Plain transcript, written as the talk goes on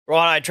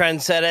Righto,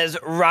 trendsetters,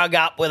 rug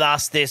up with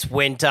us this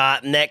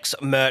winter. Next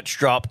merch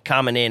drop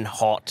coming in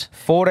hot.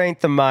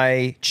 14th of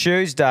May,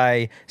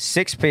 Tuesday,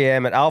 6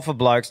 p.m. at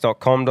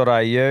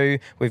alphablokes.com.au.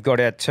 We've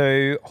got our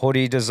 2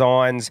 hoodie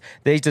designs.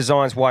 These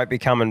designs won't be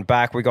coming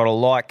back. We've got a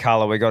light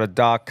colour. We've got a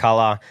dark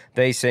colour.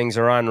 These things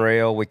are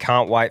unreal. We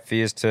can't wait for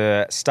you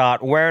to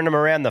start wearing them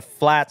around the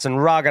flats and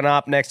rugging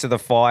up next to the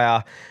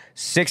fire.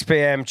 6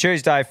 p.m,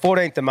 Tuesday,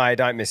 14th of May.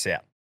 Don't miss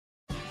out.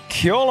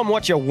 Call them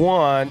what you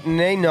want,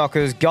 knee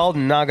knockers,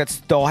 golden nuggets,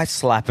 thigh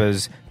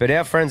slappers. But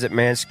our friends at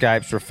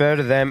Manscaped refer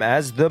to them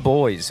as the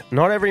boys.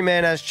 Not every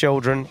man has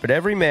children, but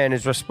every man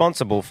is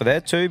responsible for their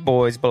 2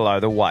 boys below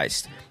the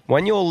waist.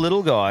 When your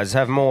little guys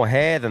have more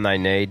hair than they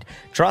need,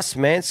 trust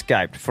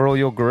Manscaped for all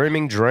your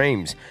grooming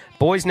dreams.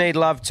 Boys need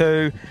love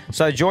too,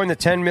 so join the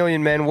 10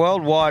 million men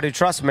worldwide who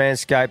trust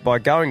Manscaped by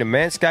going to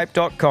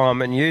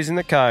manscaped.com and using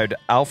the code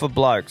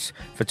ALPHABLOKES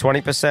for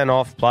 20%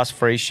 off plus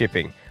free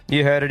shipping.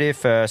 You heard it here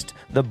first.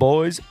 The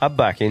boys are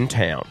back in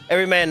town.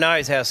 Every man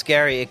knows how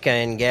scary it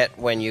can get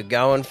when you're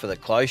going for the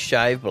close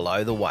shave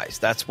below the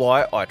waist. That's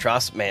why I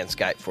trust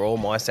Manscaped for all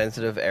my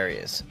sensitive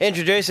areas.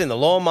 Introducing the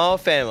Lawnmower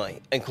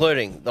family,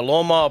 including the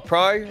Lawnmower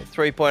Pro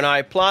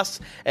 3.0 Plus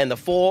and the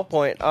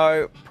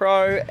 4.0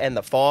 Pro and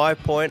the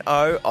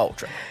 5.0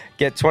 Ultra.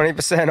 Get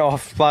 20%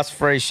 off plus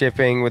free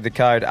shipping with the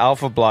code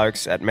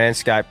ALPHABLOKES at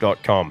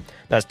manscaped.com.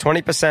 That's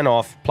 20%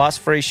 off plus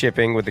free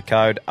shipping with the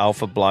code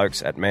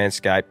ALPHABLOKES at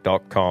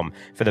manscaped.com.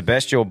 For the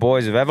best your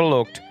boys have ever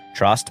looked,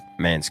 trust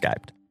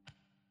Manscaped.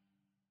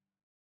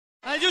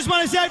 I just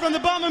want to say from the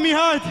bottom of my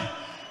heart,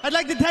 I'd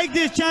like to take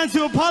this chance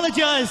to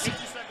apologise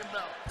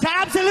to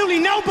absolutely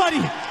nobody.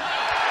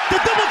 The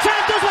double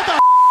champ does what the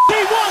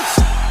he wants.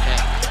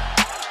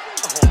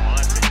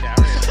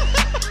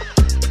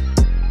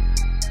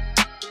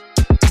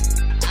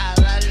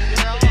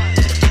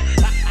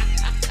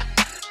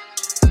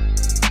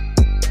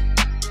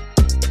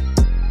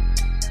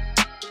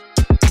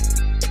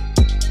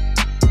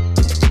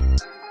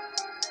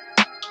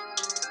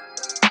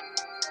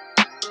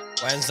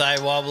 Wednesday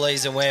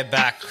Wobblies, and we're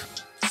back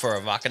for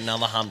a fucking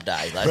another hump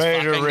day. Let's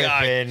Ready to fucking rip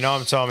go. in.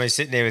 I'm Tommy,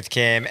 sitting here with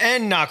Cam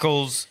and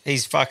Knuckles.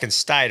 He's fucking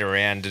stayed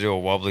around to do a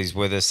Wobblies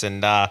with us,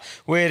 and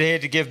we're here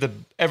to give the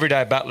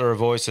everyday battler a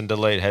voice and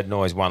delete head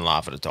noise one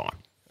laugh at a time.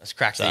 Let's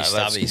crack these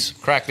let's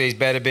stubbies. Crack these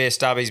better beer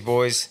stubbies,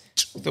 boys.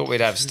 Thought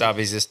we'd have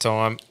stubbies this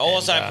time.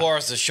 Also, pour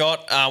us a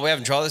shot. We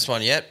haven't tried this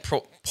one yet.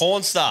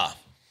 Porn star.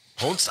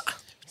 Porn star.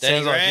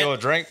 Sounds like your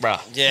drink, bro.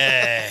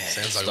 Yeah.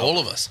 Sounds like all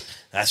of us.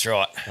 That's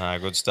right.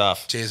 Good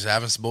stuff. Cheers for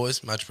having us,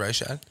 boys. Much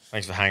appreciated.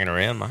 Thanks for hanging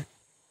around, mate.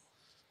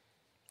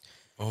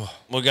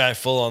 We'll go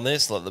full on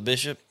this, like the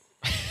bishop.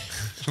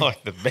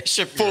 Like the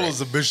bishop. Full as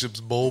the bishop's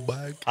ball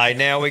bag. Hey,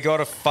 now we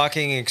got a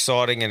fucking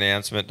exciting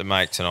announcement to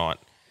make tonight.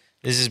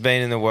 This has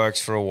been in the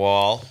works for a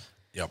while.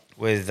 Yep.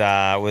 With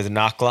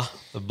Knuckler,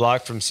 the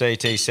bloke from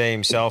CTC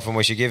himself, and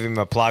we should give him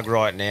a plug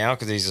right now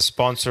because he's a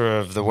sponsor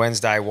of the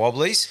Wednesday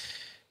Wobblies.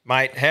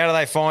 Mate, how do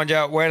they find you?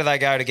 Where do they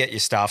go to get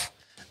your stuff?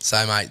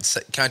 So, mate,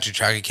 Country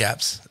Trucker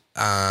Caps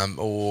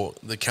or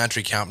the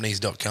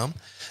countrycompanies.com.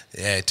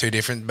 Yeah, 2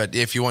 different. But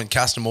if you want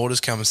custom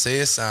orders, come and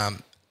see us.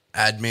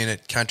 Admin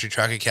at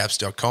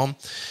countrytruckercaps.com.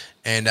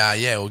 And,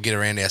 we'll get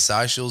around our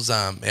socials.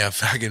 Our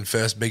fucking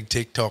first big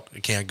TikTok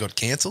account got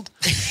cancelled.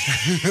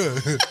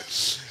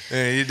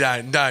 You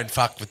don't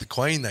fuck with the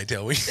Queen, they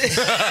tell me.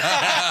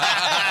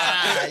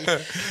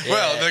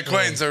 Well, the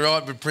Queen's all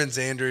right, but Prince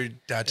Andrew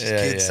touches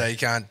kids, so you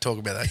can't talk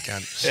about that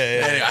cunt.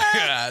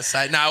 Anyway,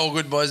 so, no, all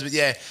good, boys. But,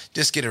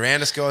 just get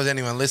around us, guys.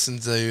 Anyone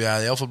listens to the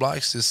Alpha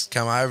Blokes, just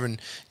come over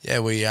and,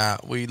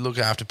 we look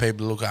after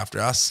people who look after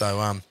us.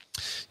 So,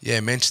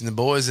 mention the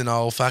boys and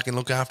I'll fucking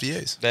look after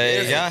you.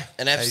 There you go.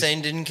 And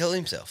Epstein didn't kill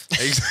himself.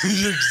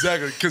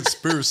 Exactly.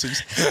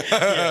 Conspiracies.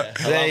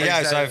 There you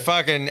go. So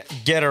fucking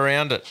get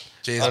around it.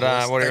 Cheers, But,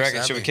 boys. what do you Thanks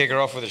reckon? for Should we having kick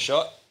her off with a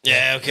shot?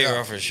 Yeah, I'll kick her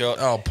off for a shot.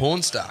 Oh,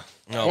 porn star.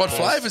 No, what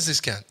porn. flavour's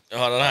this cunt?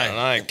 I don't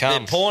know. They're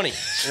porny.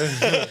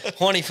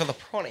 Horny for the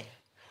prawny.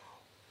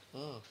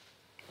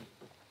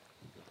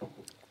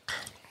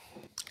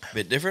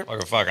 Bit different.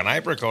 Like a fucking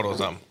apricot or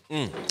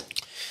something.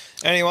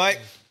 Anyway,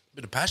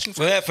 Bit of passion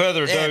for without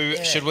further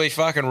ado, should we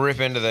fucking rip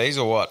into these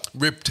or what?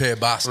 Rip, tear,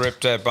 bust. Rip,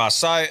 tear, bust.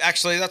 So,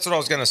 actually, that's what I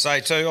was going to say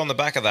too on the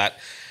back of that.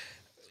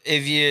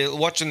 If you're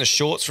watching the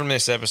shorts from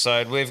this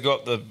episode, we've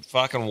got the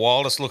fucking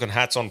wildest looking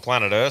hats on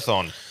planet Earth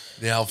on.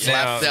 The old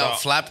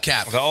flap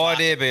cap. The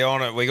idea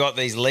behind it, we got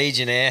these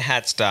Legionnaire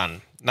hats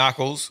done.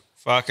 Knuckles,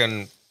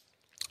 fucking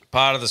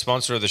part of the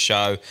sponsor of the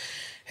show,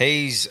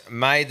 he's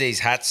made these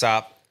hats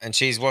up, and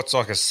she's what's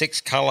like a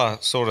 6-colour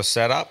sort of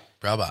setup.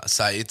 Brother,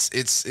 so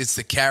it's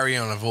the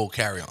carry-on of all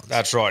carry-ons.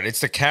 That's right.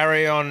 It's the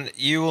carry-on.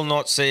 You will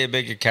not see a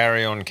bigger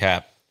carry-on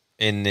cap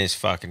in this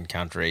fucking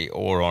country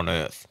or on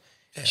Earth.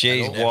 Yeah,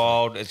 she's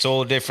wild. It's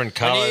all different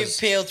colours. When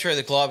you peeled through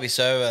the Clobby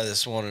server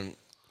this morning,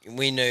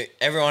 we knew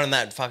everyone in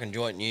that fucking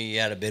joint knew you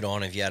had a bit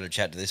on if you had a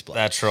chat to this bloke.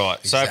 That's right.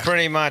 Exactly. So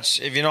pretty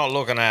much, if you're not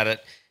looking at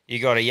it, you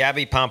got a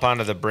yabby pump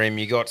under the brim.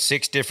 You got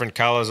 6 different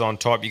colours on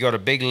top. You got a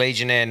big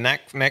Legionnaire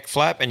neck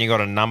flap, and you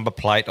got a number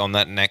plate on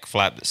that neck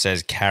flap that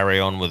says "Carry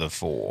On with a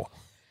 4."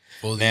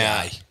 For the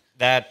Now,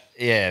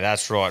 A.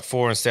 That's right.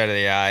 4 instead of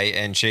the A,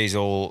 and she's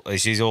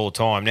all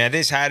time. Now,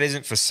 this hat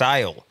isn't for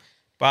sale,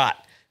 but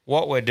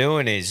what we're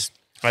doing is,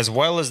 as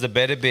well as the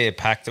Better Beer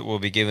pack that we'll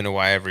be giving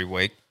away every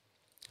week,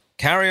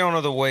 carry on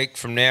of the week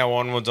from now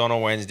onwards on a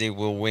Wednesday,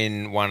 we'll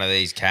win one of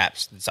these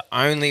caps. It's the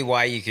only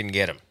way you can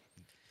get them.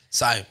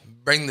 So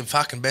bring the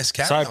fucking best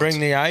carry-ons. So bring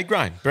the A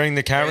grain, bring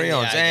the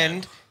carry-ons. A-grain.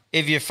 And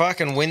if you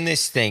fucking win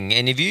this thing,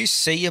 and if you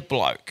see a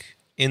bloke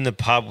in the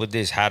pub with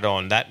this hat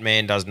on, that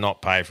man does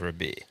not pay for a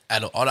beer. I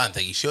don't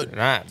think he should.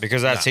 No,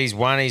 because he's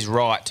won, he's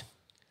right.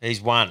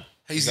 He's won.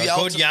 He's Got the good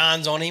ultimate.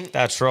 yarns on him.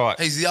 That's right.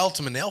 He's the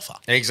ultimate alpha.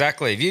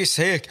 Exactly. If you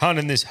see a cunt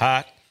in this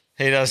hat,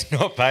 he does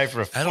not pay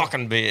for a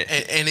fucking beer.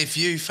 And if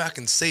you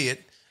fucking see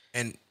it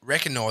and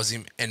recognise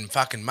him and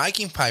fucking make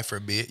him pay for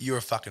a beer, you're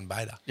a fucking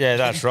beta. Yeah,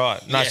 that's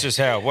right. And that's just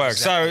how it works.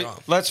 Exactly so right.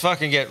 let's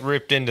fucking get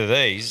ripped into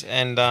these,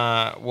 and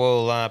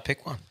we'll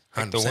pick one.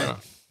 Pick the 100%. winner.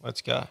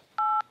 Let's go.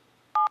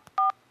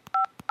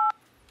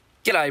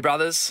 G'day,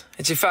 brothers.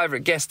 It's your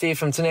favourite guest here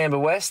from Tanamba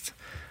West.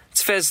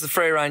 It's Fez, the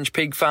free-range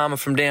pig farmer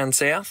from down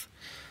south.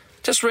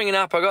 Just ringing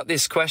up, I got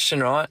this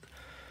question, right?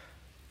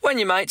 When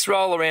your mates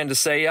roll around to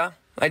see you,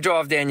 they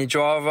drive down your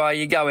driveway,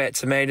 you go out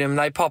to meet them,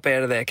 they pop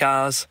out of their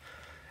cars.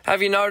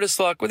 Have you noticed,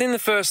 like, within the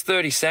first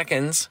 30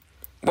 seconds,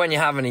 when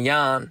you're having a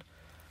yarn,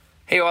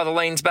 he either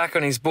leans back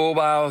on his bull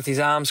bar with his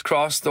arms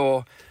crossed,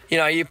 or, you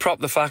know, you prop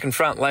the fucking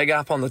front leg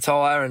up on the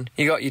tyre and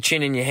you got your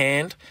chin in your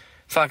hand,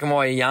 fucking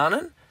while you're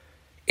yarning?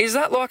 Is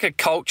that like a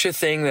culture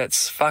thing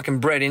that's fucking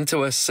bred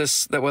into us,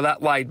 just that we're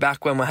that laid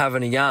back when we're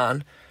having a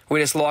yarn? We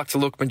just like to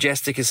look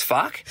majestic as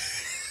fuck?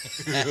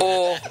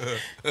 Or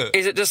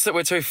is it just that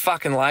we're too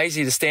fucking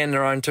lazy to stand on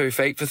our own 2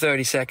 feet for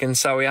 30 seconds,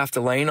 so we have to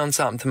lean on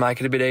something to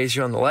make it a bit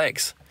easier on the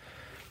legs?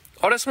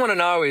 I just want to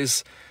know,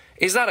 is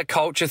that a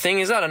culture thing?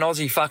 Is that an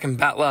Aussie fucking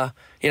battler,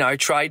 you know,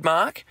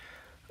 trademark?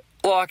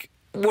 Like,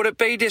 would it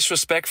be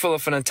disrespectful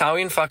if an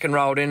Italian fucking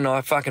rolled in and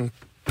I fucking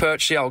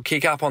perched the old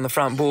kick up on the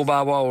front bull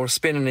bar while we're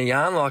spinning a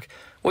yarn? Like,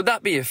 would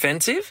that be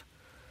offensive?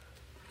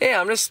 Yeah,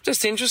 I'm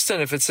just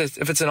interested if it's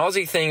an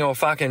Aussie thing, or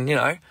fucking, you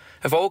know,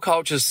 if all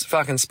cultures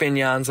fucking spin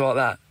yarns like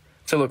that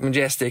to look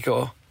majestic.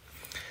 Or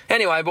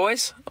anyway,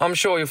 boys, I'm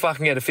sure you'll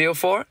fucking get a feel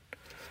for it.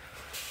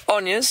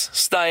 On yous,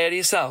 stay out of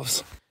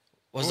yourselves.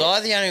 Was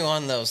I the only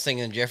one that was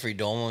thinking Jeffrey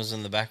Dorman was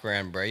in the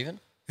background breathing?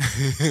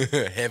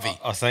 Heavy.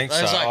 I think I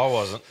so. was like- I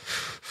wasn't.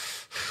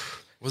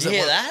 Was You it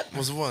hear one, that?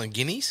 Was it one of the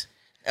guineas?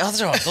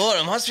 That's what I thought.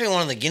 It must be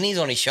one of the guineas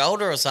on his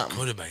shoulder or something.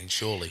 Could have been,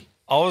 surely.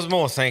 I was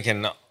more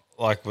thinking,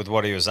 like, with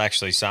what he was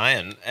actually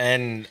saying.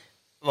 And,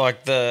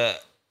 like, I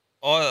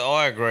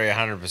agree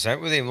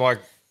 100% with him. Like,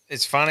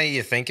 it's funny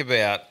you think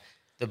about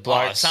the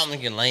bloke Oh,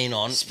 something you can lean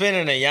on.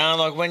 spinning a yarn.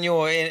 Like, when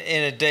you're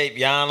in a deep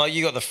yarn, like,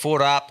 you got the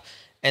foot up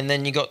and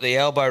then you got the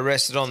elbow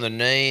rested on the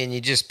knee and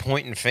you're just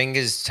pointing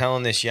fingers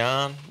telling this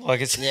yarn.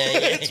 Like, it's... Yeah.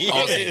 It's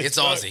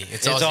Aussie.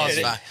 It's Aussie.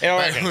 Aussie. Yeah,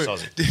 I reckon it's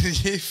Aussie.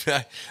 Did you,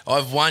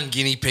 I've one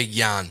guinea pig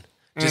yarn.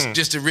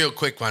 Just a real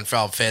quick one for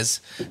old Fez.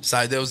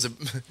 So there was at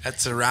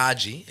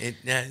Saraji.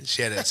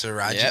 Shout out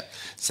Saraji. Yep.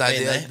 So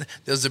Been there there.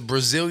 was a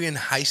Brazilian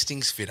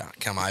Hastings fitter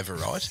come over,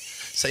 right?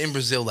 So in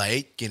Brazil they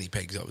eat guinea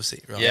pigs,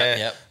 obviously, right? Yeah.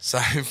 Yep. So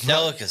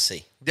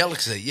Delicacy.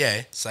 delicacy,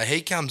 yeah. So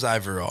he comes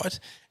over, right,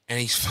 and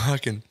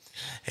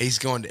he's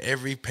gone to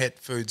every pet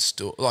food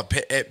store, like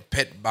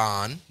pet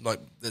barn, like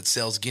that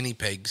sells guinea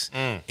pigs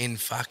in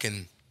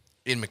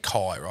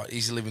Mackay, right?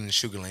 He's living in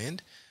Sugarland,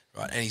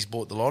 right, and he's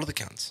bought the lot of the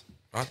cunts,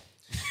 right?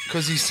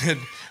 Because he said,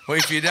 well,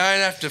 if you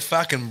don't have to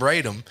fucking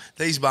breed them,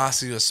 these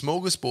bastards are a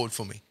smorgasbord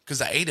for me because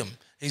they eat them.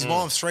 He's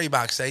buying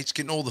 $3 each,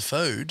 getting all the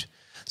food.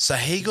 So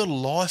he got a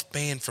life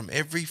ban from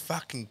every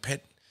fucking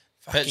pet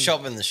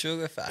shop in the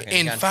sugar fucking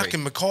in country.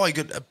 fucking Mackay. He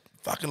got a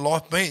fucking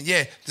life ban.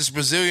 Yeah, this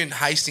Brazilian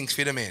Hastings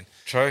fitter man.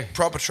 True.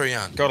 Proper tree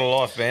yarn. Got a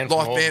life ban. from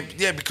Life all ban. of them.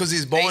 Yeah, because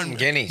he's Eating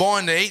guineas.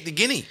 buying to eat the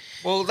guinea.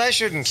 Well, they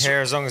shouldn't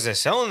care as long as they're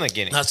selling the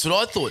guinea. That's what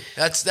I thought.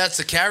 That's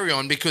a carry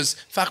on because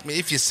fuck me,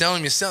 if you're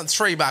selling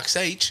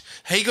 $3 each.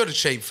 He got a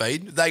cheap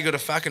feed. They got a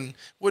fucking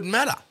wouldn't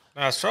matter.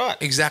 That's right.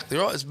 Exactly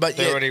right. But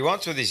Do yeah, what he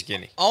wants with his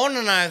guinea. I want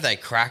to know if they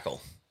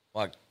crackle.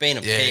 Like being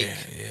a pig.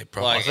 yeah,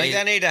 probably. I think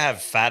they need to have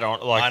fat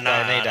on. Like, they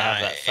need to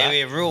have that fat. It'd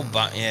be a real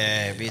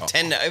it'd be a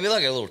tender. It'd be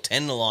like a little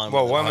tenderloin.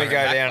 Well, with when a we go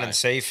back down bone. and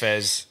see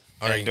Fez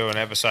and do an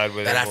episode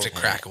with they'd him, have to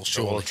crackle.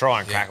 Sure, We'll try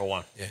and crackle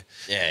one. Yeah,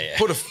 Yeah.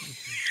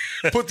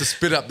 put the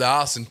spit up the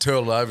arse and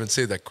turtle over and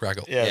see that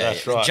crackle. Yeah,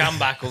 that's right.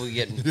 Jumbuck will be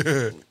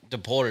getting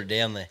deported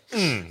down there.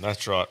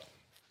 That's right.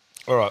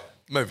 All right,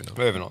 Moving on.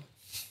 moving on.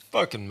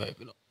 Fucking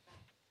moving on.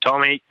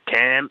 Tommy,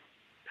 Cam,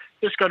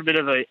 just got a bit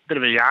of a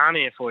yarn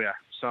here for you.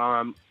 So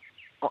I'm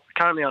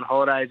currently on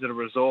holidays at a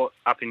resort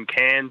up in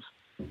Cairns.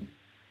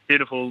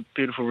 Beautiful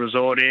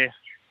resort here.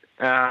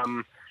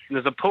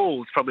 There's a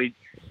pool. It's probably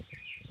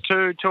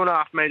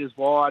 2.5 meters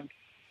wide,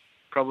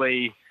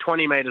 probably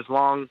 20 meters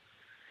long.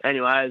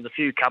 Anyway, there's a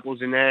few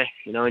couples in there,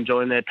 you know,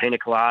 enjoying their pina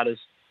coladas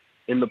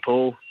in the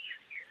pool.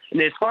 And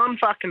there's one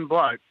fucking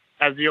bloke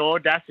has the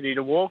audacity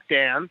to walk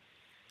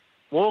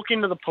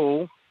into the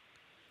pool,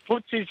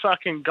 puts his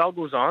fucking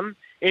goggles on,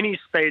 in his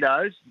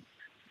Speedos,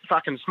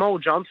 fucking small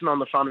Johnson on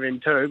the front of him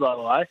too, by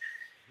the way.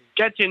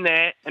 Gets in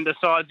there and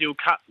decides he'll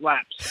cut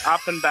laps up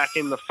and back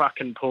in the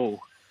fucking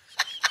pool.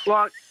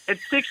 Like,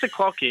 it's 6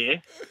 o'clock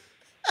here.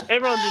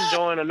 Everyone's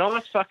enjoying a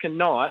nice fucking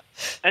night,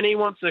 and he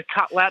wants to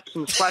cut laps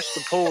and splash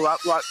the pool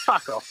up. Like,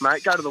 fuck off,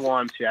 mate. Go to the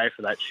YMCA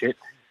for that shit.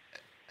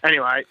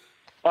 Anyway,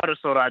 I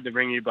just thought I had to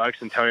bring you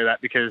blokes and tell you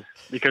that because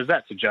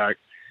that's a joke.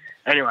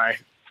 Anyway,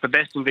 it's the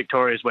best in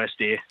Victoria's West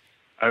here.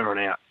 Over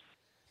and out.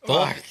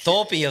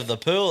 Thorpe of the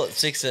pool at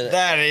 6 of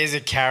That is a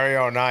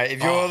carry-on, eh?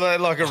 If you're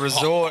like a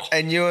resort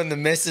and you and the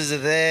missus are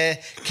there,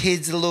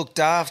 kids are looked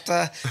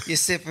after, you're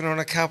sipping on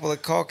a couple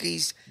of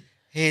cockies,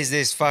 here's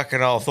this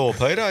fucking old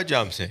torpedo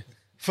jumps in,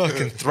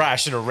 fucking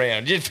thrashing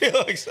around. You'd feel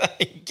like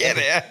saying, get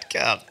out,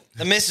 cunt.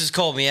 The missus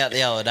called me out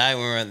the other day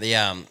when we were at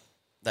the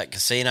that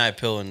casino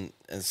pool in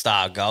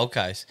Star Gold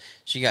Coast.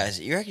 She goes,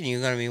 "You reckon you're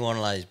going to be one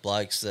of those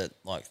blokes that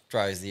like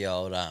throws the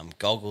old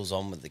goggles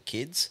on with the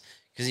kids?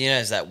 Because you know,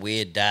 there's that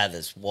weird dad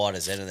that's white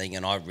as anything,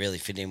 and I really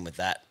fit in with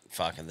that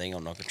fucking thing.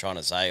 I'm not trying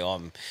to say I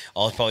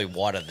was probably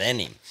whiter than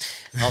him.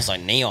 I was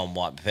like neon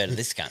white compared to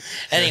this cunt.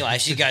 Anyway,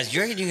 she goes, "Do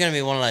you reckon you're going to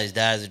be one of those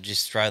dads that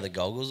just throw the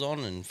goggles on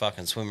and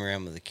fucking swim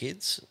around with the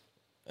kids?"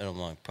 And I'm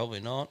like,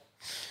 probably not.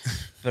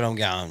 But I'm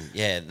going,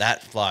 yeah,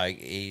 that bloke,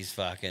 he's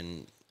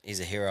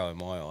a hero in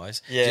my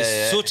eyes. Yeah,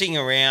 just sooting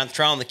around,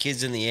 throwing the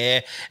kids in the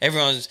air.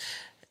 Everyone's...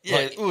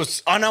 Yeah,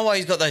 I know why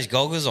he's got those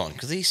goggles on,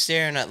 because he's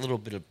staring at little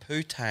bit of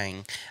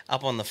poo-tang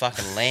up on the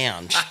fucking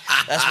lounge.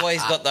 That's why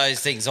he's got those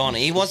things on.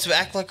 He wants to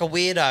act like a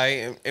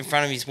weirdo in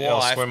front of his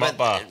wife. Swim up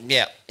bar.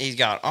 Yeah, he's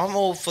going, I'm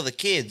all for the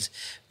kids,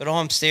 but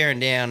I'm staring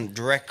down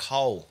direct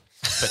hole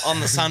on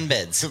the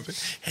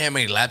sunbeds. How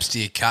many laps do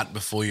you cut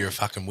before you're a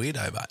fucking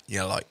weirdo, but you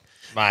know, like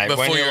Mate,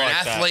 before when you're an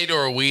like athlete that,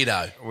 or a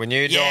weirdo? when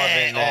you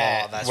dive in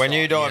there, that's when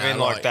you right. dive You know, in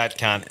like like- that,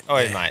 cunt. Oh,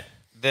 mate,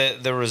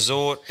 the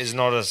resort is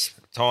not a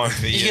time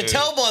for you. You can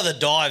tell by the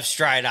dive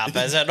straight up.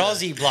 As an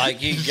Aussie bloke,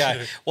 you can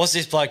go, what's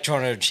this bloke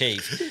trying to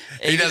achieve?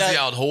 He does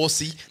the old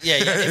horsey. Yeah,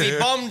 if he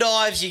bomb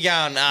dives, you're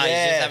going, he's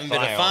Yeah, just having a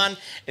bit of play fun. on.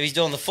 If he's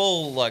doing the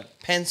full,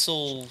 like,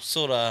 pencil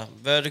sort of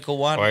vertical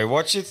one. Wait,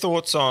 what's your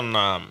thoughts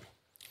on?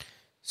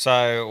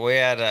 So we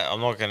had I'm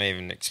not going to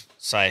even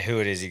say who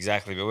it is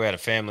exactly, but we had a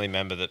family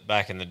member that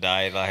back in the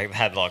day they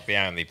had like the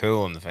only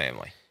pool in the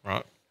family,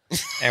 right?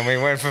 And we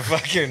went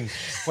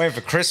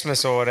for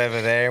Christmas or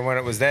whatever there, and when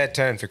it was their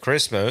turn for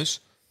Christmas,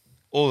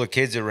 all the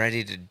kids are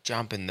ready to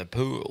jump in the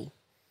pool,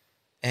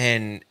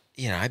 and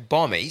you know,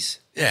 bombies.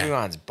 Yeah.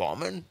 Everyone's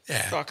bombing.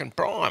 Yeah. Fucking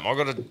prime. I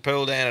got a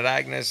pool down at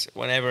Agnes.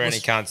 Whenever any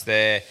cunt's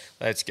there,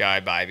 let's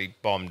go, baby.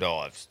 Bomb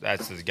dives.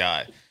 That's the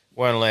go.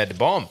 Weren't allowed to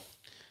bomb.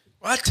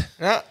 What?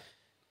 No,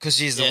 because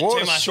she's the Yeah,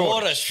 water too much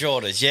shortage. water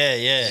shortage. Yeah,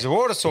 yeah. There's a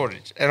water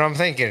shortage, and I'm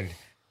thinking,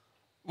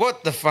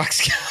 what the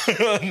fuck's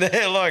going on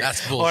there? Like,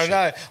 That's bullshit.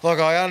 I know, like,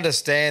 I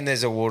understand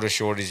there's a water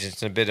shortage,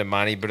 it's a bit of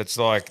money, but it's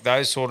like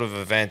those sort of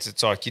events.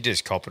 It's like you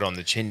just cop it on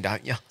the chin,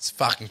 don't you? It's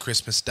fucking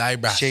Christmas Day,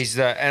 bruh.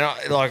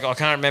 I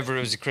can't remember if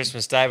it was a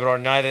Christmas Day, but I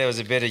know there was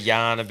a bit of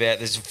yarn about.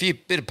 There's a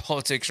bit of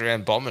politics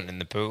around bombing in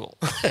the pool,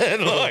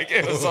 and like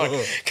it was like,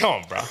 come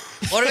on, bro.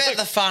 What about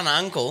the fun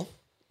uncle?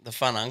 The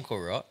fun uncle,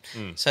 right?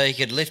 So he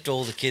could lift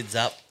all the kids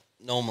up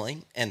normally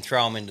and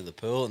throw them into the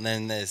pool, and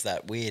then there's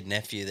that weird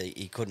nephew that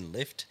he couldn't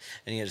lift,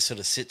 and he had to sort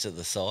of sit to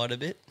the side a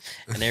bit,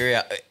 and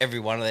every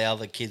one of the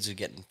other kids were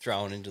getting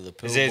thrown into the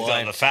pool. Is he by like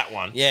him. the fat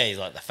one? Yeah, he's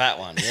like the fat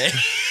one. Yeah.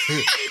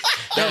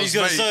 That He's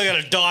was me. still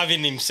got to dive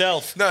in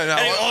himself. No,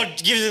 And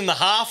he gives him the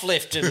half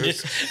lift and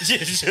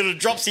just sort of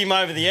drops him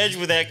over the edge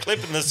without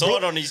clipping the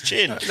side on his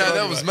chin. No,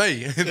 that was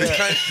me.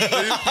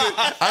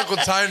 Uncle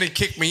Tony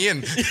kicked me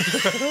in.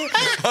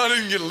 I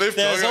didn't get lifted.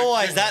 There's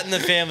always that in the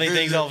family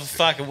things I've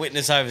fucking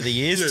witnessed over the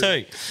years too. Yeah,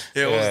 it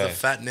Yeah. was the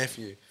fat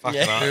nephew. Fucking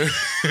hell.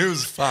 It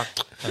was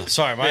fucked.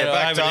 Sorry, mate. Yeah, I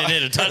back to- haven't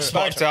need a touch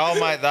Back spot. to old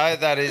mate though.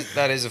 That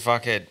is a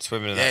fuckhead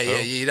swimming in Yeah, that pool.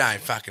 yeah, you don't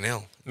fucking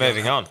hell.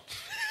 Moving on.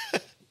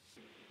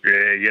 Yeah,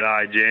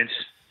 g'day, gents.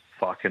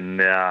 Fucking,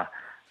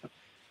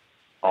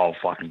 old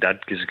fucking dad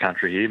gives a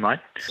country here, mate.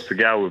 To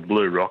go with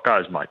blue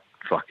Roccos, mate.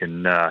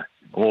 Fucking,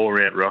 all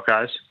around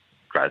Roccos.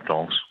 Great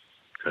thongs.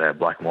 Could have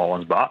black and white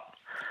ones, but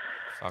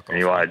Fuck off.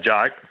 anyway, a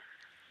joke.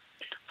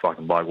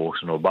 Fucking bloke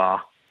walks into a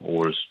bar,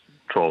 orders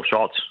 12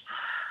 shots.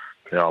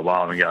 The old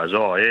barman goes,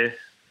 oh, yeah.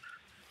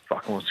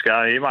 Fucking what's going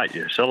on here, mate?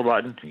 You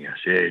celebrating? He goes,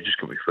 yeah, just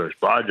got my first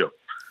blowjob.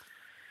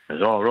 He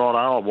goes, oh, right,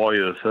 I'll buy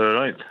you the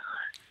 13th.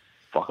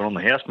 Fucking on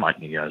the house, mate.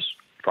 And he goes,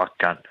 fuck,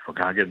 if I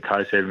can't get a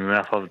taste out of my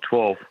mouth over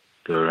 12,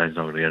 13's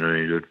not going to get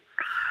any good.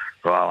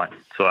 Right, mate.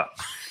 So,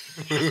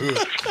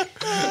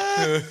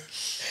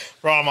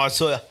 Right, mate.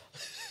 So,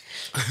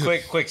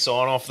 quick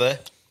sign off there.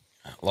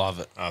 Love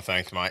it. Oh,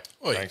 thanks, mate.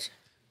 Oi. Thanks.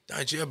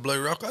 Don't you have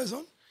blue Roccos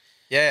on?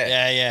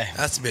 Yeah. Yeah.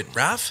 That's a bit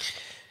rough.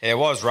 Yeah, it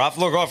was rough.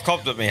 Look, I've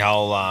copped it my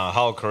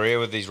whole career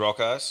with these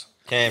Roccos.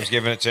 Cam's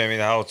given it to me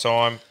the whole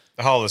time.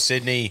 The whole of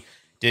Sydney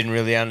didn't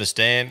really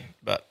understand,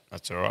 but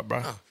that's all right,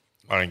 bro.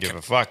 I don't give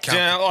a fuck. You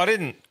know, I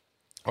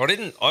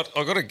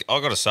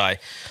gotta say,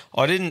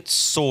 I didn't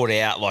sort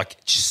out like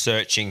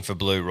searching for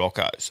blue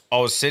Roccos. I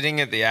was sitting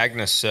at the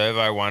Agnes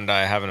Servo one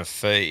day having a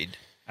feed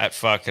at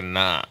fucking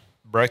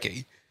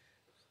brekkie,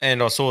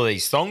 and I saw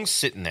these thongs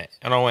sitting there,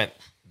 and I went,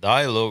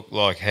 they look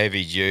like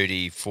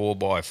heavy-duty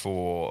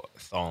 4x4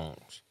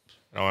 thongs.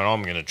 And I went,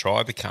 I'm going to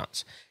try the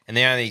cunts. And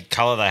the only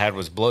colour they had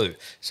was blue.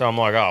 So I'm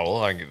like, oh, well,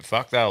 I don't give a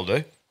fuck, that'll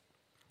do.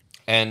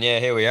 And, yeah,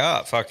 here we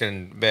are.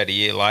 Fucking about a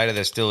year later,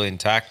 they're still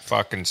intact.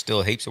 Fucking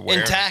still heaps of wear.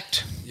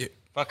 Intact.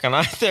 Fucking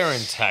they're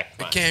intact,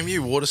 mate. Cam,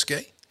 you water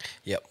ski?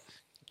 Yep.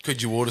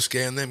 Could you water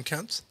ski on them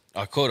cunts?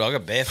 I could. I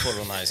got barefoot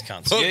on those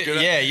cunts.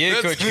 You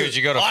could because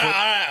you got a foot.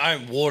 I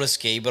don't water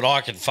ski, but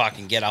I could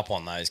fucking get up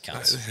on those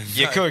cunts.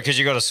 You could because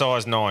you got a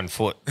size 9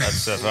 foot.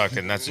 That's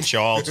a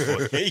child's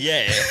foot.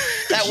 Yeah,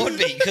 that would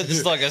be because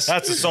it's like a.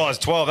 That's a size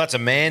 12. That's a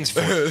man's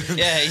foot.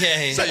 Yeah.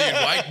 So you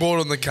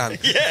wakeboard on the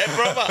cunt. Yeah,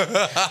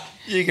 proper.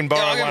 You can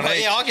borrow one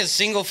each. I can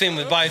single fin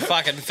with both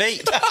fucking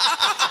feet.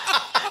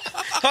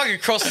 I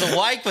could cross the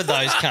wake with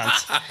those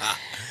cunts.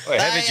 They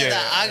are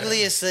the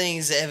ugliest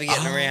things ever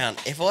getting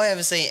around. If I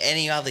ever see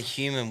any other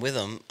human with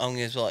them, I'm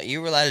going to be like,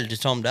 you related to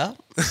Tom Dale?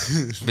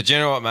 But you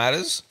know what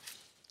matters?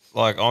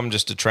 Like, I'm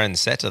just a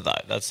trendsetter,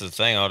 though. That's the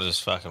thing. I'll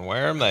just fucking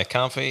wear them. They're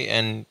comfy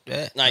and,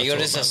 yeah. No, you're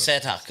just a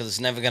setter because it's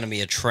never going to be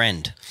a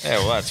trend. Yeah,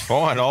 well, that's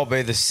fine. I'll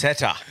be the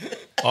setter.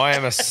 I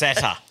am a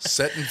setter.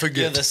 Set and forget.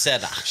 You're the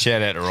setter.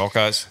 Shout out to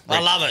Roccos.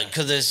 I love it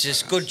because it's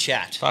just good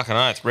chat. Fucking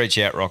oath. Reach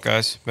out,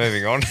 Roccos.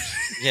 Moving on.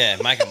 Yeah,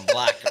 make them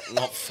black,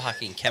 not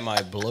fucking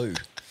camo blue.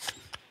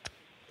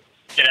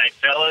 G'day,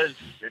 fellas.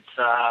 It's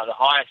the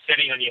highest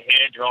setting on your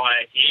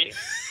hairdryer here,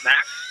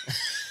 Max.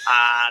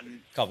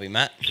 Copy,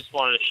 Matt. Just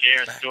wanted to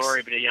share a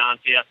story, a bit of yarn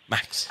for you.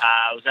 Max.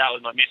 I was out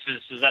with my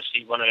missus. It was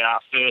actually one of our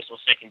first or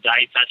second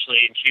dates,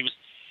 actually, and she was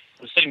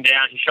sitting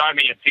down. She showed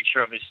me a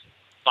picture of this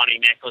funny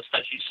necklace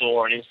that she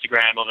saw on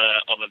Instagram of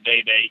a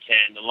BB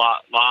can, the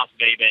last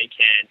BB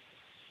can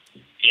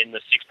in the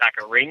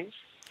 6-pack of rings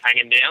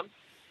hanging down.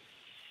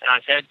 And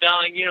I said,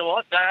 darling, you know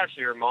what? That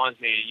actually reminds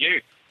me of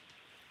you.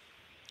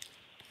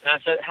 And I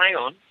said, hang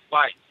on,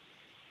 wait.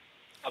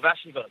 I've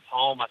actually got a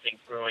poem, I think,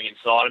 brewing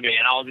inside of me,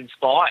 and I was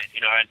inspired,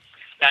 and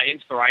that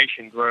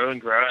inspiration grew and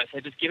grew. I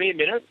said, just give me a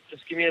minute.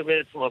 Just give me a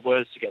minute to put my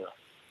words together.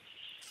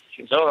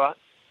 She was all right.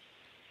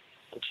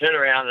 I turned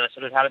around, and I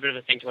sort of had a bit of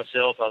a think to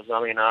myself. I was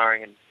umming and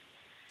ahhing and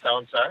so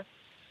and so. I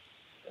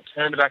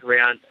turned back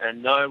around,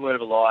 and no word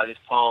of a lie, this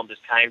poem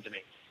just came to me.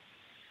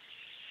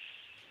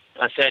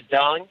 I said,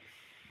 darling,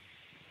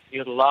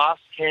 you're the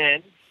last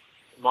can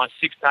of my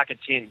 6-pack of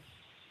tins.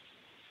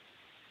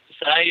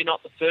 To say you're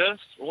not the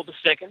first or the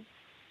second,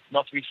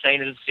 not to be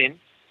seen as a sin.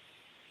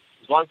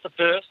 Because once the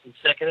first and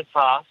second have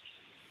passed,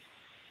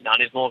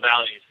 none is more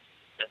valued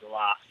than the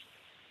last.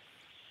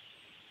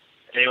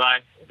 Anyway,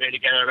 we've been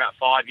together about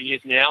 5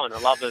 years now, and I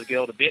love the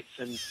girl to bits,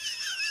 and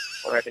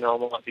I reckon I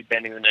might be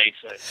bending the knee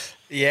soon.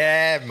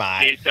 Yeah,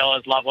 mate. Cheers,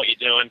 fellas. Love what you're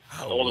doing.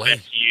 All the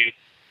best to you.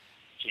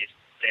 Cheers.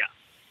 See ya.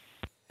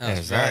 That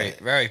was very,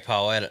 very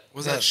poetic.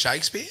 Was that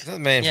Shakespeare? Is that the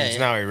man from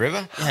Snowy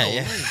River?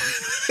 Yeah.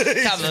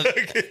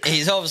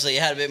 He's obviously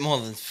had a bit more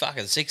than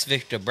fucking 6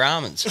 Victor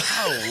Brahmins.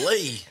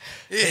 Holy.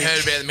 You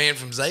heard about the man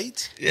from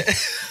Zeeds? Yeah.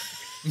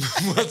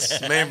 What's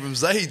the man from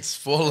Zeeds?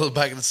 Fall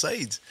back of the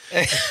seeds.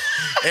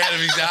 Out of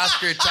his ass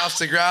grew tufts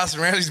of grass,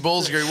 and around his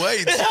balls grew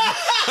weeds.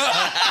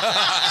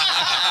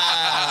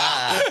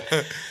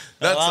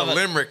 That's a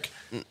limerick.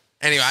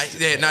 Anyway,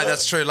 yeah, no,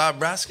 that's true love,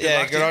 Brass.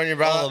 Good on you,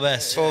 brother. All the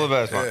best. All the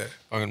best, mate.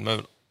 I can move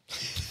it.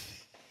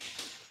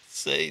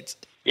 Seeds.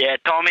 Yeah,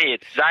 Tommy,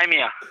 it's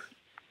Zamia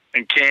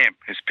and Cam,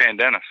 who's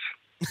Pandennis.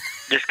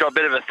 Just got a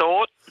bit of a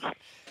thought.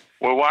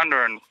 We're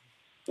wondering,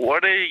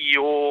 what are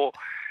your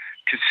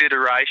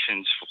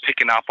considerations for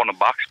picking up on a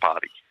Bucks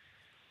party?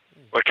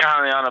 We're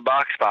currently on a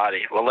Bucks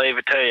party. We'll leave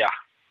it to you.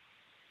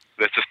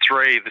 There's a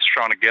 3 that's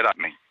trying to get at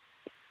me.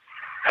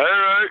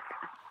 Hooroo.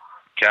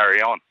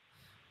 Carry on.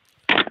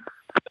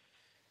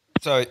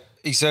 So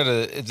he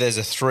said there's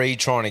a 3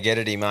 trying to get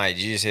at him, mate.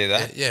 Did you just hear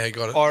that? Yeah,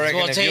 got it. I reckon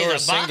Well, if he's you're a a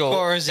single, buck,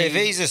 or is he- if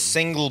he's a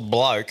single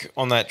bloke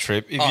on that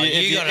trip,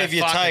 if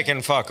you're fucking-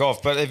 taking fuck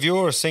off, but if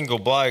you're a single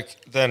bloke,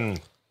 then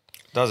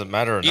it doesn't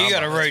matter. You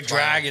got to root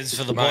dragons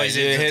for the Mate, boys'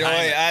 you hit,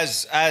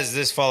 entertainment. as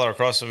this fella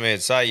across from me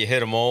would say, you hit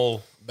them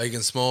all. Big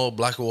and small,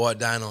 black or white,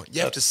 day or night.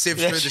 You have to sift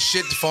through the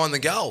shit to find the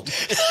gold.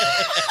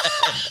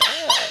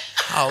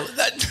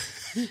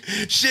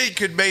 She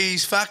could be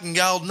his fucking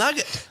gold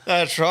nugget.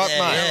 That's right,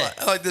 Yeah, mate.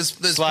 yeah. Like there's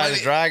Slay plenty,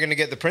 the dragon to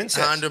get the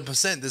princess.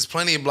 100%. There's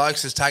plenty of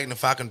blokes that's taking the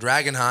fucking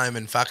dragon home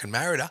and fucking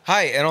married her.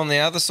 Hey, and on the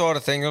other side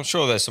of things, I'm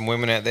sure there's some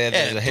women out there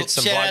that hit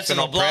some shout out blokes to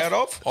they're the not proud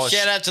of.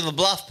 Shout out to the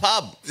Bluff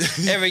pub.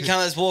 Every cunt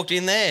that's walked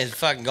in there has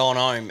fucking gone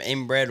home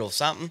inbred or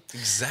something.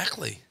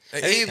 Exactly.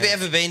 Have you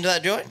ever been to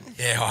that joint?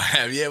 Yeah, I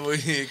have. Yeah,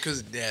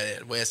 because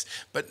West.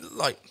 But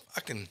like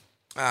fucking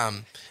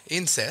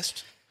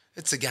incest,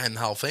 it's a game the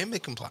whole family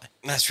can play.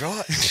 That's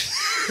right.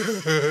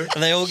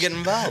 And they all get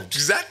involved.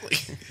 Exactly.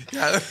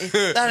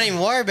 They don't even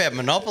worry about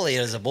Monopoly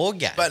as a board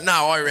game. But no,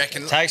 I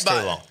reckon Takes too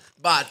long.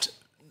 But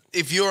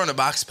if you're on a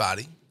Bucks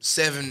party,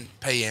 7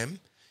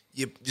 p.m.,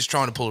 you're just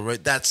trying to pull a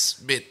route. That's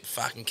a bit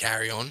fucking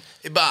carry on.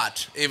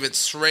 But if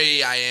it's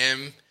 3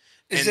 a.m.,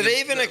 Is it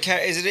even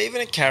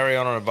a carry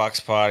on a Bucks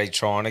party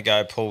trying to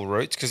go pull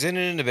roots? Because isn't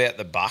it about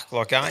the buck?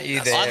 Like, aren't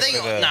you there? I think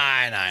for the... no.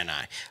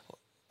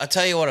 I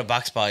tell you what, a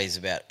Bucks party is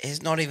about.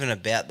 It's not even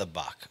about the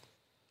buck.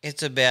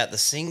 It's about the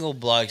single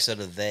blokes that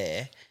are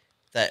there,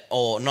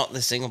 or not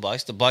the single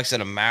blokes, the blokes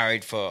that are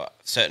married for a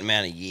certain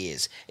amount of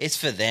years. It's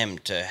for them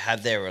to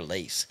have their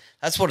release.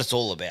 That's what it's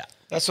all about.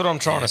 That's what I'm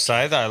trying to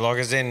say, though. Like,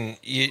 as in,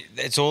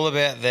 it's all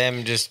about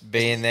them just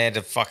being there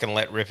to fucking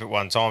let rip at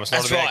one time. It's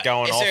not about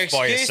going off by yourself. It's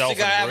their excuse to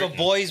go have rooting. a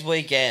boys'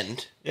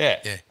 weekend. Yeah.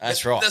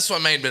 That's right. That's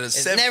what I mean. But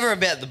it's never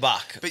about the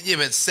buck. But yeah,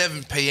 but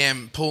 7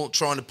 p.m.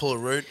 trying to pull a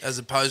route as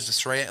opposed to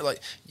 3 a.m.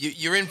 Like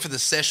you're in for the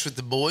sesh with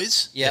the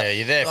boys. Yeah,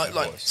 you're there for the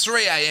like boys.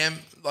 3 a.m.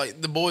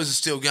 Like the boys are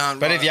still going.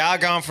 But right. if you are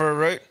going for a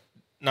route,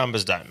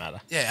 numbers don't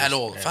matter. Yeah, at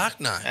all. Yeah. Fuck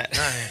no. No.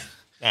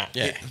 Nah.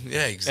 Yeah,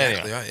 exactly.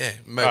 Anyway. Right, yeah,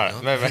 moving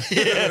on.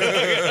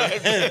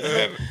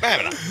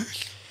 Moving on.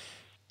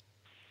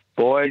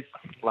 Boys,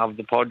 love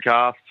the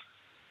podcast.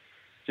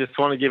 Just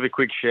want to give a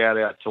quick shout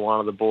out to one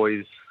of the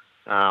boys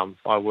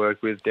I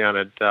work with down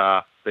at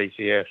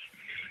BCF,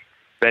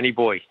 Benny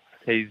Boy.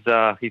 He's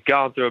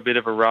going through a bit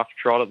of a rough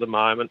trot at the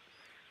moment.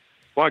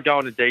 Won't go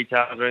into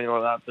details or anything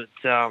like that, but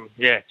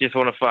just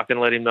want to fucking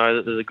let him know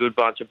that there's a good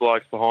bunch of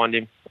blokes behind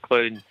him,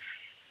 including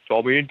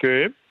Tommy and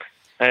Cam.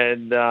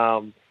 And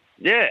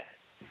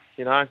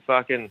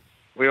fucking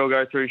we all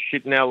go through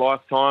shit in our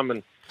lifetime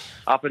and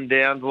up and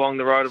downs along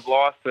the road of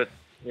life. But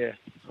yeah,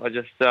 I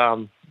just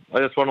want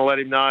to let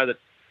him know that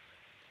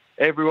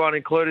everyone,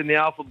 including the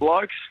Alpha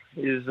blokes,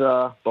 is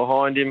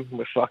behind him.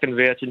 We're fucking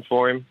vouching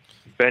for him.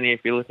 Benny,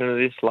 if you're listening to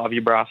this, love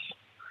you, bruss.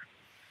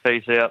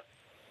 Peace out.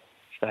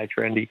 Stay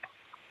trendy.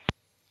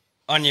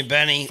 On you,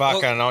 Benny.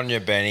 On you,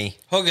 Benny.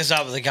 Hook us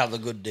up with a couple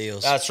of good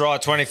deals. That's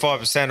right.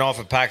 25% off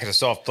a packet of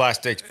soft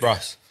plastics,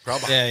 bros.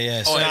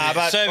 Yeah.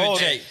 But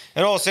cheap.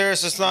 In all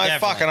seriousness, no,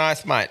 Definitely. fucking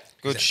oath, mate.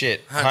 Good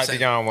shit. 100%. Hope you're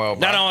going well,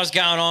 bro. Don't know what's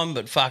going on,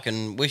 but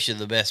fucking wish you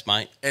the best,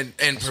 mate. And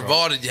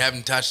provided you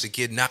haven't touched the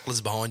kid,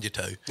 Knuckles behind you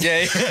too.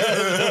 Yeah.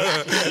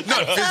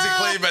 Not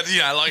physically, but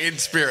like in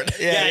spirit.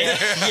 Yeah.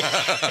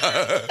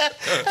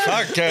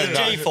 Fucking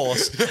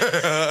G-force.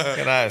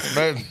 Good oath.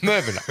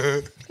 Moving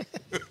on.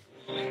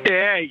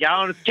 Yeah, how you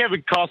going? It's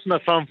Kevin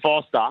Costner from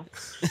Foster.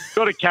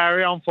 Got a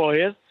carry on for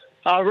you.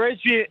 Are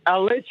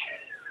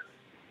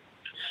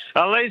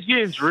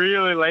lesbians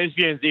really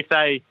lesbians if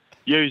they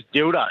use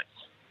dildos?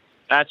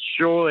 That's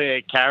surely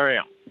a carry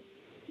on.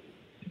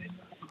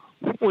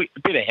 A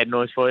bit of head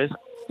noise for you.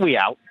 We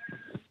out.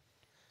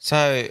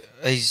 So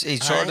he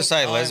tried to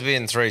say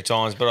lesbian 3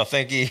 times, but I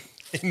think he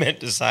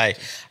meant to say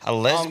are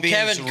lesbians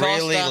Kevin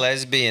really Costner.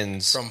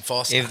 lesbians From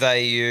Foster. if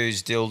they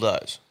use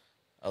dildos?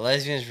 Are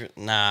lesbians?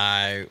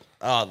 No.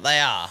 Oh, they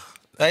are.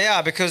 They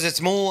are, because it's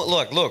more.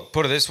 Look.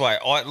 Put it this way.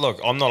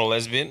 I'm not a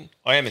lesbian.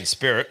 I am in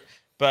spirit,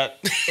 but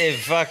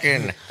if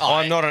fucking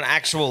I'm not an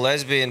actual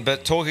lesbian,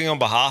 but talking on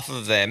behalf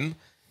of them,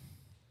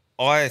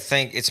 I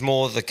think it's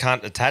more the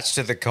cunt attached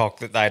to the cock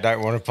that they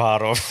don't want a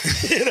part of.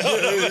 You know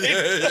what I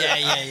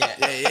mean?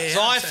 Yeah.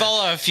 So I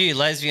follow a few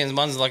lesbians.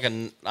 One's like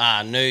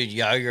a nude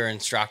yoga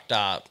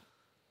instructor.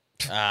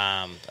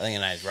 I think her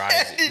name's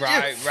Rosie.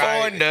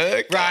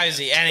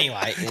 Rosie.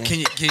 Anyway,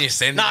 Can you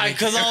send no, me?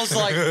 because I was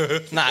like,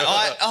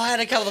 I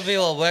had a couple of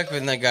people I work with,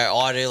 and they go,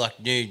 I do like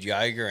nude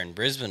yoga in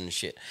Brisbane and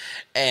shit,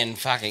 and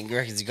fucking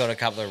reckons he got a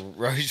couple of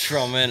roads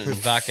from it, and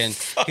fucking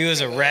he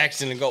was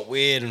erect and it got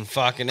weird, and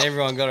fucking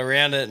everyone got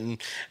around it,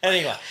 and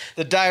anyway,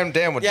 The downward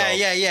dog.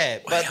 yeah.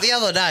 But the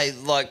other day,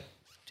 like,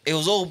 it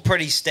was all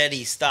pretty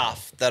steady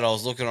stuff that I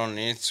was looking on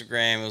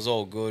Instagram. It was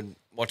all good,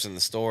 watching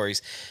the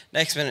stories.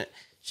 Next minute,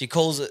 she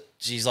calls it.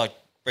 She's like,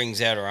 brings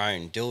out her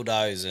own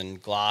dildos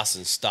and glass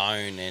and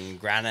stone and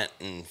granite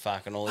and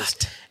fucking all this.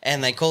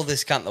 And they call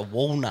this cunt the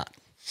walnut.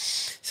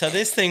 So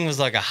this thing was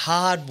like a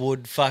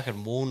hardwood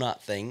fucking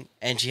walnut thing.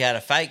 And she had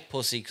a fake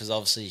pussy because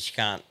obviously she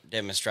can't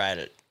demonstrate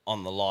it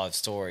on the live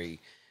story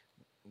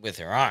with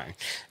her own.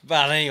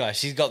 But anyway,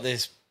 she's got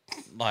this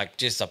like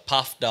just a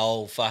puff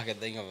doll fucking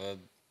thing of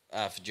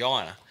a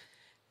vagina.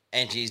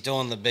 And she's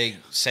doing the big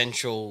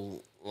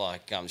sensual,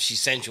 like, she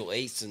sensual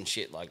eats and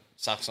shit, like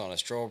sucks on a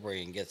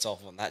strawberry and gets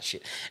off on that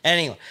shit.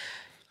 Anyway,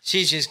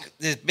 she's just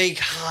this big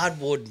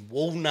hardwood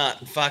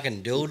walnut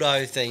fucking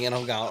dildo thing, and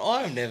I'm going,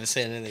 I've never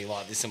seen anything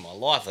like this in my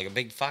life, like a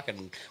big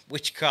fucking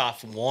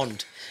witchcraft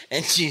wand.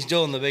 And she's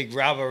doing the big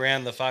rub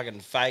around the fucking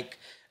fake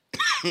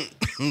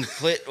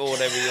clit or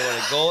whatever you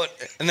want to call it,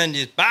 and then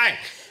just bang.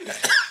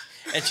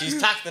 And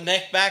she's tucked the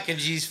neck back and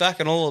she's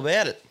fucking all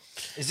about it.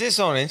 Is this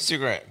on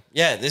Instagram?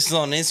 Yeah, this is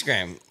on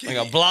Instagram. Like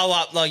a blow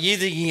up, like you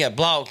think you can get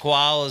blow up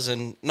koalas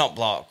and not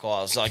blow up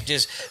koalas, like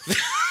just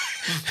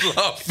Blow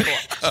up.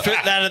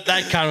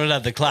 that kind of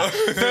at the club.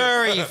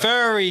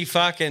 Furry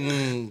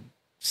fucking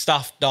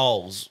stuffed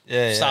dolls.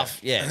 Yeah. Stuff.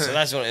 Yeah. So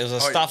that's what it was. A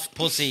stuffed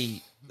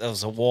pussy. There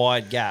was a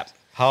wide gap.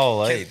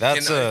 Holy,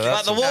 that's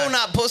But the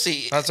walnut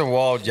pussy. That's a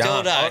wild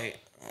yarn. Dildo.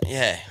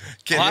 Yeah.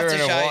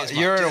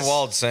 You're in a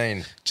wild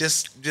scene.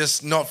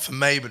 Just not for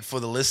me, but for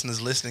the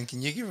listeners listening.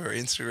 Can you give her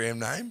an Instagram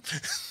name?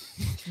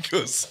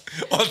 Because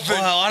I don't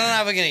know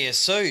if we're going to get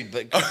sued,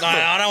 but no,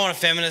 I don't want a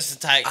feminist to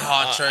take true.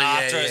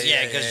 after us.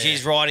 Yeah, because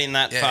she's right in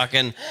that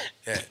fucking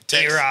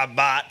era,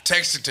 but...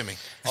 Text it to me.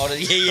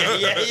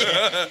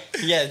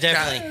 Yeah,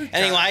 definitely.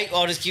 Anyway,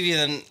 I'll just give you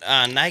the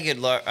naked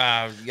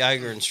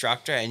yoga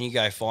instructor and you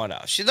go find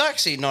her. She's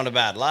actually not a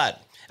bad lad.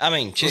 I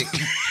mean, chick.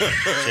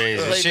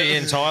 Is she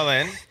in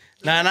Thailand?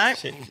 No. I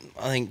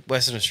think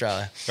Western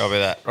Australia. Copy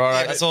that.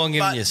 Right. That's all I'm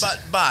giving you.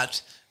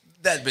 But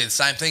that'd be the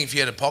same thing if you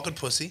had a pocket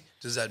pussy.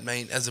 Does that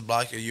mean, as a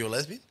bloke, are you a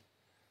lesbian?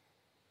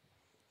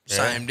 Yeah.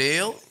 Same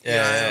deal. Yeah, You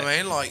know what I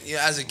mean? Like,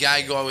 as a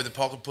gay guy with a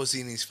pocket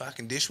pussy in his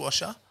fucking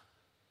dishwasher,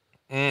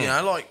 you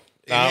know, like...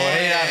 But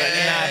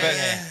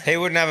he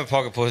wouldn't have a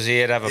pocket pussy.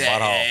 He'd have a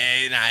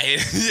butthole.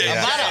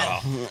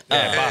 Butthole.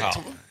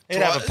 Butthole. He'd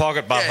have a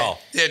pocket butthole.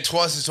 Yeah,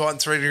 twice as tight and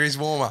 3 degrees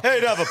warmer.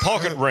 He'd have a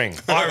pocket ring.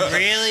 I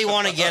really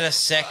want to get a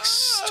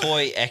sex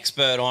toy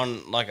expert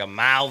on, like a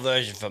male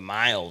version for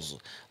males,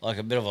 like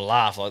a bit of a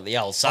laugh, like the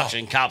old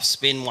suction cup,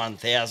 spin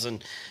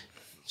 1000,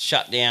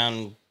 shut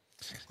down,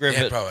 grip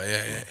it. Probably,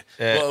 yeah.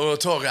 We'll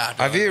talk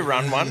after. Have you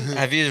run one?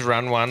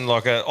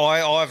 Like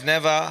I've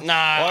never.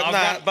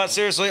 No, but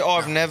seriously,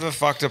 I've never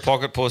fucked a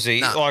pocket pussy.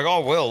 No. Like I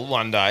will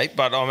one day,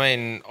 but I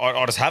mean,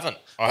 I just haven't.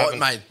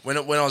 Mate, when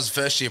I was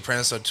first year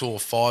apprentice, I tore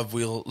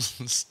 5-wheel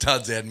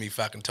studs out of me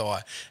fucking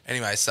tyre.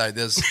 Anyway, so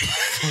there's...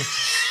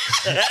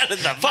 Fuck,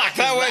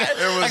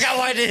 I can't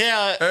wait to hear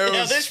how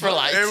this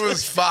relates. It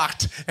was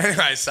fucked.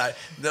 Anyway, so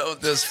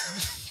there's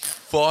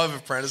 5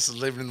 apprentices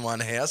living in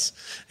one house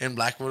in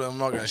Blackwood. I'm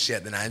not going to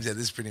shout the names out.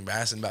 This is pretty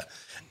embarrassing. But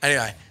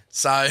anyway,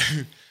 so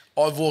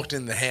I've walked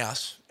in the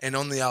house and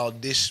on the old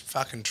dish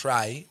fucking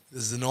tray,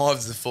 there's the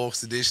knives, the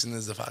forks, the dish, and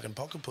there's the fucking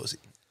pocket pussy.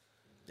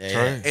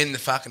 Yeah. In the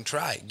fucking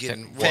tray.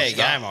 Fair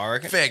game, I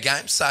reckon. Fair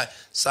game. So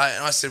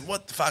and I said,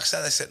 what the fuck's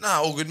that? They said, no,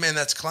 all good, man,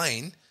 that's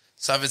clean.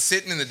 So if it's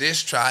sitting in the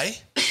dish tray,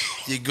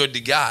 you're good to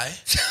go.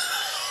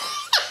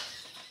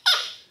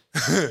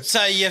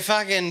 So your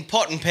fucking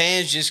pot and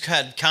pans just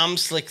had cum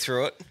slick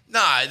through it?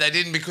 No, they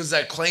didn't because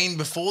they cleaned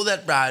before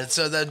that, bro.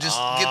 So they'll just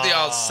get the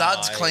old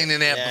suds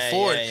cleaning out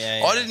before it.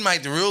 Yeah. I didn't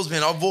make the rules,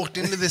 man. I've walked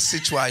into this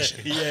situation.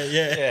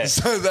 Yeah.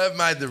 So they've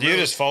made the rules. You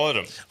just followed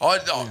them.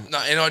 No,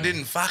 and I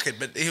didn't fuck it,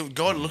 but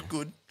God, it looked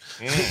good.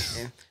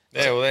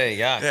 Yeah, well, there you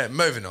go. Yeah,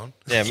 moving on.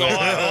 Yeah, So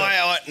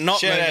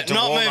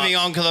not moving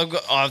on because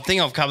I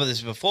think I've covered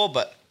this before,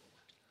 but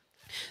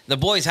the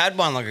boys had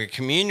one, like a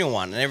communal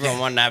one, and everyone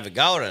wanted to have a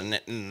go at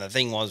it. And the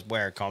thing was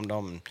wear a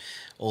condom and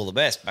all the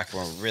best back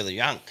when we were really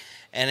young.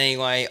 And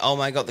anyway, old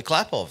mate got the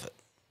clap of it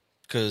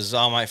because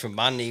old mate from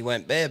Bundy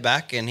went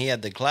bareback and he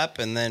had the clap,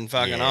 and then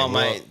fucking old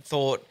mate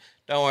thought,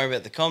 don't worry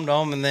about the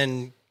condom, and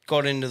then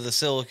got into the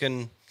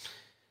silicone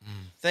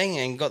thing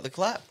and got the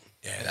clap.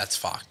 Yeah, that's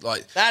fucked.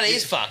 Like that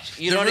is fucked.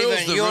 You're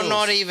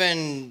not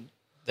even.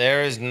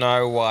 There is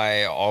no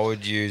way I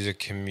would use a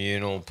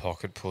communal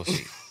pocket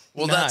pussy.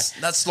 Well, No.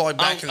 that's like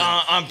back in the...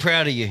 I'm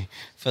proud of you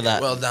for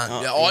that. Well done.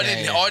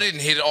 I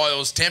didn't hit it. I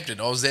was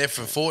tempted. I was there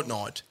for a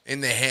fortnight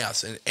in their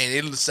house, and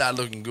it started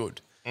looking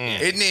good.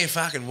 It near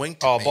fucking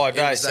winked at me. By It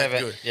day was that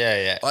 7. good.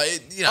 Yeah.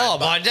 Like,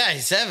 by day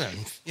 7.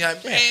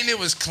 And it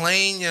was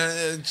clean.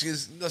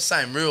 Just the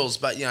same rules,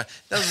 but that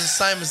was the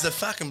same as the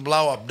fucking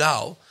blow up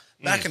doll.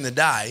 Back in the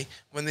day,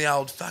 when the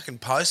old fucking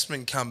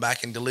postman come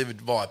back and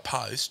delivered via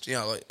post,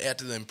 like out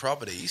to them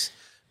properties,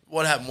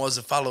 what happened was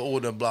the fella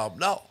ordered a blow up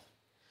doll.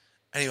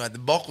 Anyway, the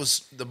box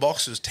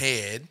was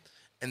teared,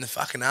 and the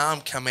fucking arm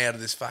come out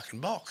of this fucking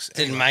box.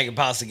 Didn't make it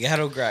past the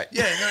cattle grate.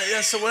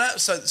 So what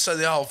happened? So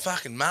the old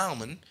fucking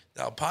mailman,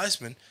 the old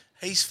postman,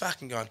 he's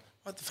fucking going,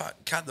 what the fuck?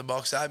 Cut the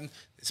box open.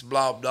 This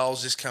blow up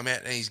doll's just come out,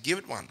 and he's give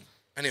it one.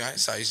 Anyway,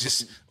 so he's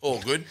just all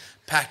good,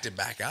 packed it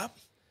back up,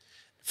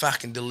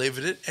 fucking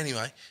delivered it.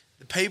 Anyway,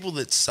 the people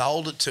that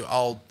sold it to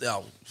the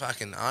old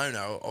fucking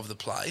owner of the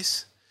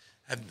place,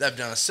 they've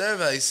done a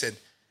survey. He said,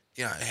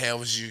 how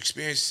was your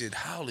experience? He said,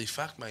 holy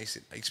fuck, mate. He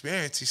said,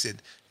 experience? He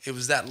said, it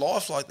was that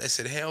lifelike. They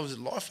said, how was it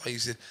lifelike? He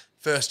said,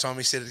 first time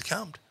he said it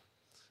cummed.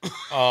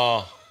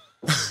 Oh.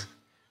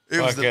 It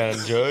was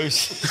fucking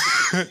juice.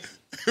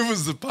 It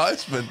was the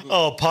postman.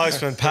 Oh,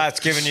 Postman Pat's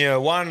giving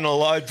you one and a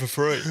load for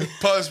free.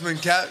 Postman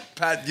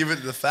Pat, give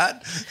it the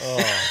fat. Oh.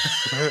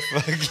 I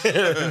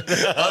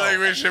think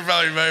we should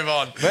probably move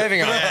on.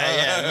 Moving on.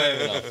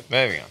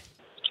 Moving on.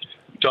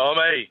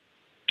 Tommy,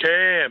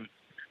 Cam,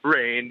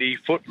 Randy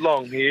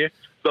Footlong here,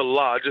 the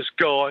largest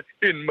guy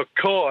in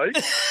Mackay,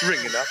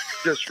 ringing up,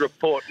 just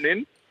reporting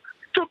in.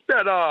 Took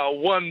that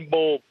one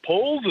ball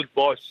Paul's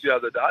advice the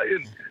other day,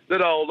 and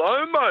that old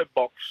Omo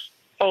box,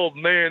 old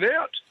man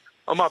out.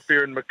 I'm up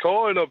here in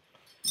Mackay, and I've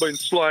been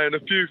slaying a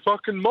few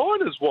fucking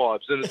miners'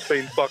 wives, and it's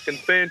been fucking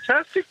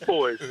fantastic,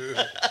 boys.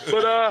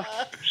 But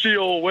she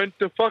all went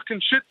to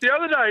fucking shit the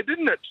other day,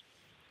 didn't it?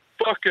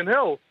 Fucking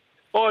hell.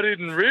 I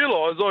didn't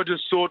realise. I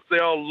just thought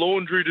the old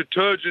laundry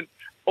detergent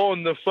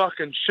on the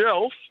fucking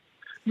shelf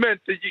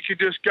meant that you could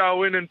just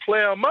go in and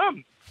plough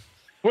mum.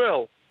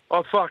 Well,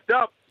 I fucked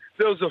up.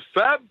 There was a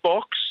fab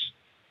box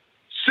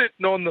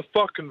sitting on the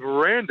fucking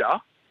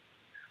veranda.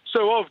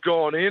 So I've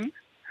gone in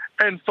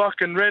and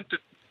fucking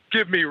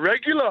give me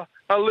regular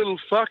a little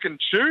fucking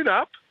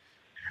tune-up,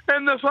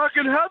 and the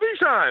fucking hubby's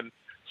home.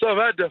 So I've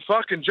had to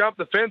fucking jump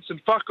the fence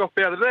and fuck off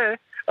out of there.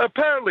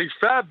 Apparently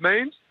fab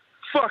means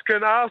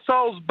fucking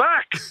arsehole's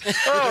back.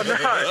 Oh, no.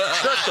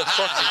 That's a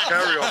fucking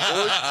carry-on,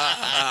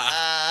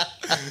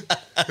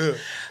 boys.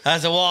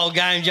 That's a wild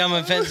game,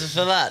 jumping fences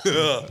for that.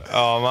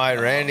 Oh, mate,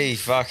 Randy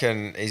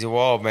he's a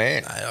wild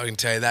man. I can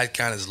tell you that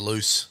cunt is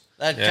loose.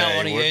 That cunt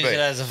want to use it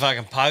as a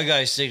fucking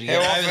pogo stick to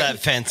get over that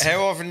fence.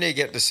 How often do you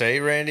get to see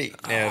Randy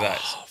nowadays?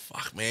 Oh,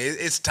 fuck, man.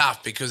 It's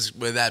tough because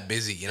we're that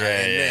busy, you know,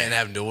 and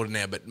having to order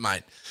now. But,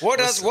 mate.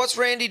 What's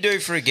Randy do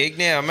for a gig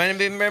now? I mean,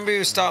 remember he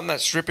was starting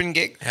that stripping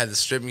gig? Had the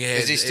stripping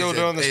gig. Is he still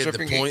doing the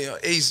stripping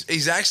gig?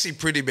 He's actually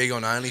pretty big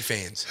on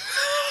OnlyFans.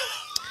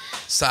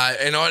 So,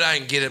 and I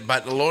don't get it,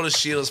 but a lot of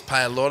shields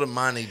pay a lot of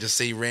money to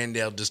see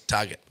Randall just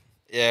tug it.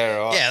 Yeah,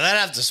 right. Yeah, they'd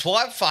have to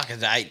swipe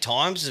fucking 8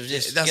 times to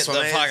just get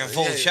the fucking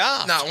full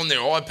shaft. No, on their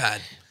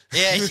iPad.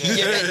 Yeah, that's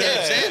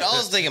it. I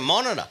was thinking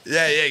monitor.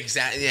 Yeah,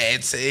 exactly. Yeah,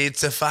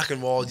 it's a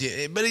fucking wild.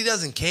 Yeah, but he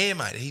doesn't care,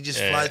 mate. He just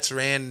floats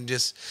around and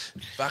just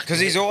fucking. Because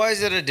he's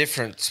always at a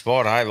different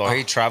spot, hey? Like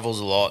he travels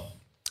a lot.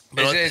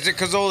 Is it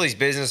because all these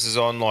businesses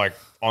on like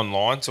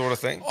online sort of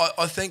thing?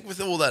 I think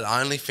with all that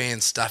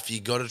OnlyFans stuff, you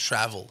got to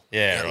travel.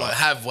 Yeah, you know,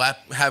 right.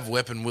 Like have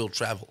weapon, will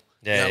travel.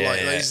 Yeah, you know, like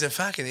he's a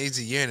fucking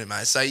easy unit,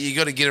 mate. So you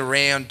got to get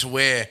around to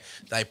where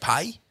they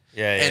pay.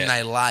 And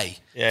they lay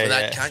for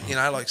that cunt, you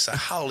know, like, so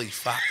holy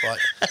fuck, like.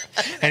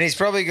 And he's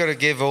probably got to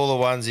give all the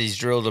ones he's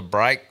drilled a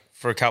break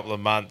for a couple of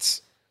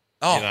months,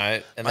 you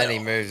know, and then he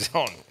moves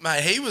on.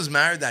 Mate, he was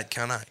married, that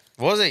cunt, eh?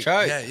 Was he?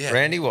 True. Yeah.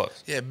 Randy was?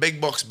 Yeah, Big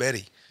Box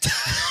Betty.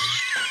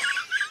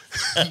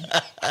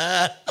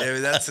 Yeah,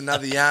 but that's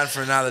another yarn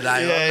for another day.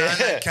 I've known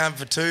that cunt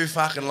for too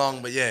fucking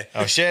long, but yeah.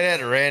 Oh, shout out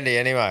to Randy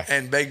anyway.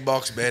 And Big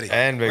Box Betty.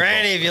 Randy,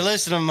 if you're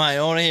listening, mate,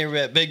 I want to hear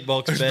about Big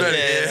Box Betty.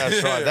 Yeah,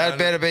 that's right. That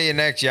better be your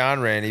next yarn,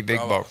 Randy. Big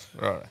Box.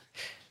 Right.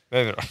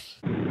 Moving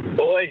on.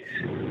 Boys,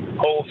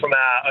 all from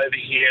over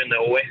here in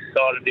the west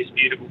side of this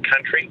beautiful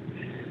country.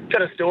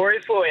 Got a story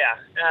for you.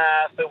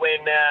 For when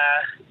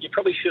you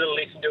probably should have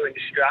listened to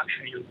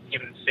instruction, you were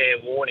given fair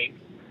warning.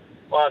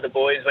 One of the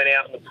boys went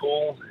out in the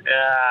pool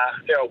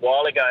there a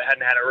while ago,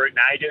 hadn't had a root in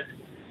ages.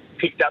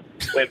 Picked up,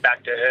 went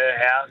back to her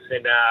house,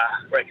 and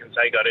reckons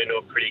they got into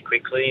it pretty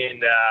quickly.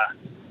 And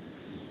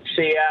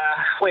she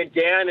went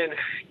down and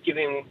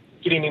giving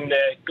him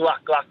the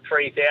Gluck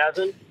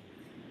 3000.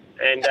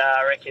 And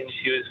I reckon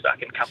she was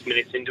fucking a couple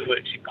minutes into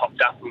it. She popped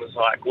up and was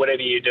like,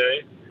 "Whatever you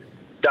do,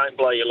 don't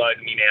blow your load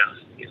in my mouth."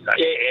 He's like,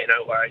 "Yeah,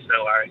 no worries."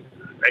 I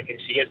reckon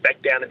she gets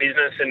back down to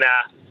business, and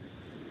a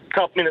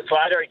couple minutes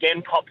later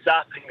again pops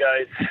up and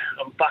goes,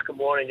 "I'm fucking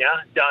warning you,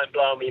 don't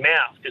blow in my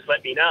mouth. Just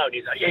let me know." And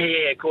he's like,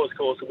 yeah, of course,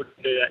 I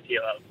wouldn't do that to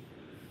you, love.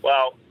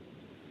 Well,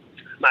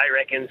 mate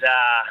reckons,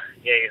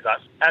 he's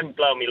like, I haven't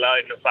blown me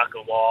load in a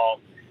fucking while.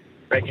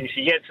 Reckons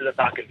she gets to the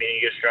fucking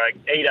vinegar stroke.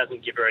 He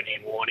doesn't give her any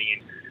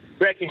warning.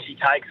 Reckons she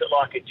takes it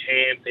like a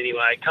champ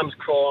anyway, comes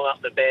crawling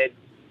up the bed,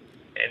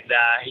 and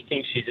he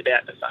thinks she's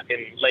about to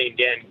fucking lean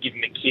down and give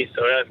him a kiss,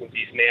 or opens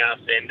his mouth,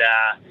 and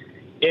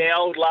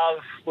old love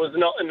was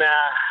not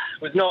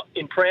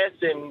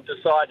impressed and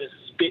decided to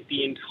spit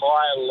the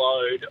entire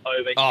load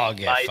over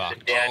his face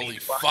and down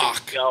his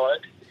fucking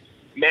gullet.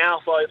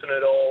 Mouth open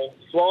at all,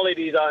 swallowed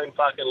his own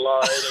fucking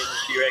load, and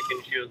she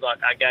reckons she was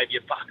like, "I gave you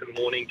a fucking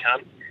warning,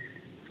 cunt."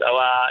 So,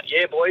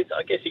 boys,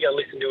 I guess you got to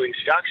listen to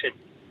instruction.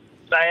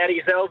 Say out of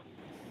yourself.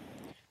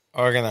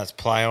 I reckon that's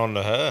play on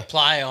to her.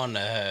 Play on to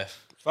her.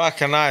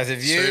 Fucking knows.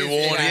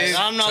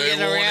 I'm not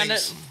getting around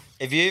it.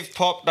 If you've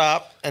popped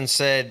up and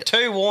said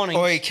 2 warnings,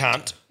 "Oi,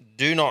 cunt,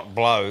 do not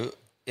blow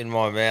in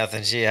my mouth,"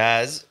 and she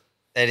has,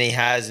 and he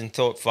has, and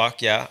thought,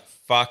 "Fuck yeah,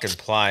 fucking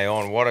play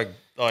on." What a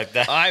like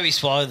that. I we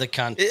swallowed the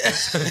cunt. Yeah,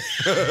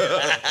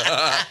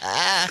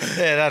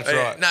 that's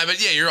right. No,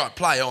 but yeah, you're right.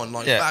 Play on.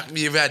 Like, fuck,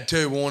 you've had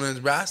 2 warnings,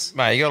 Brass.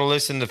 Mate, you got to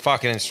listen to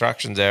fucking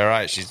instructions there,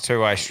 right? She's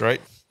 2-way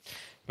street.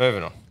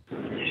 Moving on.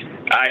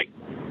 Hey,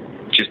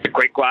 just a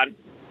quick one.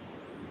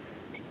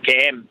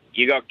 Cam,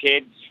 you got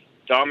kids.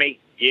 Tommy,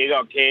 you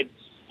got kids.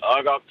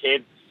 I got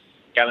kids.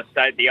 Gonna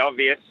state the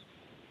obvious.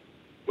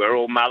 We're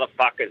all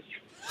motherfuckers.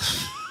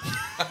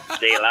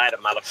 See you later,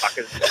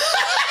 motherfuckers.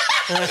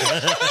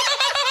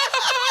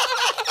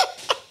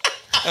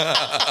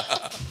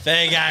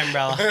 Fair game,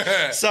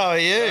 brother. So are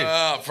you.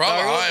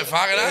 Probably. I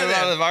fucking know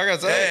that.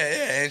 Motherfuckers,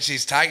 yeah, and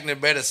she's taking it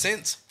better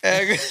since.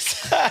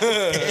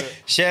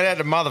 Shout out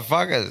to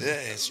motherfuckers.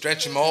 Yeah,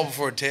 stretch them all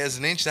before it tears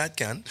an inch, that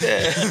cunt.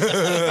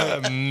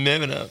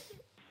 Moving up.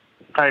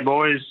 Hey,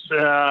 boys.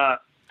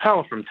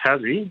 Pal from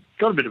Tassie.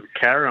 Got a bit of a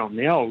carry on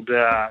the old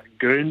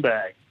goon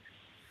bag.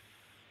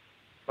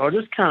 I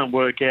just can't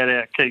work out how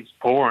it keeps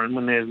pouring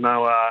when there's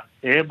no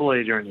air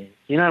bleeder in here.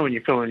 You know when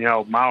you're filling your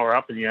old mower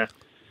up and you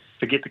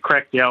forget to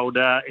crack the old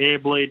air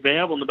bleed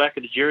valve on the back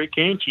of the jerry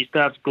can, she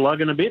starts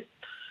glugging a bit.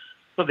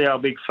 Got the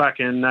old big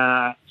fucking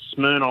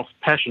Smirnoff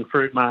passion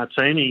fruit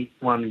martini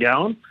one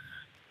going.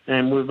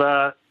 And we've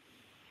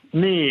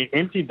near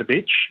emptied the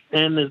bitch,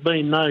 and there's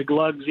been no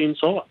glugs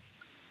inside.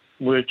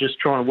 We're just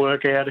trying to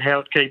work out how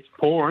it keeps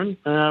pouring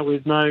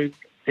with no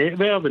air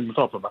valve in the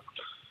top of it.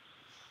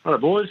 All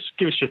right, boys,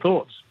 give us your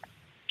thoughts.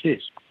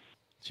 Cheers.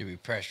 Should be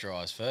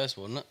pressurised first,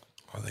 wouldn't it?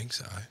 I think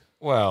so.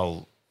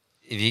 Well,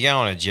 if you go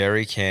on a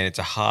jerry can, it's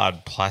a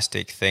hard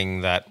plastic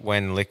thing that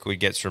when liquid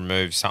gets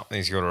removed,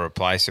 something's got to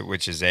replace it,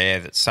 which is air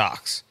that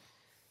sucks.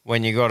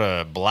 When you got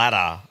a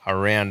bladder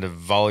around a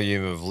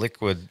volume of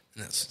liquid,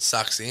 and it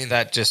sucks in.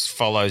 That just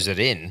follows it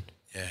in.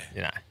 Yeah.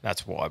 You know,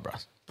 that's why, bro.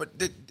 But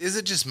is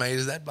it just me?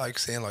 Does that bloke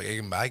sound like egg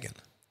and bacon?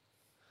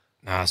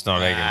 No, it's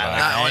not egg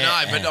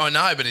and bacon. I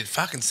know, but it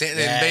fucking sounds.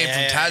 And being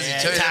from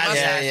Tassie too,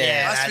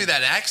 it must be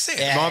that accent.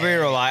 Yeah. Might be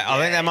related. I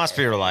think that must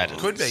be related.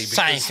 Could be.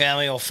 Same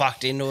family all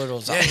fucked into it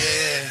or something.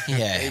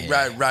 He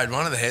rode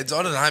one of the heads.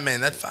 I don't know,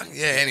 man. That fucking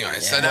Anyway,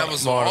 so that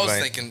was what I was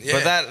thinking.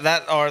 Yeah. But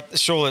that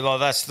surely like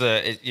that's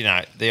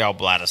the old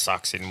bladder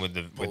sucks in with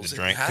the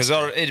drink because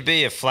it'd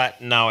be a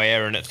flat no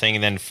air in it thing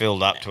and then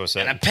filled up to a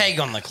certain. And a peg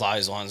on the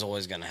clothesline's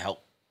always going to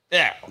help.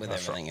 Yeah, with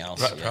everything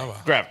else.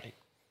 Gravity.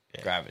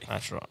 Yeah. Gravity.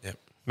 That's right. Yep.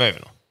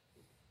 Moving on.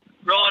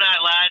 Righto,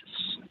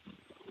 lads.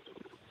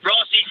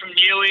 Rossi from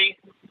Newey.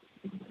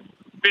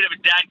 Bit of a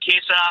dad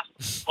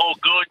kisser. All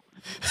good.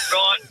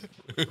 Right.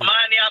 I'm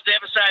only up to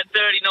episode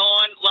 39.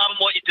 Loving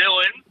what you're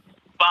doing.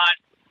 But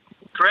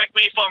correct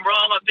me if I'm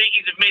wrong. I think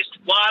you've missed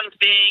one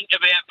thing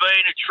about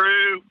being a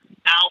true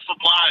alpha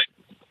bloke.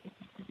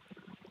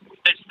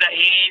 It's the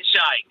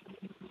handshake.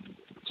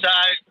 So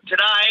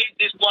today,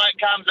 this bloke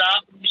comes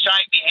up,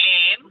 shake my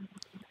hand,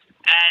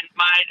 and,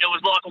 mate, it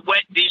was like a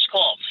wet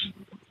dishcloth.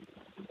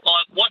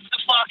 Like, what's the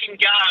fucking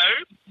go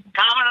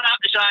coming up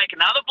to shake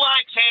another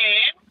bloke's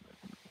hand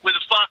with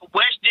a fucking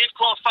wet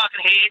dishcloth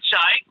fucking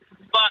handshake,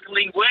 fucking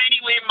linguini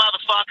win,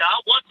 motherfucker?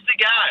 What's the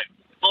go?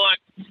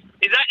 Like,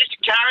 is that just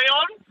a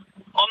carry-on?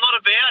 I'm not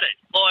about it.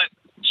 Like,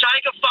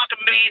 shake a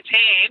fucking man's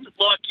hand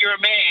like you're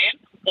a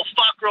man or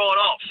fuck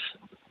right off.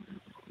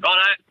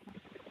 Righto?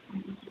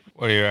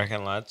 What do you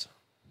reckon, lads?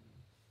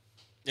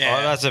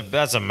 Yeah. Oh,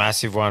 that's a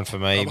massive one for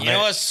me. You know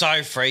what's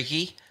so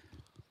freaky?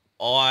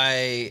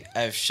 I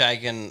have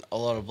shaken a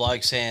lot of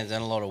blokes' hands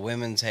and a lot of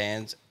women's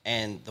hands,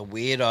 and the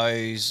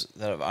weirdos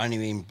that have only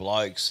been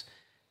blokes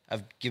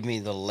have given me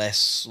the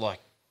less,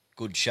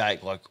 good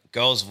shake. Like,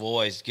 girls have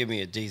always given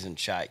me a decent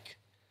shake.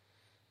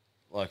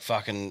 Like,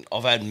 fucking,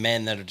 I've had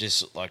men that are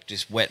just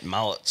wet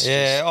mullets.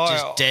 Yeah,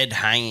 just dead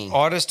hanging.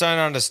 I just don't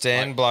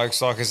understand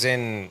blokes, as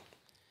in...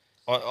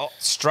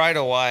 straight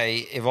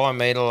away, if I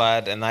meet a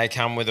lad and they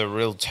come with a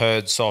real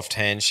turd soft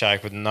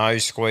handshake with no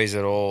squeeze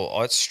at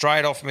all, it's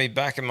straight off me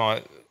back in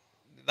my...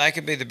 They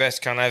could be the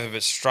best cunt ever,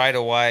 but straight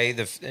away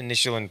the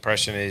initial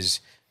impression is,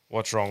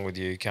 what's wrong with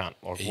you, cunt?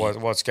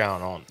 What's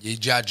going on? You're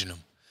judging them.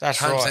 That's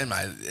 100%, right.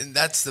 mate. And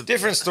that's the...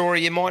 Different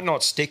story. You might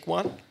not stick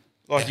one.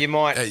 You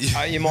might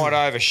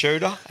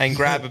overshoot her and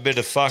grab a bit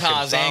of fucking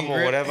Tarzan thumb or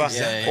grip. whatever,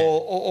 Yeah.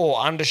 or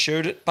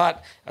undershoot it.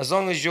 But as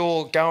long as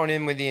you're going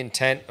in with the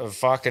intent of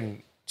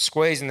fucking...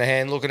 squeezing the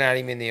hand, looking at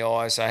him in the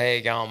eyes, say, how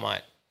you going,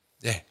 mate?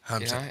 Yeah,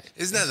 100%. You know?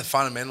 Isn't that the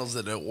fundamentals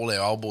that all our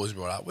old boys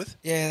brought up with?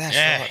 Yeah,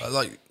 that's right.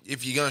 Like,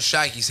 if you're going to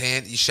shake his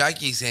hand, you shake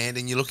his hand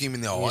and you look him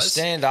in the eyes. You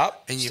stand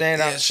up,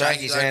 shake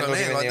his hand, look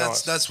him in the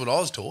eyes. That's what I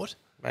was taught.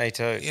 Me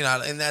too. You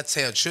know, and that's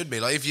how it should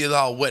be. Like, if you're the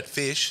whole wet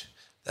fish,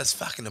 that's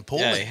fucking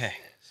appalling. Yeah.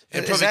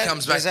 It probably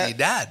comes back to your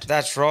dad.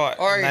 That's right.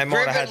 Or They might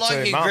grip have it had like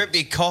two you mums. grip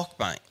your cock,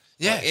 mate.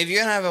 Yeah. Like, if you're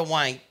going to have a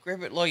wank,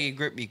 grip it like you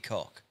grip your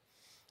cock.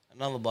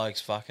 Another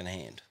bloke's fucking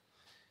hand.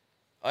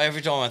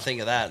 Every time I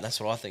think of that, that's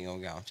what I think.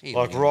 I'm going. Gee,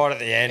 Like right at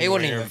the end. He when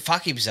wouldn't you're- even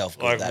fuck himself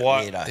good, Like that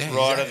what? weirdo. Yeah,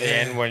 Right at the yeah.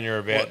 end when you're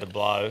about to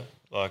blow,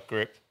 like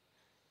grip.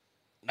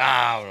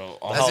 No,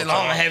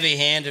 I'm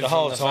heavy-handed The from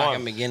whole the time.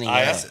 fucking beginning. Oh,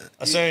 Yeah,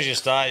 as soon as you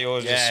start,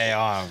 yours just...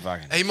 I'm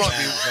fucking... He might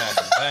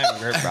be... Boom,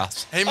 grip,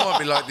 Russ. He might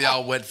be like the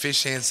old wet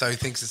fish hand, so he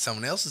thinks it's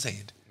someone else's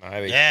hand.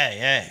 Maybe.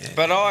 Yeah.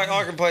 But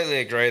I completely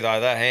agree, though.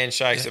 That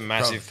handshake's a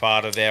massive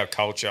part of our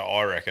culture,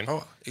 I reckon.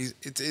 Oh,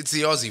 it's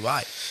the Aussie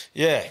way.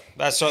 Yeah,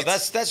 that's right.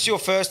 That's your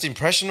first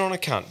impression on a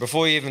cunt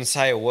before you even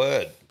say a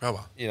word.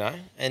 Brother. You know,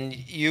 and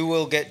you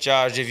will get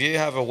judged. If you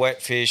have a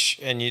wet fish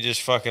and you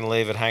just fucking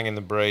leave it hang in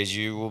the breeze,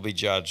 you will be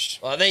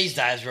judged. Well, these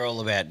days we're all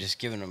about just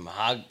giving them a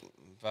hug,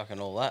 fucking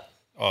all that.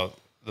 Oh,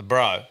 the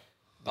bro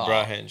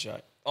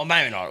handshake. Or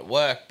maybe not at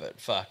work, but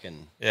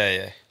fucking...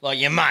 Yeah. Like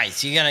your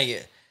mates, you're going to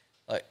get...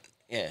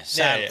 Yeah.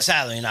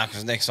 Sadly enough,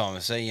 because next time I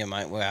see you,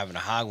 mate, we're having a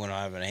hug, we're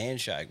not having a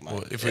handshake, mate.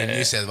 Well, if we're in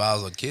New South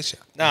Wales, I'd kiss you.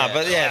 No,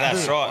 but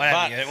that's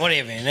right.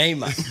 Whatever you need,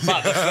 mate.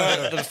 But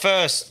the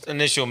first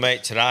initial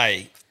meet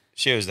today,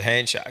 she was the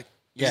handshake.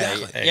 Yeah,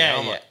 Exactly.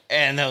 yeah.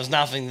 And there was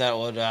nothing that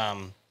would,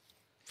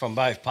 from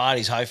both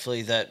parties,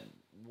 hopefully, that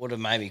would have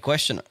made me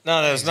question it.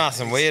 No, there was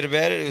nothing weird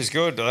about it. It was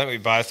good. I think we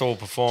both all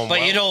performed But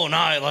well. you'd all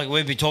know, like,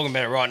 we'd be talking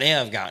about it right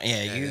now, of going,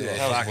 you that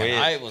was fucking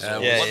weird. hate was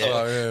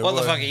Yeah, what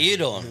the fuck are you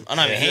doing? I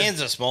know my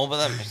hands are small, but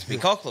that makes my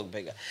cock look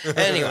bigger.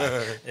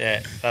 Anyway.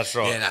 Yeah, that's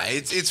right. Yeah, no,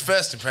 it's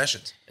first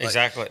impressions. Like,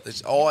 Exactly.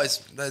 It's always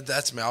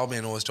that's my old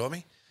man always taught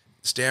me.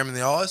 Stare them in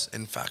the eyes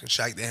and fucking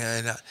shake their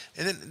hand.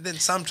 And then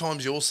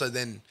sometimes you also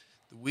then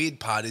The weird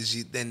part is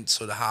you then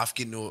sort of half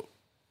get into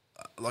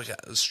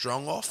a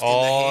strong off.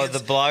 Oh, in the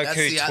the bloke That's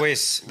who the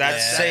twists.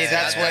 That's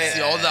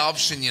the other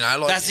option, you know.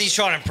 Like, That's he's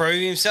trying to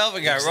prove himself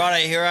and go,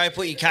 right, hero,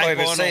 put your cape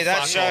But on. see, or that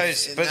fuck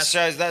shows,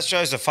 off. that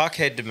shows a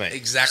fuckhead to me.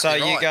 Exactly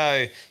So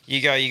right.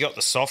 you got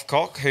the soft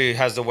cock who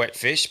has the wet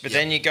fish, but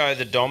then you go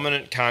the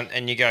dominant cunt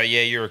and you go,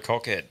 yeah, you're a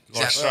cockhead,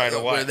 like straight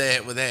away.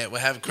 We're there. We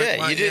have a quick Yeah,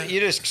 one, you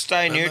just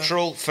stay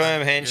neutral,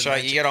 firm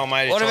handshake. You get on,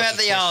 mate. What about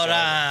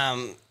the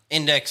old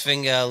index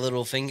finger,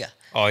 little finger?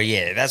 Oh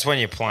yeah, that's when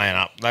you're playing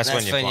up. That's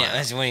when you're playing.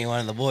 That's when you're one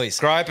of the boys.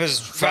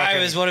 Gropers.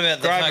 What about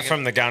the Groper fucking...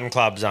 from the gun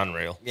club's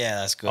unreal. Yeah,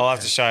 that's good. I'll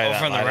have to show you Or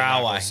that from the later,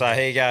 railway. Knuckles. So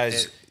he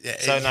goes.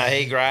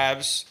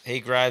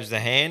 He grabs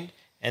the hand,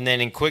 and then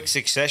in quick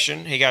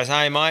succession, he goes,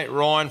 "Hey mate,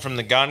 Ryan from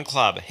the gun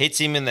club," hits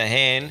him in the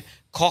hand,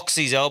 cocks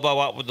his elbow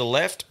up with the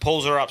left,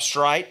 pulls her up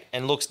straight,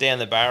 and looks down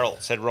the barrel.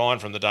 Said Ryan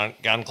from the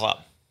gun club.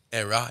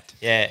 Yeah, right.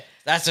 Yeah.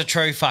 That's a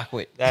true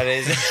fuckwit. That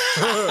is.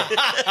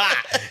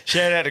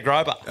 Shout out to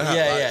Groper.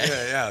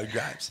 Yeah,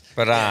 grabs.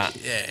 But no,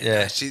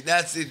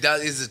 that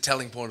is a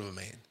telling point of a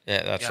man.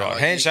 Yeah, that's You know, right.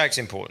 like, Handshake's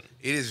important.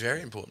 It is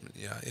very important.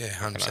 Yeah,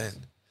 100%.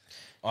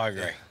 I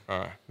agree. All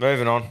right,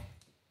 moving on.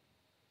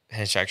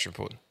 Handshake's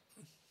important.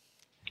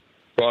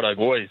 Righto,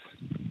 boys.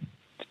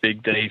 It's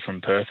Big D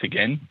from Perth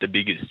again, the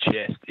biggest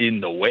chest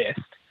in the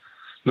West.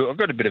 Look, I've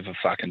got a bit of a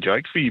fucking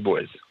joke for you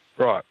boys.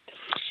 Right.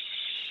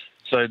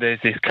 So there's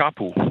this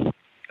couple.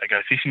 They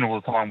go fishing all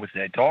the time with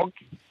their dog.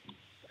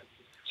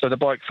 So the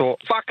bloke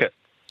thought, fuck it.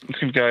 I'm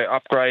just going to go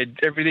upgrade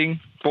everything.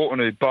 Bought a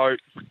new boat,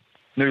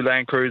 new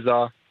Land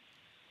Cruiser,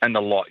 and the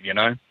lot, you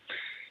know.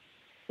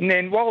 And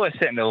then while they're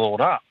setting it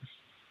all up,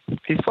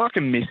 his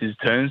fucking missus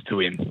turns to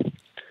him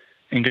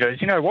and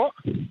goes, you know what?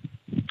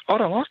 I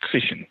don't like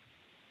fishing.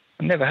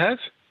 I never have.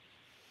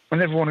 I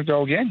never want to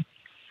go again.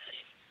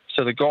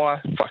 So the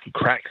guy fucking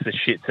cracks the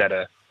shits at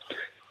her.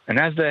 And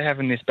as they're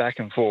having this back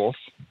and forth,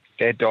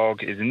 their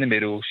dog is in the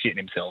middle shitting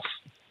himself,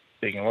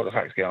 thinking, what the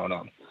fuck's going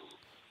on?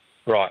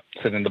 Right,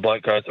 so then the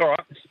bloke goes, all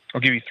right, I'll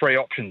give you 3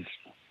 options.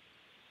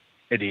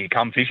 Either you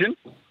come fishing,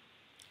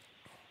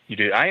 you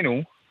do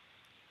anal,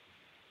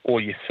 or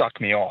you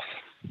suck me off.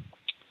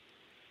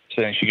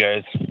 So then she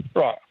goes,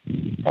 right,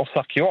 I'll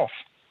suck you off.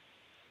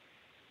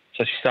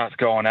 So she starts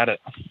going at it,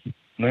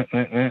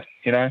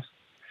 you know,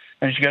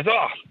 and she goes,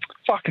 oh,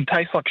 fucking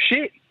tastes like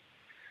shit.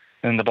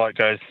 And the bloke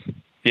goes,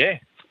 yeah,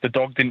 the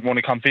dog didn't want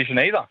to come fishing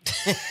either.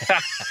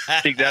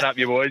 Dig that up,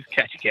 you boys.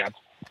 Catch your cow.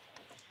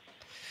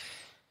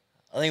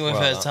 I think we've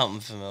heard something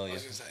familiar.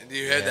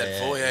 You heard that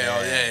before?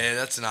 Yeah,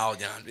 that's an old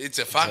yarn. It's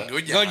a fucking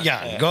good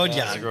yarn. Good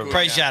yarn.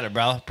 Appreciate it,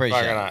 bro.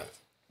 Appreciate it.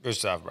 Good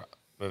stuff, bro.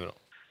 Moving on.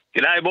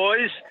 G'day,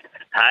 boys.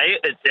 Hey,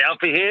 it's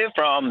Alfie here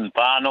from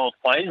far north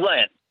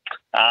Queensland.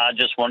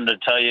 Just wanted to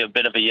tell you a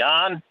bit of a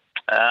yarn.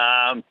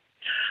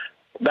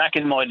 Back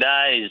in my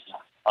days,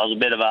 I was a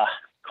bit of a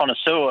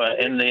connoisseur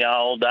in the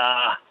old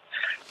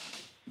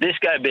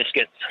disco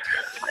biscuits.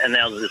 And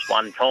there was this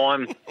one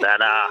time that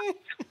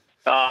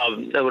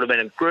there would have been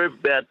a group,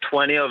 about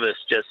 20 of us,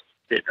 just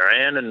sitting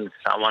around, and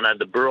someone had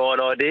the bright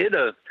idea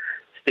to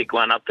stick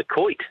one up the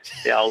coit,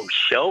 the old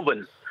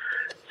shelving.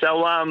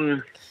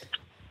 So,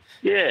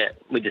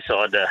 we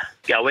decided to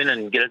go in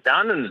and get it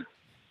done, and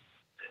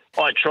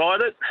I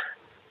tried it,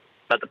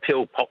 but the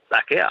pill popped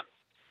back out.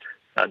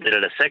 I did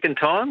it a second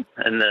time,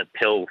 and the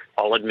pill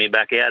followed me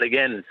back out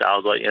again. So I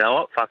was like, you know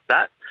what, fuck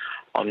that.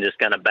 I'm just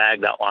going to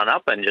bag that one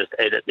up and just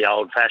eat it the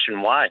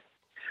old-fashioned way.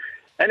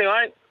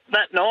 Anyway,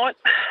 that night,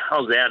 I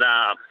was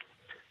out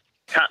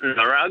cutting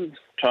the rug,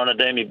 trying to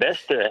do my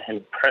best to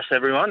impress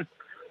everyone.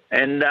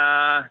 And,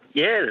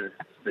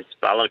 this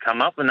fella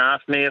come up and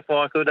asked me if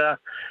I could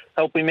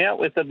help him out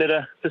with a bit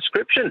of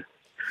prescription.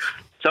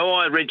 So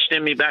I reached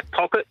in my back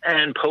pocket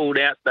and pulled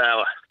out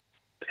the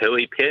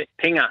pooey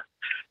pinger.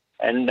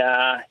 And,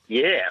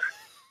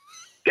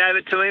 gave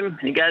it to him.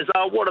 He goes,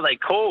 oh, what are they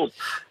called?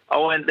 I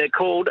went, they're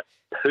called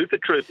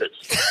Pooper Troopers.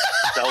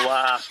 So,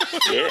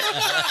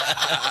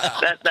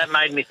 that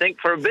made me think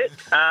for a bit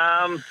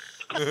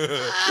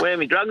where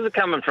my drugs are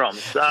coming from.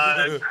 So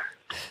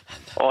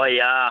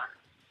I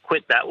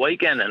quit that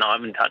weekend and I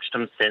haven't touched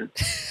them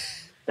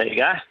since. There you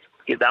go.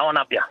 Get that one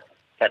up you.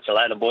 Catch you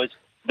later, boys.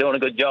 Doing a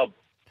good job.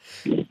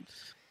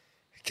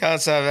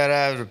 Can't say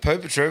that over to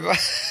Pooper Trooper.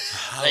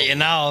 That you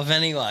know of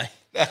anyway.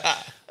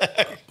 I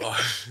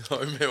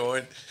remember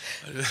when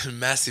a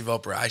massive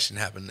operation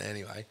happened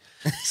anyway.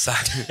 So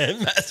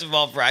massive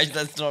operation,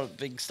 that's not a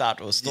big start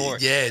to a story.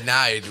 Yeah,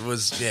 no, it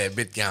was a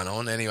bit going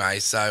on anyway.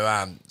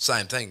 So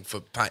same thing for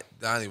pain.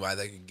 The only way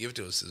they could give it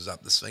to us is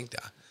up the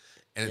sphincter,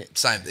 and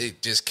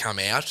it just come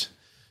out,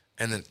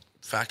 and then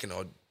fucking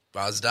I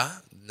buzzed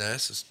her.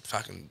 Nurse was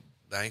fucking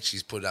bang.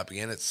 She's put it up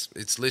again.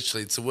 It's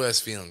literally the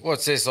worst feeling.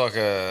 What's this, like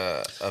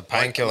a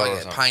painkiller?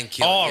 Like a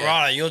painkiller. Oh,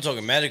 right, you're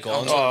talking medical.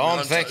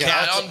 I'm thinking.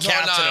 I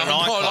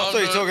thought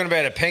you were talking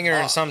about a pinger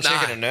and some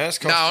chick in a nurse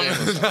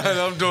costume.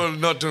 I'm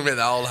not talking about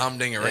the old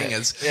humdinger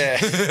ringers. Yeah.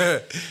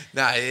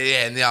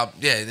 And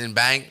then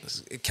bang,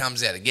 it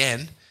comes out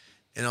again,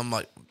 and I'm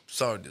like,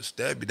 sorry to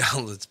disturb you,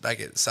 darling. It's back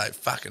at say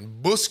fucking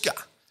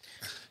buska.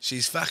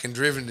 she's fucking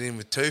driven it in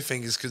with 2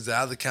 fingers because the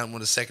other cunt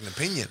wanted a second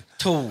opinion.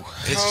 Ooh.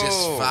 It's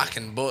just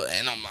fucking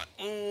and I'm like,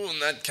 ooh,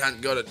 and that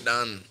cunt got it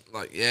done.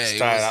 Like,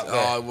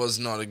 yeah, it was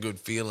not a good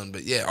feeling.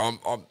 But yeah,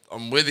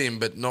 I'm with him,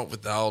 but not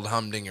with the old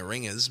humdinger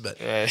ringers. But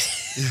yeah.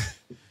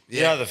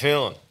 You know the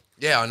feeling.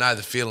 Yeah, I know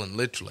the feeling,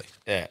 literally.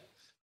 Yeah.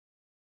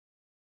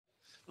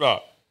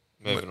 Right,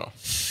 moving on.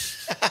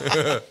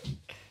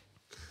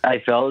 Hey,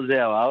 fellas,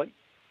 how are we?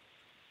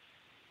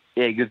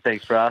 Yeah, good,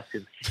 thanks for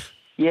asking.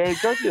 Yeah,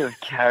 you've got to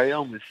carry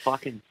on with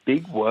fucking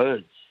big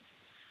words.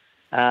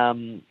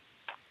 Fucking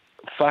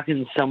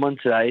someone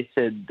today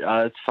said,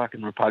 it's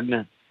fucking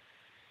repugnant.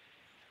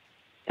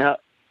 Now,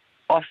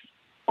 I'm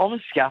a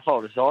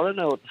scaffolder, so I don't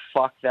know what the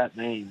fuck that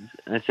means.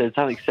 And they said it's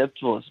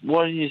unacceptable.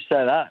 Why didn't you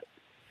say that?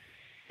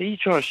 Who are you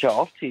trying to show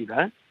off to, you,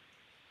 man?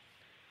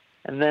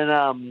 And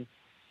then,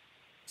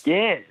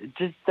 yeah,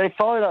 just they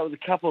followed up with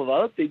a couple of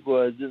other big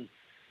words, and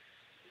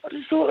I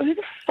just thought, who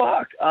the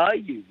fuck are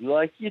you?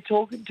 Like, you're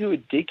talking to a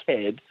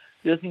dickhead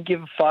who doesn't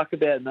give a fuck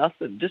about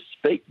nothing. Just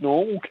speak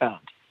normal, cunt.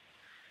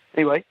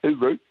 Anyway,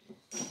 hooroo.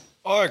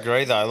 I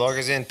agree, though. Like,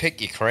 as in,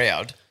 pick your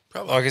crowd.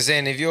 Probably. Like, as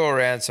in, if you're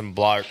around some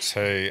blokes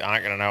who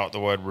aren't going to know what the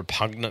word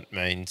repugnant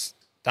means,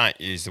 don't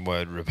use the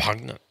word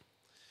repugnant.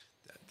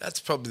 That's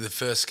probably the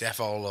first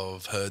scaffolder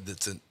I've heard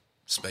that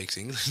speaks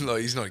English.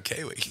 Like, he's not a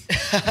Kiwi.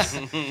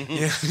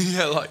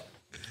 yeah, like...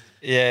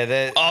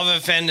 Yeah, I've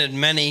offended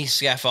many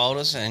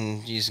scaffolders,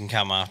 and you can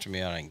come after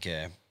me, I don't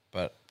care.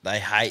 But they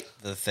hate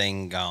the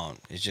thing going.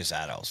 It's just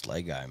adults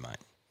Lego, mate.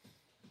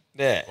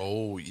 Yeah.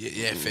 Oh,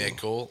 yeah, fair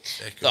call.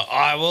 Look,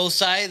 I will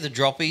say the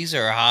droppies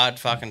are a hard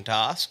fucking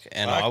task,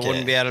 and I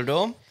wouldn't be able to do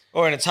them.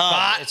 Or and it's hard.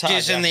 But it's hard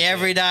just in the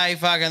everyday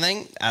fucking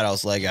thing,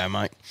 adults Lego,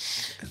 mate.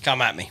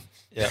 Come at me.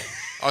 Yeah.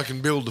 I can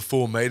build to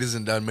 4 metres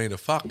and don't mean a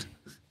fuck.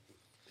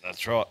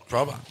 That's right.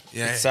 Proper.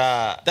 Yeah. It's,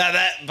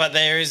 but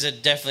there is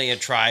definitely a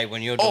trade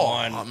when you're doing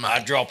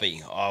a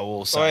droppy. I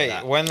will say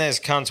that. When there's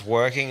cunts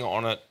working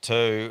on it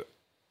too.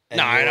 But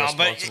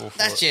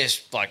that's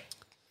just like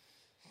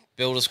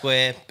build a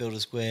square,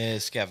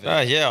 scaffold.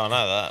 Oh yeah, I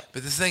know that.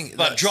 But the thing,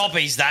 but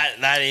droppies,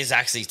 that is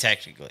actually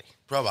technically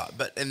proper.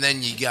 But and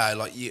then you go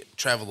like you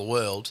travel the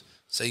world,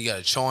 so you go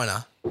to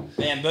China,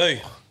 bamboo,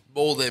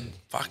 all their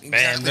fucking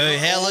bamboo.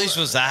 How loose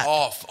was that?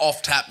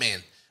 Off tap,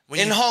 man.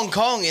 In Hong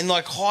Kong, in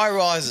like high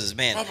rises,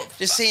 man.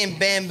 Just seeing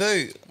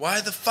bamboo. Way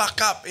the fuck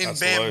up in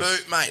bamboo,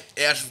 loose. mate.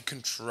 Out of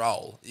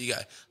control. You go,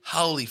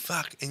 holy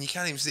fuck. And you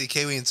can't even see a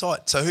Kiwi in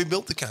sight. So who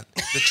built the cunt?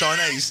 The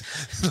Chinese.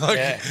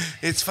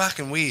 It's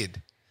fucking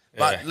weird.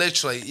 But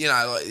literally, you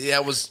know, like, yeah,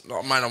 it was,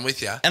 mate, I'm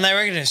with you. And they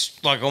reckon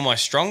it's like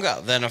almost stronger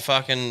than a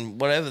fucking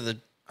whatever the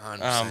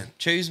 100%.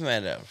 shoe's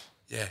made out of.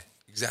 Yeah,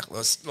 exactly.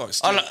 It's like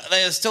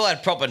they still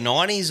had proper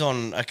 90s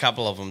on a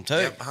couple of them too.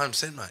 Yeah,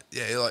 100%, mate.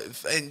 Yeah, like,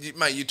 and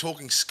mate, you're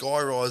talking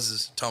sky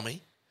rises,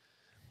 Tommy,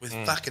 with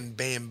fucking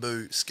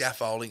bamboo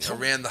scaffolding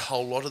around the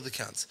whole lot of the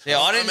cunts. Yeah,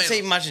 I didn't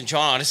see much in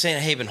China. I just seen a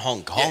heap in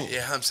Hong Kong.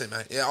 Yeah, 100%,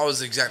 mate. Yeah, I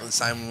was exactly the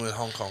same with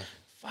Hong Kong.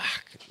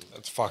 Fuck.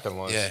 That's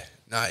fucking loose. Yeah.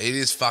 No, it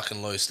is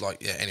fucking loose.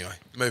 Like, yeah, anyway,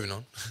 moving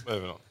on.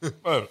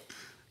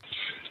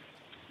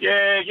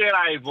 Yeah,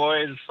 g'day,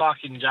 boys.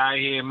 Fucking Jay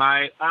here,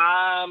 mate.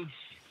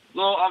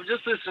 Look, I've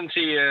just listened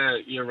to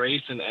your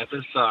recent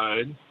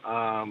episode.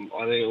 I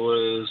think it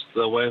was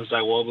the Wednesday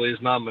Wobblies,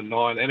 number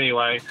 9.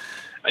 Anyway,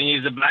 and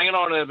you're banging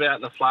on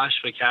about the flash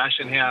for cash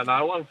and how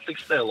no one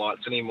flicks their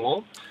lights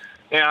anymore.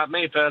 Now,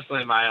 me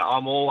personally, mate,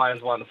 I'm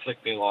always one to flick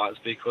my lights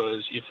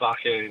because you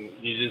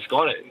just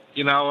got it.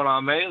 You know what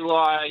I mean?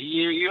 Like,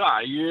 you're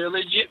a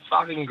legit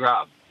fucking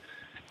grub.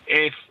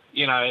 If,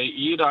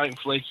 you don't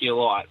flick your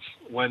lights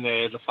when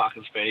there's a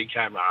fucking speed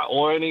camera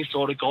or any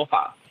sort of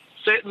copper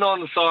sitting on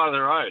the side of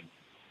the road.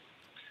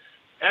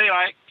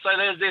 Anyway, so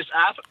there's this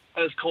app.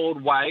 It's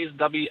called Waze,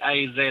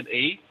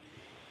 W-A-Z-E.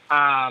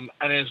 And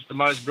it's the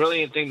most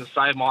brilliant thing to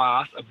save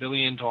my ass a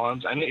billion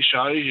times. And it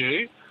shows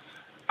you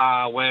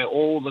where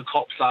all the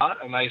cops are,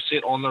 and they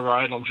sit on the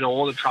road. I'm sure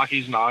all the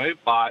truckies know,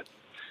 but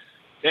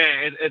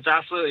yeah, it's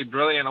absolutely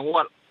brilliant. And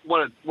what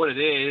it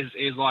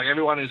is like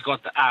everyone who's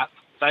got the app,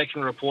 they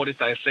can report if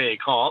they see a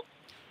cop.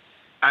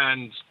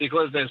 And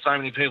because there's so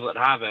many people that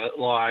have it,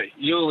 like,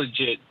 you'll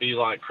legit be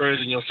like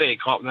cruising, you'll see a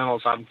cop, and then all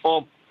of a sudden,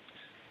 boom,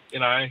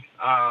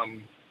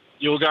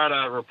 you'll go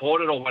to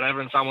report it or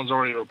whatever, and someone's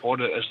already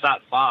reported it. It's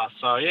that fast.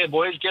 So yeah,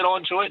 boys, get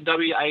onto it.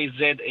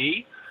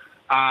 W-A-Z-E.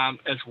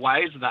 It's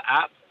Waze, the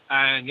app.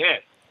 And yeah,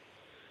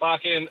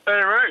 fucking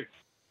hooroo.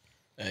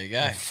 There you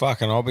go.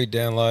 Fucking, I'll be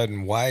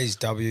downloading Waze,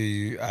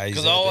 W-A-Z-E.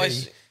 Because I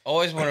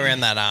always went around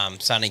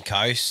that sunny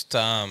coast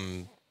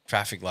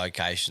traffic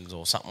locations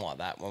or something like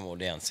that when we were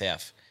down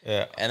south.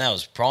 Yeah. And that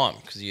was prime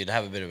because you'd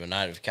have a bit of a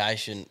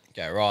notification,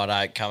 go,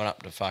 righto, coming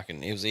up to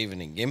fucking, it was even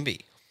in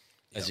Gympie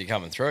as you're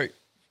coming through.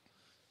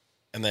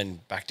 And then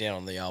back down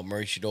on the old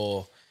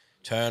Maroochydore,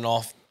 turn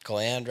off,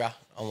 Caloundra.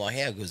 I'm like,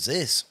 how good's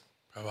this?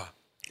 Brother.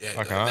 Yeah,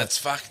 Okay. that's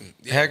fucking...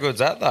 Yeah. How good's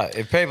that, though?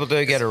 If people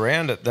do get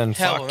around it, then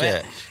Hell fuck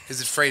yeah.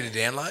 Is it free to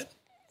download?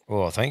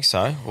 Well, I think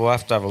so. We'll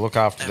have to have a look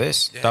after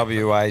this. Yeah.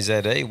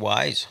 W-A-Z-E,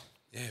 Waze.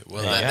 Yeah,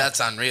 well, that's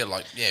unreal.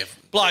 Like, yeah.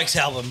 Blokes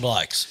helping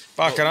blokes.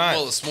 Fucking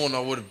well, this morning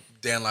I would have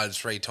downloaded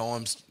 3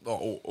 times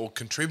or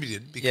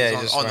contributed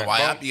because on the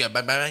way up, you go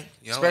bang, bang, bang.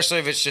 You know, especially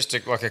if it's just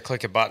like a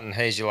click a button,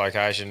 here's your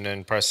location,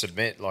 and press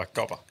submit like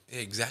copper. Yeah,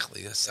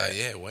 exactly. So,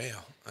 yeah, wow.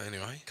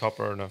 Anyway.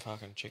 Copper and a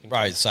fucking chicken.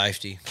 Road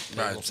safety.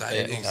 Road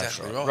safety,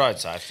 exactly right. Road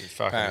safety,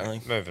 fucking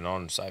Apparently. moving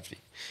on, safety.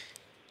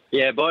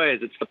 Yeah, boys,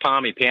 it's the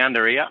palmy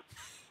pounder here.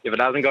 If it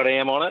hasn't got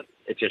ham on it,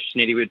 it's just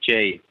snitty with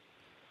cheese.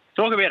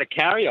 Talk about a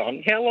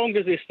carry-on. How long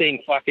does this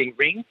thing fucking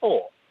ring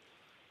for?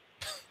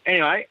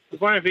 Anyway, I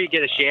was wondering if you could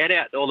get a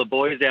shout-out to all the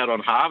boys out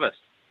on harvest.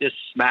 Just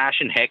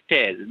smashing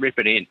hectares, rip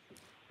it in.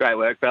 Great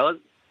work, fellas.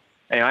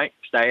 Anyway,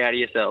 stay out of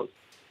yourselves.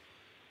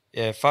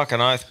 Yeah, fucking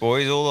oath,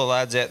 boys. All the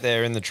lads out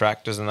there in the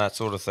tractors and that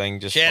sort of thing.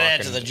 Just Shout out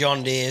fucking, to the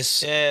John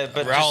Deeres. Yeah,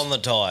 but rolling the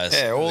tyres.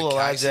 Yeah, all the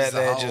lads out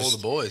there just all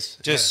the boys.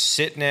 Just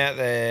sitting out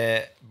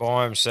there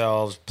by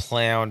themselves,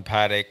 ploughing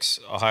paddocks.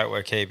 I hope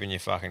we're keeping you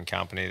fucking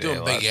company there.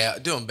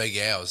 Doing big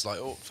hours. Like,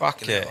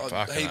 fuck yeah.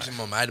 Fucking heaps of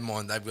my mate of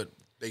mine, they've got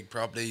big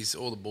properties,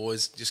 all the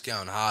boys just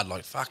going hard,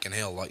 like fucking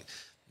hell. Like,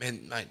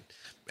 man, mate.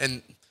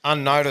 And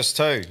unnoticed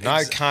too. No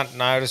cunt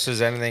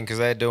notices anything because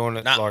they're doing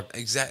it like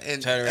exactly.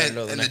 And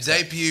the the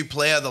DPU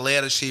plough, the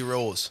louder she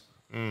roars.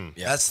 Yeah.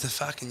 That's the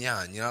fucking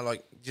yarn. You know,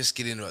 like just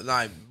get into it.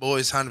 No,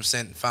 boys,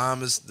 100%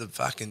 farmers, the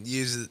fucking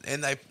users,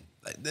 and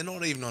they're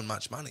not even on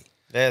much money.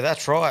 Yeah,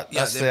 that's right.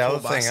 That's the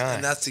other thing,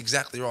 and that's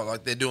exactly right.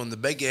 Like they're doing the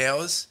big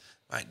hours,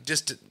 mate,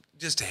 just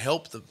to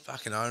help the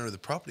fucking owner of the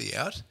property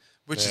out.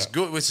 Which is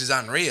good, which is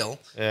unreal.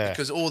 Yeah.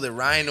 Because all the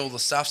rain, all the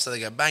stuff, so they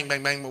go bang,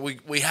 bang, bang.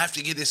 But we have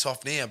to get this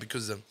off now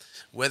because of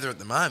the weather at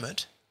the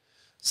moment.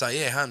 So,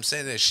 yeah,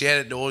 100%. Shout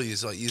out to all of you.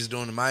 Like, you're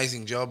doing an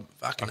amazing job,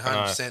 fucking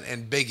 100%,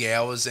 and big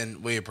hours,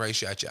 and we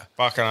appreciate you.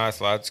 Fucking oath,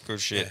 lads. Good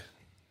shit.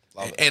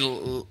 Yeah.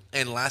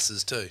 And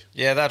lasses, too.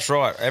 Yeah, that's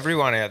right.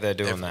 Everyone out there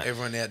doing that.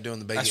 Everyone out doing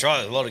the big That's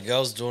right. A lot of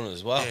girls doing it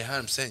as well. Yeah,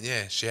 100%.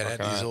 Yeah, shout out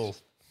to Fucking you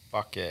oath.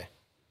 all. Fuck yeah.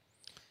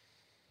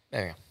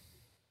 There you go.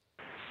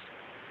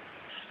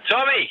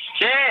 Tommy,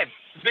 Cam,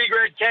 Big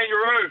Red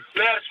Kangaroo,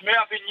 loudest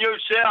mouth in New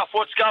South.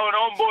 What's going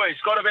on, boys?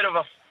 Got a bit of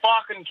a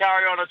fucking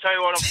carry on. I'll tell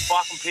you what, I'm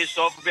fucking pissed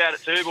off about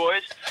it too,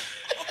 boys.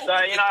 So,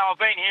 you know, I've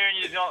been hearing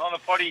you on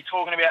the potty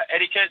talking about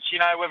etiquettes,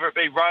 you know, whether it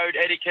be road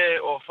etiquette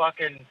or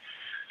fucking,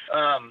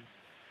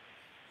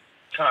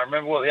 can't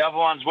remember what the other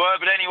ones were.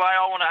 But anyway,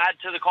 I want to add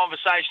to the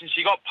conversation. So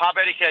you got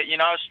pub etiquette, you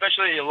know,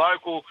 especially your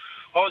local.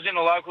 I was in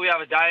the local the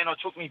other day and I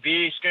took my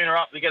beer schooner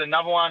up to get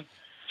another one,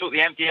 took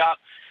the empty up.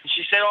 And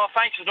she said, oh,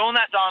 thanks for doing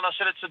that, Don. I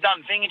said, it's a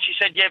done thing. And she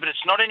said, yeah, but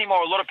it's not anymore.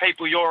 A lot of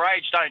people your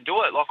age don't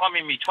do it. Like, I'm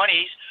in my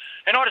 20s.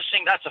 And I just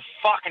think that's a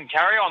fucking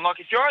carry-on.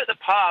 Like, if you're at the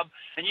pub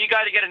and you go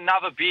to get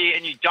another beer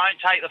and you don't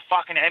take the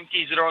fucking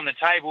empties that are on the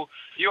table,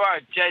 you are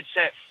a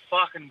dead-set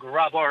fucking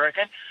grub, I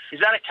reckon.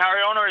 Is that a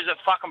carry-on or is it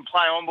fucking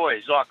play-on,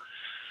 boys? Like,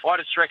 I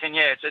just reckon,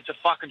 yeah, it's a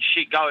fucking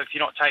shit go if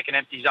you're not taking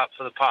empties up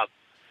for the pub.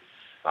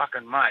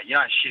 Fucking mate, you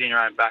don't shit in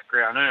your own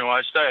background.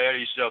 Anyway, stay out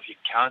of yourself, you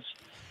cunts.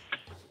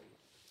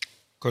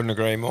 Couldn't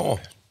agree more.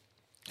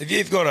 If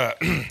you've got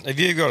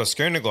a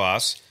schooner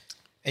glass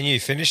and you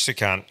finish the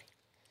cunt,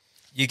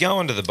 you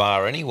go into the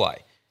bar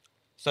anyway.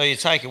 So you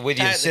take it with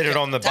you, sit it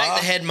on the bar.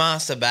 Take the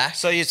headmaster back.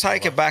 So you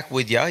take it back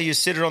with you. You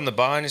sit it on the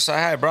bar and you say,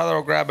 "Hey, brother,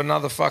 I'll grab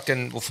another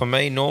fucking." Well, for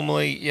me,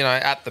 normally, you know,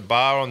 at the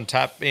bar on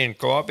tap in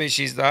Calliope,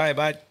 she's the, "Hey,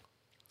 mate,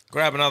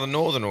 grab another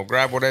Northern or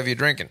grab whatever you're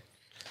drinking."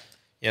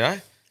 You know.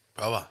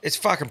 Brother. It's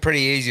fucking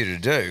pretty easy to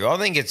do. I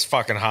think it's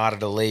fucking harder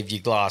to leave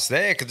your glass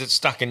there because it's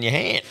stuck in your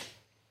hand.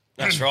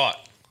 That's right.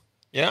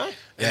 You know?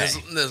 Yeah.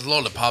 There's a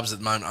lot of pubs at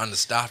the moment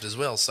understaffed as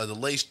well. So the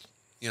least,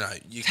 you know,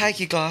 you take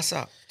your glass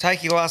up.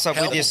 Take your glass up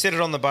with you. Sit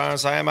it on the bar and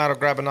say, "Hey, mate, I'll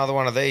grab another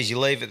one of these." You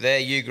leave it there.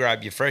 You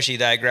grab your freshie.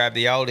 They grab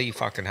the oldie.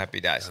 Fucking happy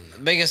days. The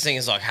biggest thing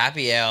is like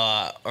happy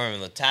hour or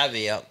in the tab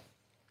here,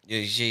 you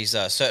use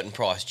certain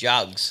price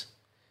jugs.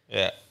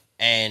 Yeah.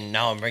 And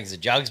no one brings the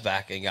jugs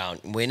back and going,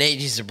 we need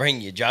you to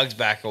bring your jugs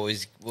back or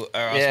else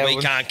we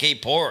can't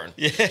keep pouring.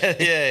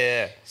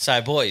 Yeah.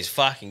 So, boys,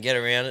 fucking get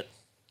around it.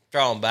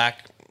 Throw them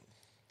back.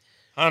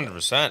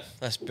 100%.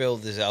 Let's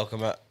build this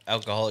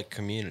alcoholic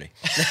community.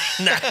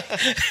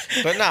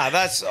 But no,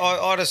 that's.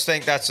 I just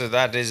think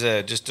that is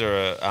just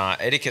a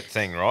etiquette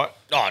thing, right?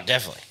 Oh,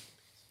 definitely.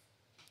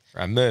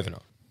 Right, moving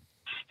on.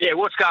 Yeah,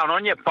 what's going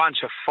on, you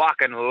bunch of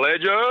fucking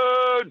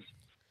legends?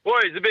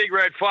 Boys, the big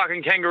red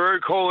fucking kangaroo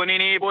calling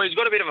in here. Boys,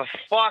 got a bit of a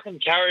fucking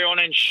carry on,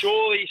 and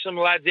surely some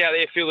lads out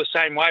there feel the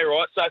same way,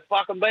 right? So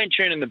fucking been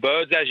tuning the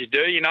birds as you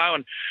do, you know,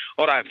 and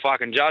I don't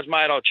fucking judge,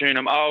 mate. I'll tune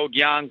them old,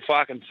 young,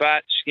 fucking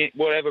fat, skin,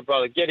 whatever,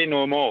 brother. Get into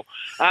them all.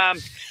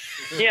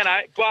 You know,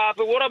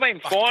 but what I've been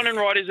finding,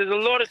 right, is there's a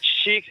lot of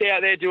chicks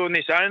out there doing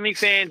this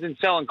OnlyFans and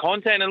selling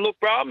content. And look,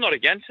 bro, I'm not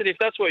against it. If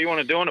that's what you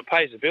want to do and it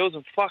pays the bills,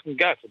 then fucking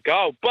go for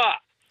gold. But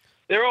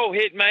they're all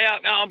hitting me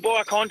up,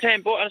 buy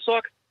content, and it's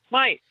like,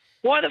 mate,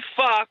 why the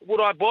fuck would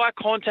I buy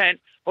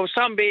content of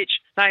some bitch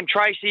named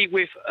Tracy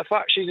with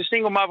she's a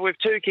single mother with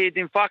 2 kids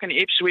in fucking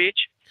Ipswich,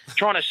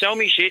 trying to sell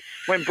me shit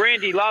when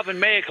Brandy Love and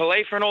Mia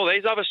Khalifa and all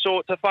these other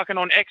sorts are fucking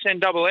on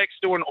XNXX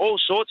doing all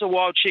sorts of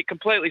wild shit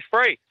completely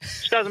free.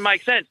 Just doesn't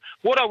make sense.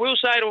 What I will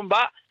say to them,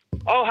 but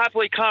I'll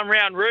happily come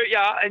round root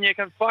ya and you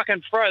can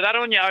fucking throw that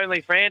on your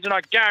OnlyFans and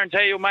I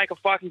guarantee you'll make a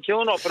fucking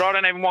killing off it. I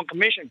don't even want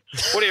commission.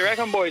 What do you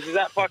reckon, boys? Is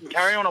that fucking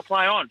carry on or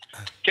play on?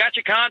 Catch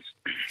you, cunts.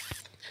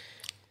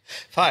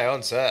 Play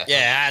on, sir.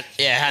 Yeah,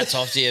 hats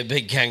off to you,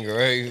 big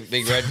kangaroo,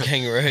 big red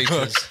kangaroo.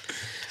 'Cause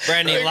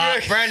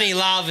Brandy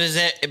Love has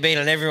been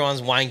on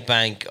everyone's wank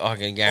bank, I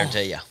can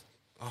guarantee you.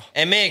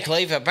 And Mia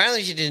Khalifa,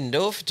 apparently she didn't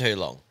do it for too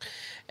long.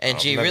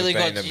 And she really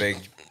got...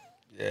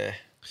 Yeah.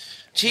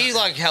 She,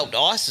 helped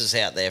ISIS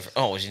out there.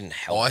 She didn't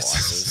help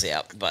ISIS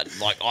out, but,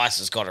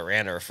 ISIS got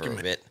around her for a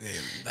bit. Yeah,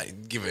 they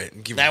give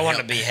it. They want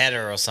to behead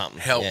her or something.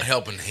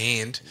 Helping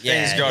hand.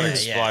 Yeah, Things got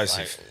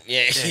explosive.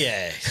 Yeah.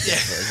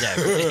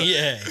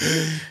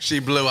 She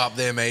blew up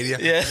their media.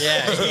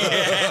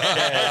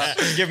 Yeah.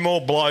 Give them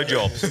all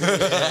blowjobs.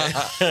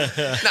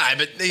 No,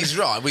 but he's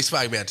right. We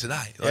spoke about it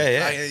today.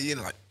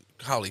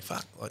 Holy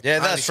fuck. Yeah,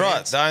 that's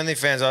right. The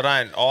OnlyFans,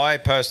 I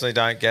personally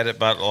don't get it,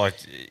 but,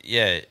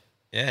 yeah.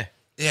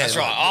 That's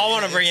right. I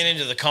want to bring it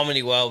into the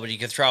comedy world, but you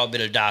can throw a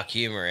bit of dark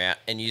humour out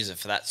and use it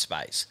for that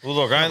space. Well,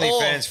 look,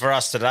 OnlyFans for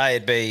us today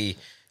would be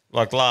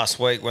like last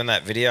week when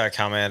that video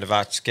came out of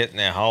us getting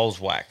our holes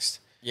waxed.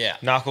 Yeah.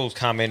 Knuckles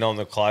come in on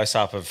the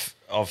close-up of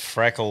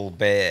Freckle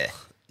Bear.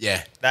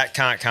 Yeah. That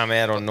can't come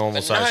out on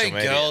normal social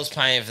media. No girls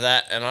paying for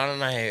that, and I don't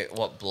know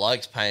what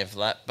blokes paying for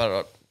that,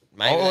 but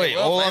maybe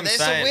there's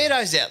some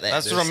weirdos out there.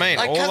 That's what I mean.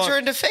 Cunts are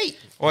in defeat.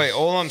 Wait,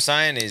 all I'm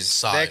saying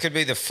is there could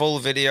be the full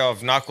video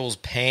of Knuckles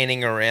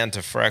panning around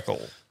to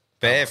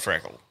Bear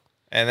Freckle,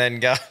 and then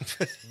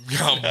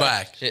going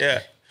back.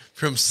 Yeah.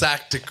 From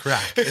sack to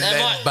crack and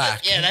then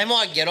back. Yeah, they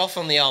might get off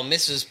on the old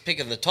missus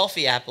picking the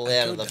toffee apple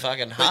out of the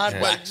fucking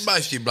hard wax.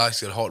 Most of you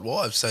blokes got hot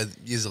wives, so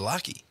you're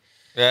lucky.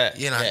 Yeah.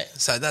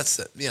 So that's,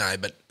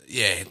 but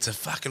yeah, it's a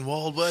fucking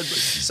wild word.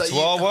 So it's a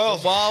wild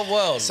world. Wild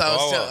world. So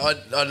I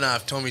don't know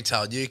if Tommy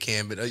told you,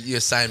 Cam, but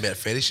you're saying about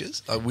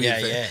fetishes.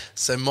 Yeah.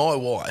 So my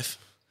wife,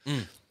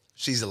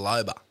 she's a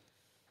lober.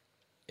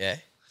 Yeah.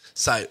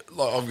 So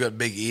I've got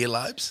big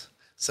earlobes.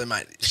 So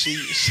mate, she'd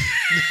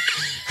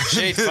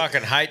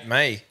fucking hate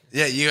me.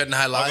 Yeah, you got no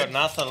lobe. I got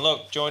nothing.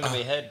 Look, joined to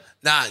me head.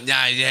 No.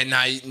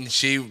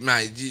 She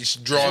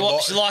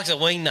drive. She likes a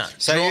wing nut.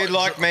 So you'd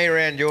like me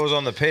around yours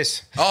on the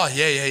piss? Oh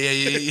yeah.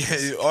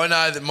 I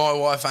know that my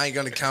wife ain't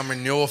going to come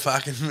in your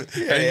fucking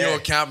your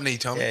company,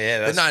 Tom.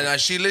 Yeah. But no.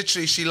 She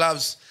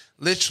loves.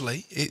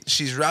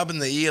 She's rubbing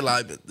the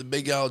earlobe, the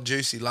big old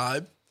juicy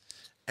lobe,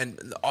 and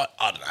I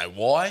don't know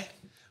why.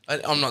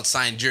 I'm not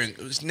saying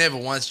it's never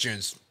once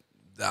during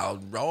the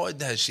old ride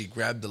has she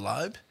grabbed the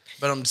lobe,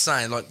 but I'm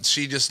saying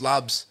she just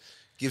loves.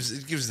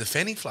 Gives the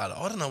fanny flutter.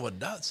 I don't know what it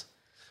does.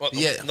 What,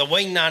 the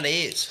wing nut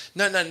is?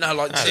 No. Just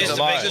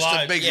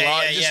a big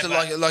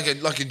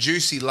lobe, like a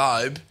juicy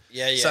lobe.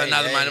 Yeah. So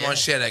another mate of mine,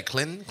 shout out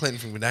Clinton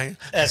from G'dang.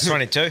 That's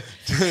 22.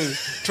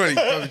 20,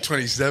 probably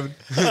 27.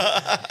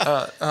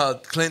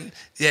 Clinton,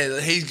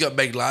 he's got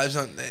big lobes.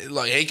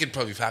 He could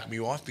probably fuck me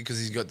wife because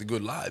he's got the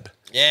good lobe.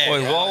 Yeah.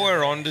 Boy, while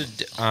we're on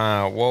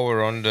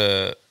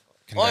to,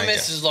 my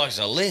missus likes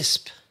a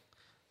lisp.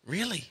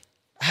 Really?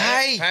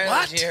 Hey,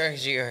 what?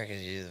 She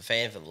reckons you're the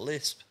fan for the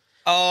lisp.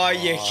 Oh,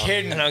 you're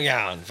kidding. And I'm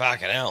going,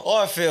 fucking hell.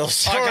 I feel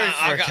sorry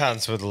for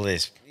cunts with a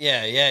lisp.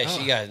 Yeah.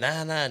 She goes,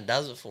 nah, it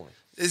does it for me.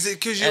 Is it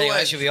because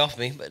she'll be off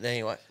me, but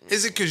anyway.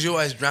 Is it because you're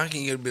always drunk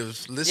and you get a bit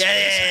of a lisp?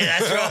 Yeah,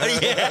 that's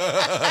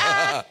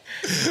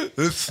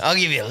right, I'll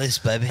give you a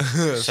lisp, baby.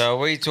 So are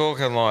we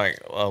talking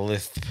like a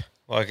lisp,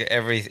 like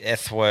every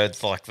F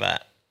word like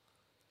that?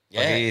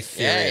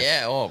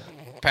 Yeah. Oh,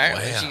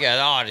 apparently she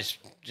goes,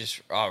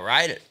 just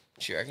rate it.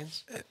 She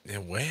reckons. Yeah,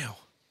 wow.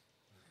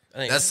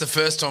 That's the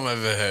first time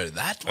I've ever heard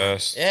that one.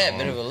 A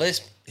bit of a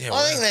lisp. Yeah,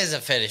 I think there's a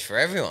fetish for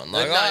everyone.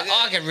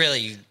 I can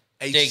really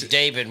dig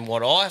deep in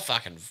what I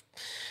fucking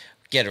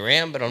get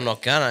around, but I'm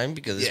not going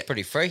because it's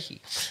pretty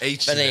freaky.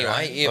 But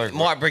anyway, it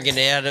might bring it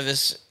out of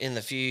us in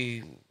the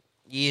few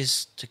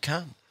years to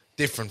come.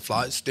 Different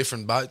floats,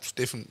 different boats,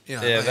 different,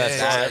 Yeah,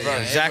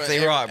 that's exactly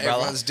right, brother.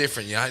 Everyone's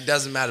different, it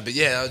doesn't matter. But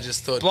I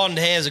just thought... Blonde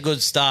hair's a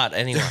good start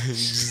anyway.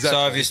 Exactly.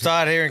 So if you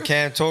start hearing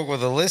Cam talk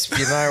with a lisp,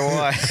 you know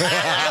why.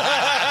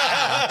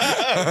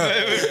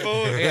 Moving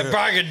forward.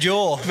 Broken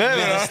jaw.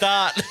 Moving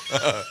start.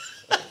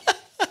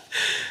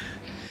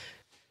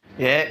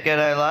 Yeah,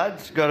 g'day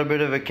lads. Got a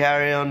bit of a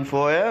carry-on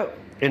for you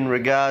in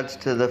regards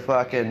to the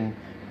fucking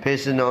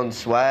pissing on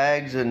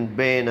swags and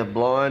being a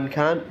blind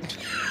cunt.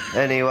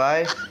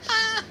 Anyway,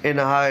 in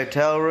a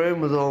hotel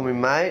room with all my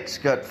mates,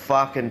 got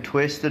fucking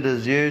twisted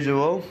as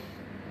usual.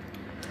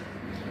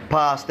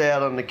 Passed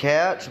out on the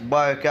couch,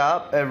 woke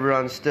up,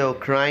 everyone's still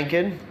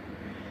cranking.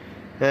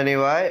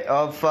 Anyway,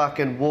 I've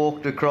fucking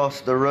walked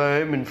across the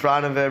room in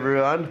front of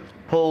everyone,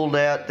 pulled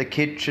out the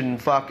kitchen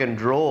fucking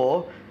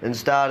drawer and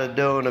started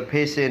doing a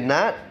piss in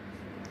that.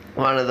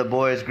 One of the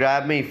boys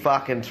grabbed me,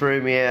 fucking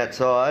threw me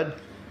outside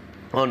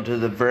onto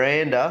the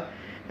veranda,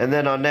 and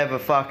then I never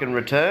fucking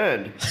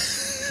returned.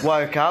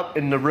 woke up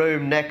in the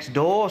room next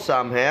door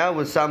somehow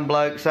with some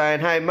bloke saying,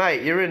 "Hey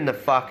mate, you're in the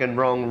fucking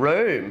wrong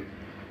room."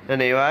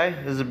 Anyway,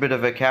 there's a bit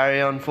of a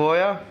carry-on for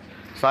you.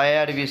 Stay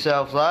out of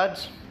yourselves,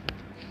 lads.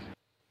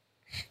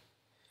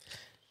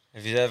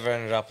 Have you ever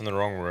ended up in the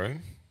wrong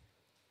room?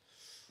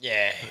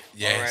 Yeah.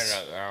 Yes. I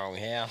ran up the wrong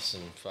house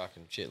and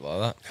fucking shit like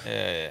that.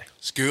 Yeah.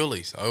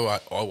 Schoolies.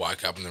 I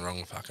woke up in the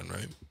wrong fucking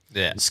room.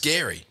 Yeah.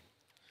 Scary.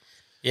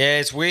 Yeah,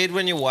 it's weird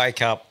when you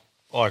wake up.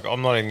 Like,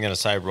 I'm not even going to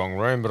say wrong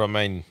room, but I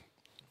mean,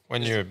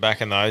 when you're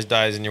back in those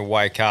days and you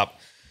wake up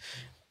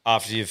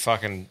after you've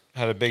fucking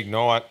had a big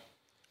night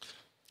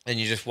and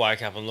you just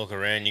wake up and look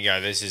around, you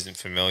go, this isn't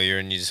familiar,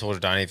 and you sort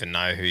of don't even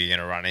know who you're going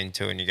to run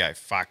into, and you go,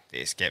 fuck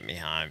this, get me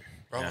home.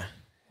 Right.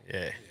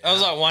 Yeah. It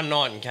was like one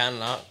night in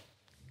Canada.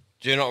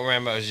 Do you not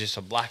remember? It was just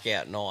a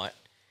blackout night.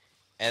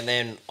 And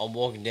then I'm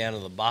walking down to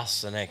the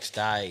bus the next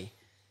day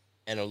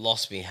and I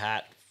lost my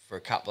hat for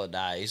a couple of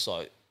days.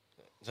 So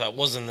it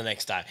wasn't the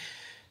next day.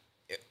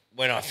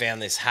 When I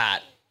found this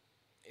hat,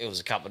 it was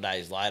a couple of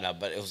days later,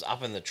 but it was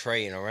up in the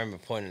tree, and I remember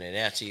pointing it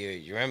out to you.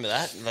 You remember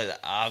that? Like the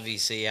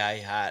RVCA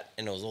hat,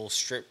 and it was all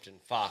stripped and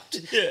fucked.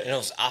 Yeah. And it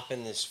was up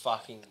in this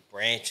fucking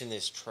branch in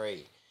this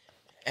tree.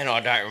 And I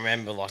don't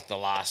remember, like, the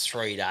last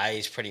 3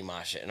 days, pretty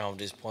much. And I'm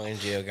just pointing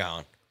to you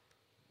going,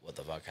 what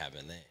the fuck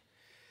happened there?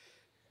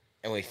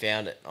 And we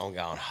found it. I'm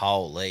going,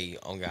 holy.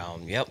 I'm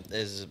going, yep,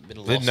 there's a bit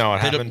of Didn't lost, know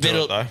what bit of- happened to bit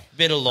it, of- though.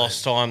 Bit of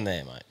lost time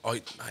there, mate.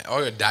 I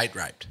got date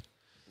raped.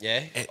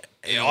 Yeah?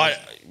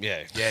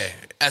 Yeah.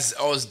 As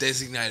I was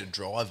designated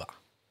driver.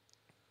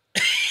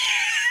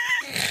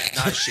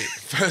 No shit.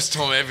 First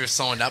time I ever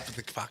signed up for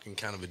the fucking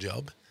cunt of a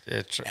job.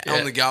 Yeah,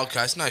 On the Gold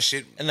Coast. No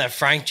shit. And they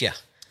franked you.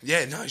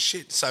 Yeah, no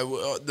shit.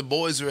 So the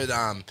boys were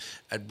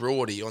at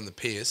Broady on the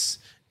piss,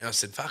 and I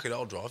said, "Fuck it,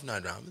 I'll drive, no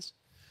dramas."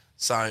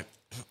 So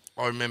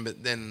I remember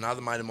then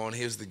another mate of mine,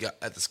 he was at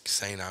the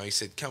casino. He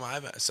said, "Come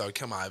over." So I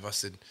come over. I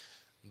said,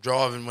 "I'm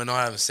driving." When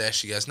I have a sesh,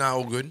 she goes, "No,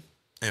 all good."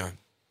 Anyway,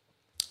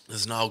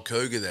 there's an old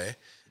cougar there,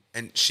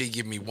 and she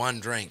gave me one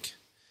drink,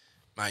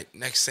 mate.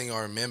 Next thing I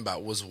remember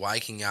was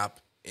waking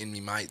up in my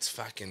mate's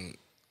fucking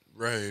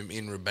room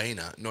in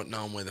Robina, not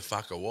knowing where the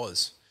fuck I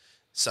was.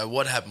 So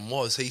what happened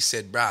was he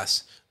said,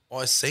 "Bruss,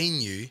 I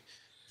seen you.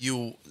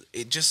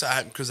 It just so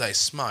happened because they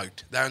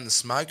smoked. They're in the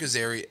smokers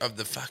area of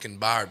the fucking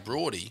bar at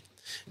Broady,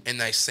 and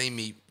they see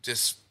me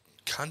just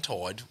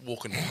cunt-eyed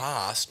walking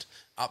past,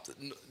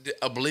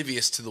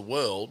 oblivious to the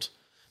world,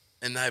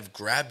 and they've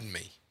grabbed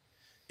me.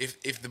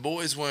 If the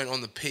boys weren't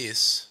on the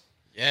piss,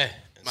 Yeah,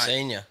 mate,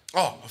 seen you.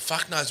 Oh,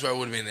 fuck knows where I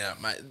would have been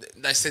out, mate.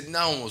 They said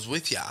no one was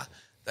with ya.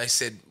 They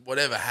said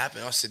whatever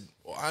happened. I said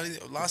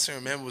last thing I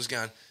remember was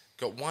going,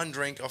 got one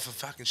drink off a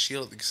fucking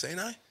shield at the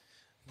casino,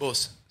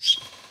 boss,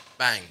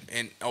 bang,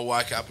 and I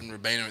woke up in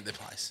Robina at their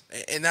place,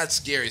 and that's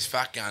scary as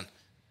fuck. Going,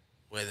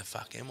 where the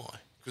fuck am I?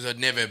 Because I'd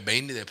never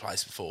been to their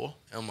place before,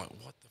 and I'm like,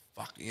 what the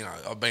fuck? You know,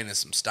 I've been to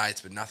some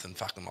states, but nothing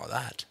fucking like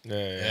that.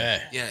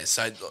 Yeah. Yeah.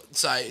 So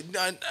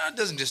no, it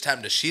doesn't just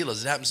happen to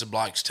Sheilas; it happens to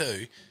blokes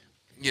too.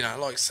 You know,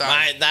 like so.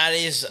 Mate, that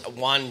is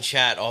one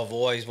chat I've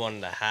always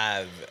wanted to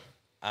have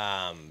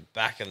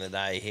back in the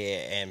day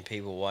here, and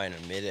people won't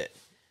admit it.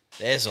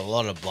 There's a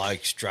lot of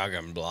blokes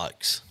drugging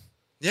blokes.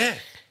 Yeah.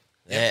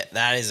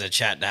 That is a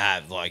chat to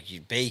have. Like,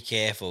 you be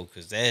careful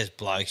because there's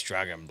blokes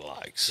drugging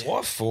blokes.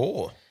 What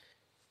for?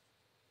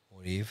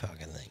 What do you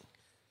fucking think?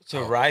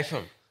 To rape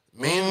them.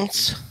 Man,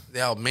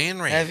 the old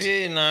man rant. Have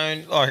you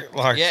known,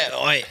 like? Yeah,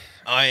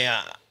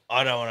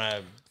 I don't want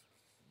to.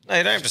 No,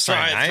 you don't have to say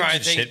names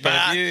and things, shit, but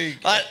have you?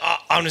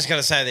 I'm just going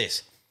to say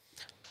this.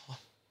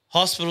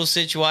 Hospital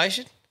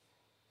situation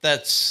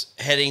that's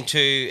heading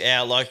to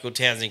our local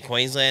towns in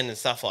Queensland and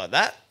stuff like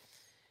that.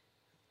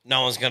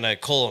 No one's going to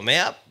call them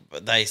out,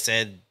 but they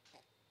said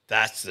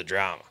that's the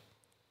drama.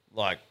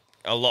 Like,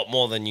 a lot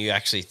more than you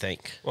actually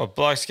think. Well,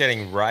 blokes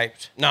getting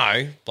raped?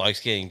 No, blokes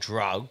getting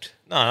drugged.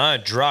 No,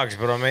 drugs,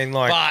 but I mean,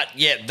 like. But,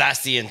 yeah,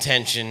 that's the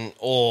intention,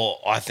 or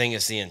I think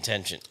it's the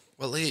intention.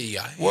 Well, there you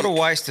go. What a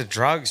waste of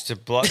drugs to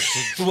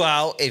blokes.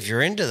 Well, if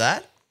you're into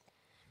that.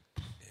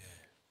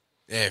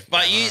 Yeah.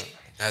 But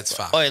that's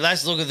fun. Oh,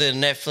 let's look at the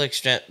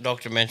Netflix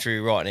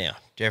documentary right now.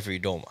 Jeffrey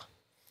Dahmer.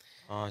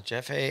 Oh,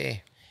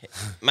 Jeffy.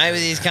 Maybe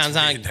these cunts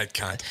aren't. That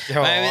cunt. Yo,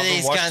 I Maybe haven't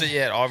these watched cunts. it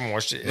yet. I haven't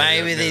watched it yet.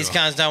 Maybe these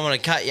cunts don't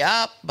want to cut you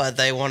up, but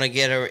they want to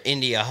get her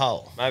into your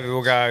hole. Maybe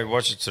we'll go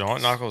watch it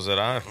tonight. Knuckles at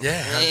home.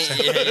 Yeah.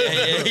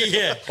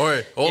 Yeah.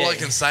 All I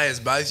can say is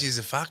both use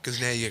a fuck because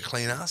now you get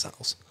clean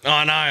assholes.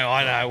 I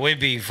know.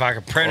 We'd be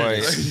fucking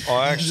predators.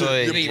 I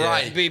actually. You're the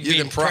prey.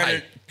 You're the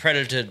prey.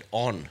 Predated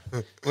on.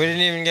 We didn't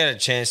even get a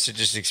chance to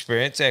just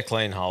experience our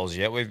clean holes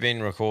yet. We've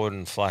been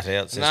recording flat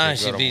out since No, we've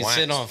she'd got be them waxed.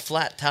 sitting on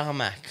flat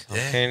tarmac.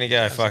 I'm keen to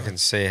go fucking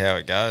see how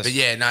it goes. But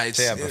yeah, no, it's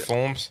see how it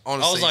performs.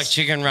 Honestly, I was like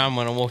chicken run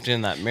when I walked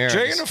in that mirror. Do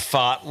you reckon a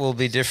fart will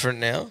be different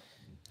now?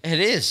 It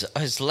is.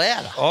 It's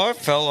louder. I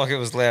felt like it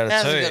was louder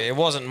How's too. it got- It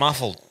wasn't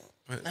muffled.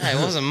 No, it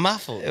wasn't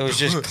muffled. It was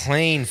just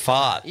clean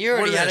fart. You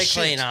already What had a about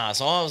clean shit?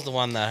 ass. I was the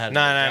one that had.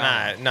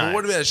 No. Well,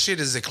 what about shit?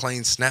 Is a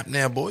clean snap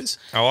now, boys?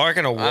 Oh, I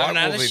reckon a white haven't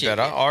had will a be shit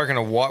better. yet. I reckon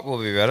a white will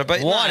be better. But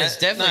White no, is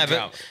definitely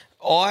no, but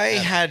I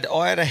had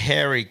a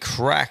hairy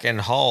crack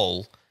and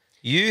hole.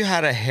 You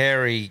had a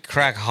hairy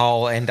crack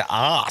hole and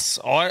ass.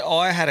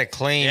 I had a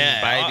clean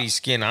baby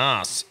skin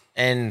ass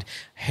and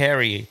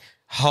hairy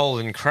hole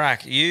and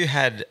crack. You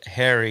had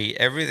hairy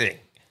everything.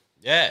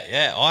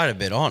 Yeah. I had a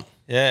bit on.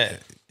 Yeah.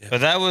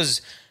 But that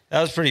was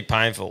pretty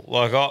painful.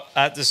 Like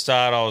at the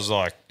start, I was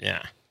like,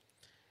 yeah,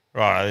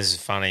 right, this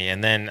is funny.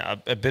 And then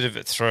a bit of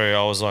it through,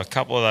 I was like, a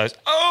couple of those,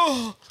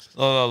 I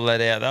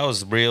let out. That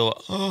was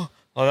real.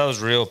 That was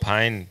real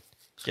pain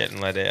getting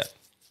let out.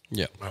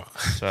 Yeah.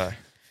 So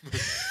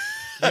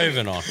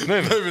moving on.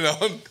 Moving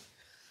on.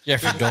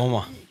 Jeffrey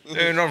Dormer.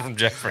 Moving on from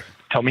Jeffrey.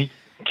 Tommy,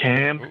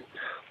 Cam,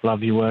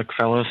 love your work,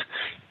 fellas.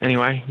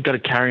 Anyway, got a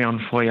carry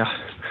on for you.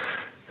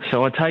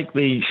 So I take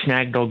the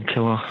snag dog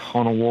killer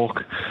on a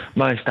walk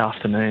most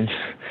afternoons,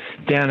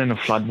 down in a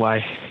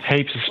floodway,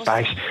 heaps of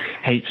space,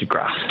 heaps of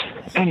grass.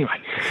 Anyway,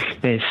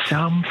 there's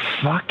some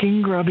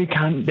fucking grubby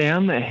cunt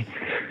down there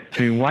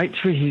who waits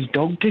for his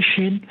dog to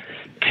shed,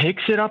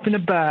 picks it up in a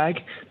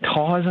bag,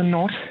 ties a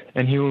knot,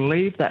 and he will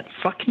leave that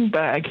fucking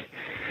bag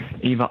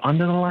either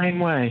under the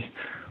laneway,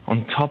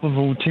 on top of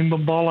a timber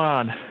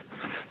bollard,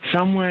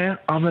 somewhere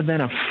other than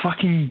a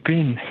fucking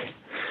bin.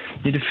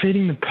 You're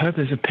defeating the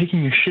purpose of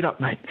picking your shit up,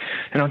 mate.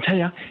 And I'll tell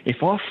you,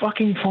 if I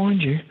fucking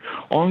find you,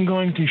 I'm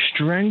going to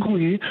strangle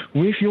you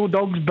with your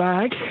dog's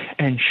bag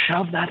and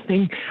shove that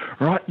thing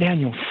right down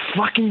your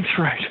fucking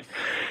throat.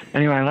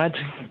 Anyway, lads,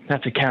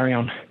 that's a carry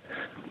on.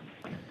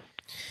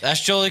 That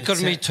surely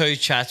couldn't be two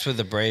chats with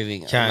the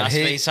breathing. It must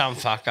be some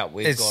fuck up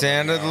we've got.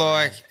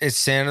 It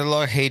sounded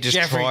like he just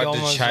Jeffrey tried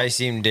Dahmer's to chase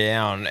him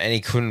down and he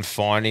couldn't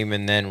find him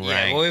and then Yeah,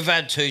 rang. well, we've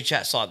had two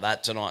chats like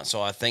that tonight,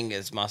 so I think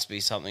it must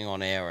be something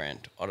on our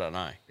end. I don't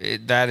know.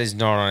 That is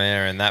not on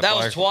air, and that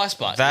was twice,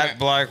 but that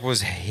bloke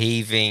was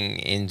heaving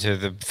into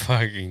the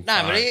fucking. No,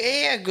 phone. but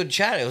he had a good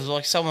chat. It was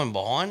like someone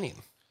behind him.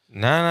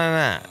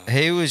 No.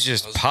 He was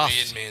just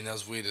puffed. Weird, man. That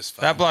was weird as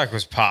fuck. That bloke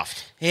was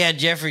puffed. He had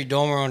Jeffrey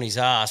Dormer on his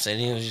ass, and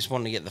he was just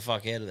wanting to get the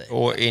fuck out of there.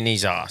 Or in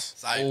his ass.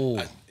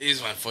 So,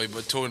 here's one for you,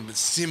 but talking about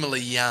similar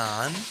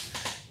yarn,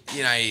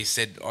 you know, he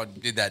said, I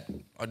did a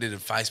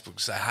Facebook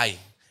to say, hey,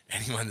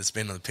 anyone that's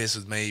been on the piss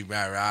with me,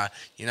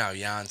 you know,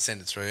 yarn,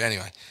 send it through.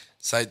 Anyway,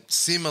 so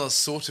similar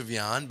sort of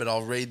yarn, but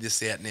I'll read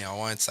this out now. I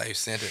won't say who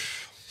sent it.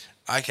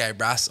 Okay,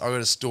 Brass, I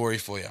got a story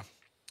for you.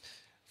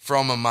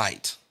 From a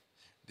mate.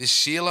 This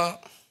Sheila,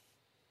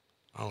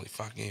 holy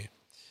fuck you.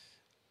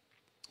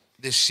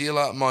 This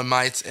Sheila, my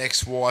mate's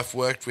ex-wife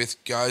worked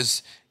with,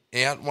 goes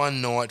out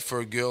one night for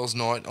a girls'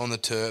 night on the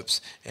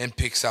Terps and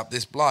picks up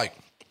this bloke.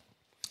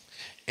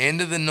 End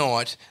of the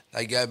night,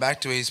 they go back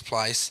to his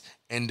place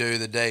and do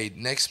the deed.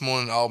 Next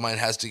morning, old mate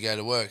has to go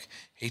to work.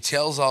 He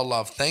tells old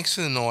love, thanks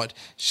for the night,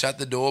 shut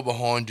the door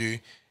behind you.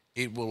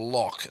 It will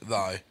lock,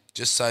 though,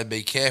 just so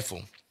be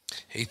careful.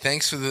 He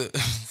thanks for the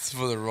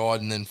for the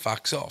ride and then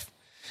fucks off.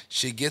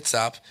 She gets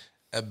up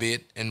a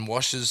bit and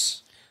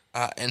washes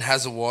and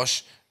has a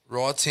wash,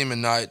 writes him a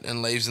note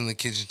and leaves on the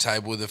kitchen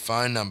table with a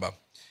phone number.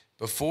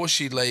 Before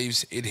she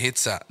leaves, it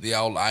hits her, the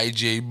old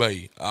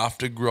AGB,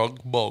 after grog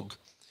bog.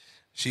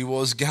 She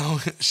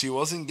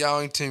wasn't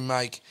going to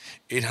make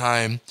it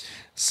home,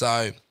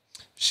 so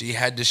she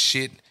had to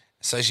shit.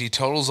 So she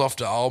toddles off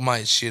to old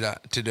mate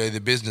shitter to do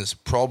the business.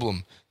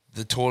 Problem,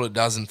 the toilet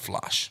doesn't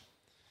flush.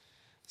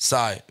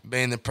 So,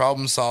 being the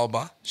problem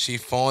solver, she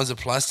finds a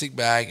plastic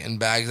bag and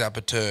bags up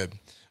a turb.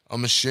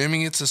 I'm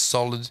assuming it's a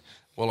solid,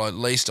 well, at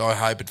least I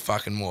hope it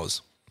fucking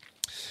was.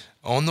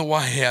 On the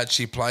way out,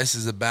 she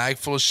places a bag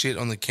full of shit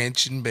on the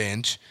kitchen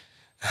bench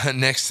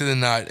next to the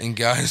note and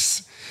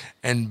goes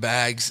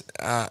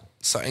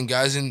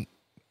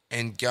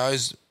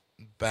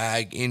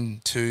bag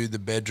into the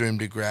bedroom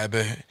to grab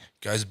her.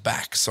 Goes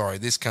back. Sorry,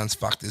 this cunt's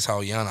fucked this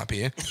whole yarn up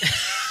here.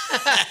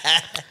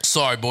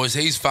 Sorry, boys,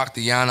 he's fucked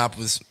the yarn up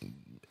with.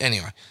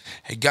 Anyway,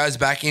 he goes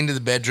back into the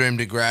bedroom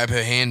to grab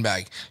her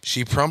handbag.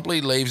 She promptly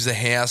leaves the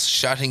house,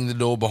 shutting the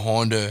door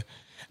behind her.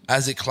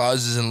 As it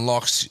closes and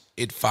locks,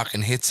 it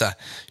fucking hits her.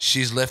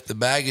 She's left the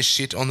bag of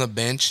shit on the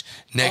bench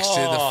next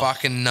to the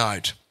fucking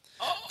note.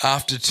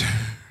 After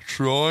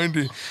trying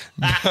to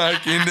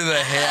back into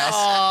the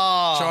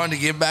house, trying to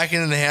get back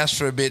into the house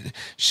for a bit,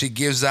 she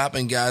gives up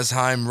and goes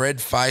home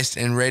red-faced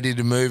and ready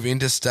to move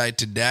interstate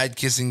to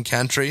dad-kissing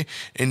country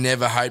and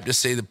never hope to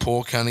see the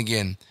poor cunt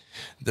again.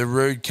 The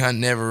rude cunt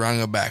never rung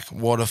her back.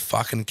 What a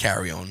fucking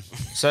carry-on.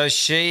 So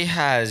she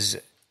has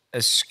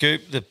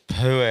scooped the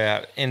poo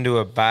out into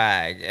a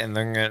bag and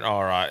then going,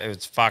 all right,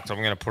 it's fucked. I'm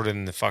going to put it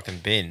in the fucking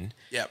bin.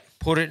 Yep.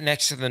 Put it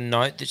next to the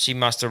note that she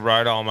must have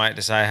wrote old mate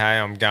to say, hey,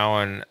 I'm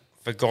going.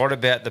 Forgot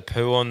about the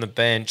poo on the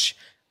bench.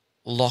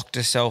 Locked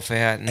herself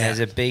out and there's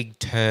a big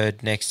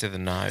turd next to the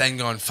note. Then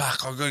going,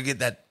 fuck, I've got to get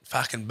that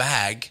fucking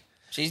bag.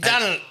 She's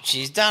done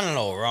it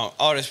all wrong.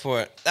 I just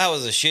put, that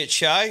was a shit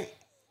show.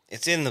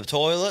 It's in the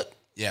toilet.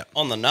 Yeah.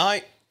 On the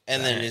note.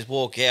 And then just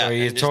walk out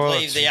Well, and just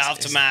leave the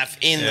aftermath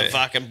in the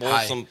fucking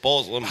porcelain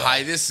bowl.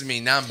 Hey, this is me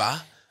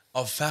number.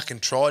 I've fucking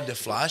tried to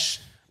flush.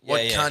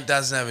 What Yeah, cunt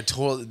doesn't have a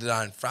toilet that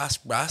don't flush,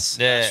 Russ?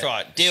 That's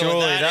right. Deal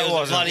with that. It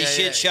was a bloody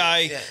shit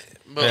show.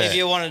 If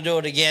you want to do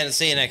it again,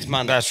 see you next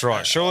Monday. That's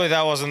right. Surely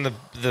that wasn't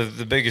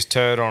the biggest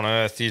turd on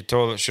earth. Your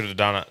toilet should have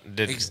done it.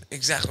 Didn't.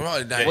 Exactly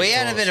right. We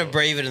had a bit of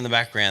breathing in the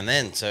background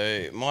then, so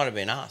it might have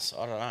been us.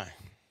 I don't know.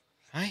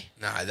 Hey?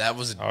 No, that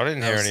was. I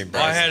didn't hear any.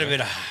 I heard a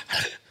bit of.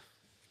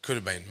 Could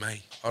have been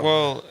me. I don't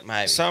Well,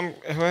 know.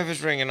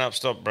 whoever's ringing up,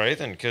 stop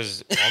breathing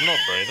because I'm not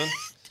breathing.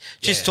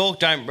 Just talk,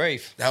 don't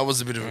breathe. That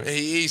was a bit of.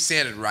 He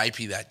sounded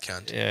rapey, that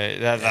cunt.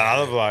 Yeah, that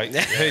other bloke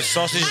whose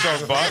sausage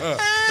dog bite.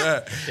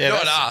 Yeah,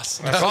 Not that's-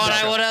 us.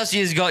 Righto, what else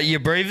you got?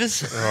 Your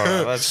breathers? All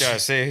right, let's go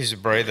see who's a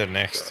breather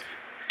next.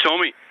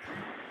 Tommy,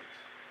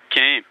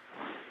 Cam,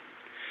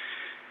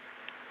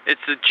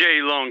 it's the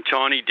G Long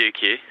Tiny Dick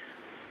here.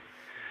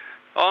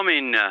 I'm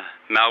in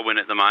Melbourne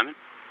at the moment,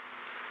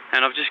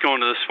 and I've just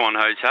gone to the Swan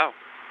Hotel,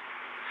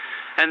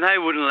 and they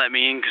wouldn't let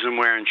me in because I'm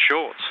wearing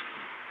shorts.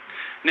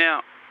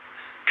 Now,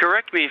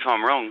 correct me if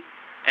I'm wrong,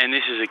 and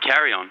this is a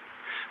carry-on,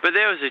 but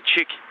there was a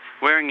chick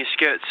wearing a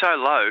skirt so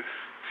low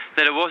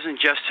that it wasn't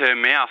just her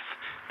mouth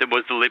that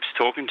was the lips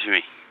talking to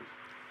me.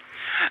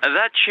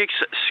 That chick's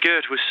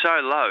skirt was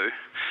so low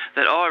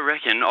that I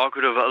reckon I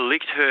could have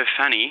licked her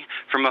fanny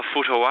from a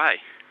foot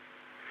away.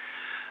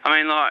 I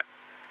mean, like,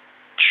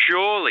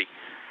 surely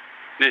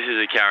this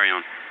is a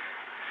carry-on.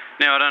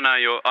 Now,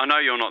 I know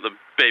you're not the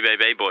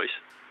BBB boys,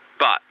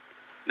 but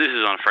this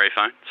is on a free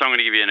phone, so I'm going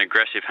to give you an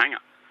aggressive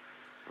hang-up.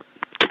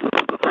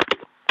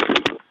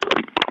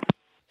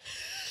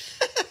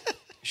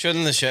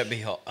 Shouldn't the shirt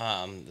be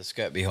high? The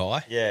skirt be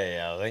high?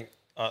 Yeah, I think.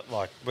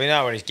 We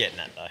know what he's getting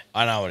at, though.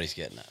 I know what he's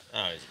getting at.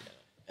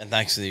 And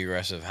thanks for the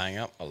aggressive hang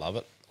up. I love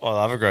it. I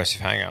love aggressive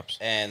hang ups.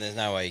 And there's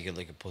no way you could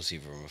lick a pussy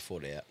from a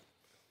foot out.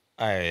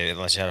 Hey,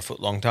 unless you had a foot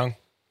long tongue.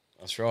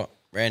 That's right.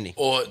 Randy.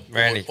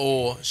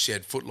 Or she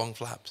had foot long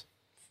flaps.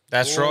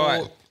 That's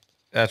right.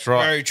 That's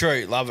right. Very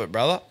true. Love it,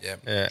 brother.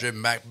 Yeah.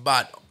 Driven back.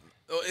 But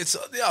it's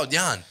the old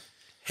yarn.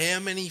 How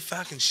many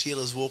fucking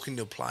Sheilas walk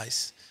into a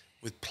place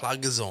with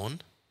pluggers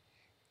on?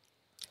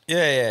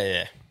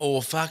 Yeah.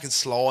 Or fucking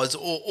slides.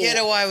 Or Get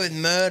away with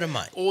murder,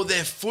 mate. Or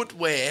their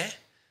footwear.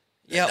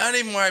 Yep. Don't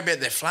even worry about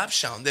their flaps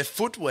showing. Their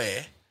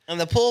footwear. And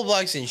the poor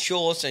bloke's in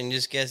shorts and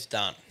just gets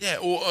done. Yeah.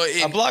 Or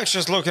a bloke's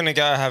just looking to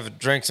go have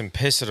drinks and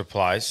piss at a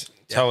place.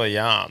 Tell a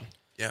yarn.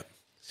 Yep.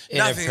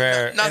 In a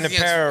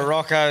pair of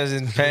Roccos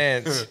and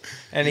pants,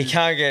 and he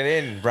can't get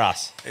in,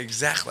 bruss.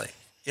 Exactly.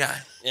 Yeah.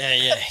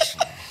 Yeah.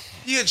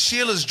 You got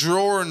Sheila's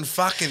drawer and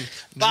fucking.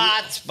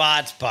 But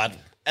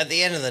at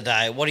the end of the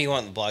day, what do you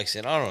want the blokes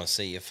in? I don't want to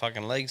see your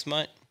fucking legs,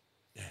 mate.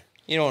 Yeah.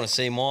 You don't want to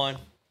see mine.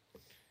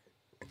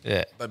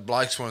 Yeah. But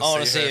blokes want to see. I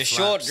want to see her a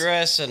short flaps.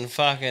 dress and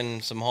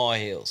fucking some high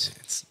heels.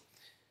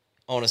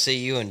 I want to see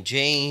you in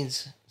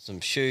jeans, some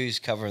shoes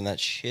covering that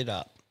shit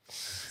up.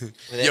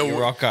 Without your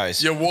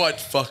Roccos. Your white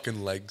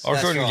fucking legs.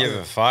 I couldn't give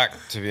a fuck,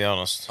 to be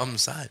honest. I'm the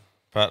same.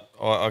 But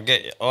I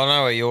get you. I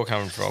know where you're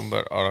coming from,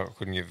 but I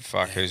couldn't give a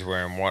fuck who's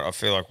wearing what. I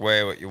feel like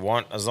wear what you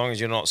want. As long as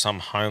you're not some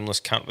homeless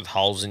cunt with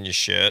holes in your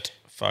shirt,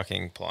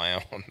 fucking play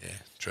on. Yeah,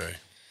 true.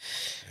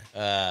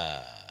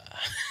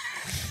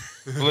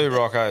 Blue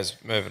Roccos,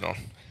 moving on.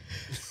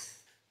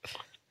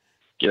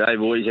 G'day,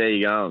 boys. How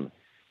you going?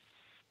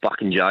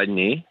 Fucking Jaden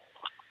here.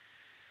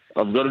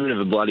 I've got a bit of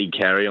a bloody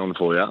carry-on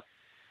for you.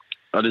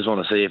 I just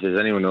want to see if there's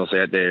anyone else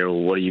out there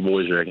or what do you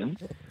boys reckon.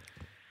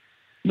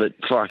 But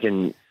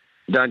fucking,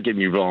 don't get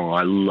me wrong,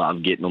 I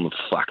love getting on the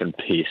fucking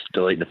piss,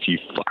 deleting a few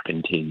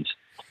fucking tins.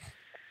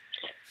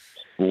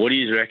 What do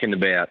you reckon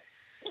about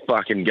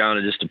fucking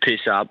going to just a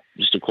piss up,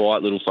 just a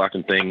quiet little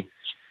fucking thing,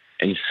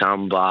 and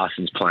some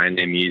bastards playing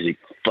their music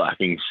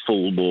fucking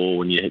full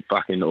ball and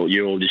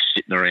you're all just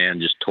sitting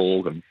around just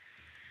talking,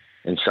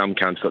 and some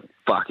cunt's got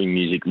fucking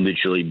music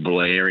literally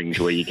blaring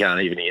to where you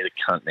can't even hear the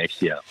cunt next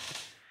to you.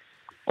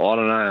 I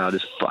don't know.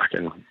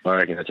 I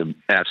reckon that's an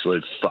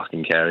absolute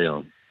fucking carry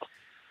on.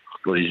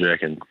 What do you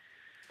reckon?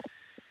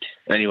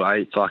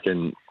 Anyway,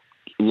 fucking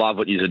love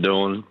what you're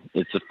doing.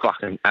 It's a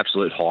fucking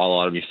absolute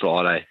highlight of your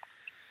Friday,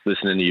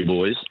 listening to you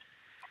boys.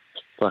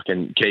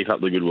 Fucking keep up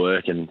the good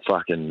work and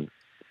fucking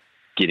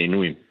get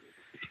into him.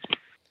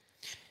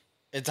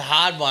 It's a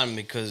hard one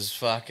because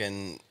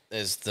fucking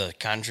there's the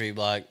country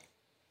bloke,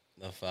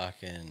 the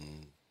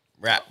fucking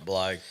rap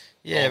bloke.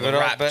 Yeah,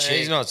 but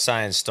he's not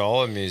saying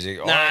style of music.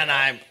 No,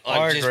 I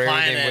I'm just agree with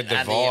playing him it with the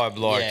at the- vibe.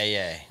 Like,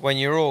 yeah. when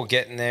you're all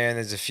getting there and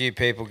there's a few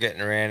people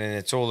getting around and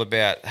it's all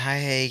about,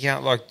 hey, you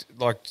can't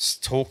like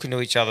talking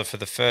to each other for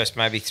the first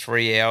maybe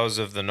 3 hours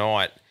of the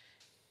night.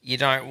 You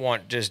don't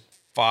want just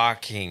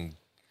fucking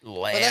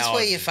loud. But that's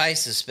where you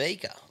face the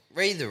speaker.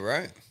 Read the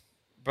room.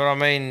 But I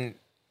mean,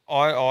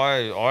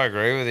 I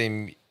agree with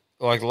him.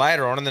 Like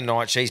later on in the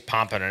night, she's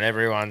pumping and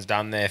everyone's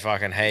done their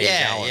fucking how you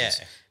going. Yeah.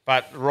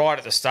 But right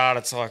at the start,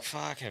 it's like,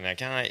 fucking,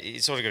 you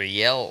sort of got to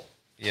yell,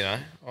 you know.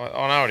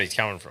 I know what he's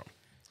coming from.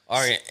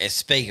 I reckon it's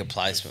speaker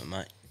placement,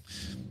 mate.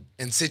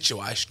 And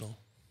situational.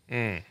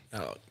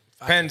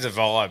 Depends the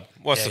vibe.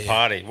 What's the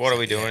party? What are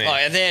we doing here?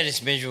 Like, if they're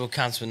just miserable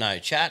cunts with no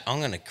chat, I'm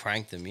going to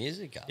crank the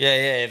music up.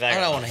 Yeah. I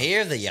don't want to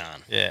hear the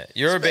yarn. Yeah,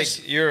 you are a big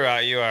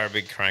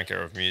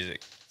cranker of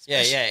music.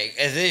 Yeah, yeah.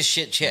 If there's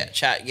shit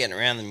chat getting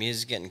around, the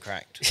music's getting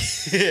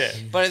cracked. Yeah.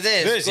 But if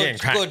there's getting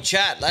cracked. good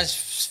chat,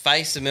 let's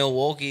face the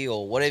Milwaukee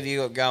or whatever you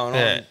got going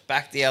Yeah. on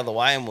back the other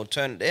way and we'll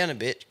turn it down a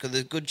bit because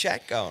there's good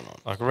chat going on.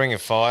 Like a Ring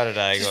of Fire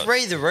today. Just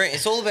read the room.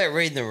 It's all about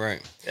reading the room.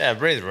 Yeah,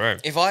 read the room.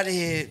 If I had to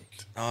hear,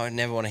 I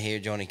never want to hear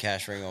Johnny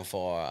Cash Ring on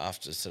Fire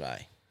after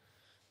today.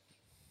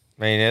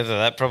 Me neither.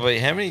 That probably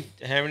how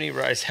many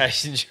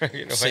rotations you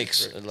reckon?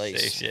 6 at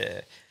least. 6,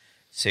 yeah.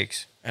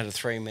 6. At a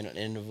 3-minute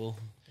interval.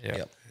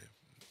 Yep.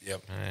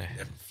 Yep.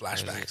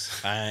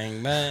 Flashbacks.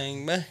 Bang,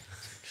 bang, bang.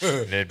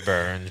 It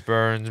burns,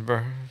 burns,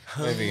 burns.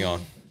 Moving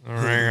on.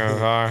 Ring of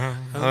Fire.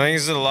 I think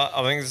this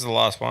is the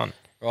last one.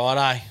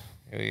 Righto.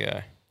 Here we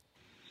go.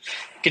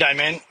 G'day,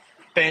 man.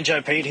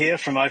 Banjo Pete here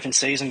from Open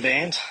Season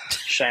Band.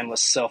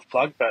 Shameless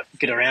self-plug, but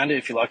get around it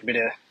if you like a bit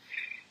of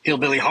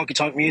hillbilly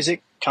honky-tonk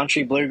music,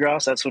 country,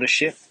 bluegrass, that sort of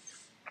shit.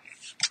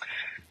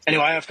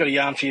 Anyway, I've got a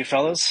yarn for you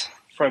fellas.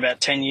 For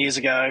about 10 years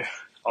ago,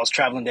 I was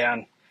travelling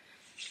down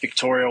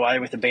Victoria Way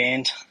with the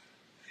band.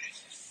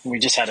 We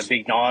just had a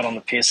big night on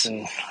the piss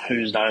and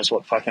who knows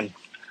what fucking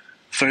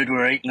food we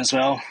were eating as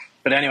well.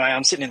 But anyway,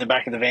 I'm sitting in the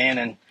back of the van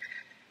and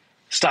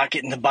start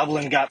getting the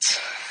bubbling guts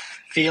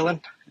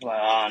feeling. Like,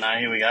 oh no,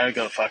 here we go,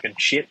 got a fucking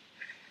shit.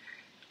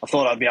 I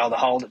thought I'd be able to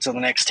hold it to the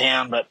next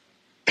town, but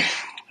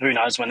who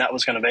knows when that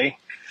was going to be.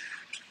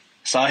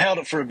 So I held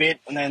it for a bit,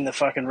 and then the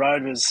fucking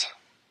road was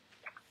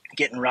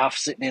getting rough,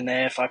 sitting in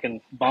there,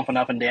 fucking bumping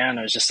up and down.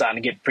 It was just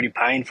starting to get pretty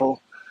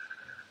painful.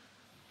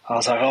 I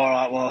was like, all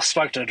right, well, I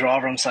spoke to the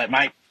driver and said,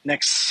 mate,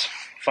 next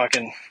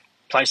fucking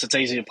place that's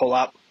easy to pull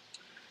up,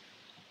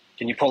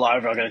 can you pull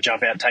over? I've got to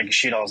jump out and take a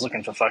shit. I was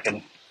looking for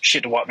fucking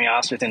shit to wipe my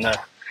ass with in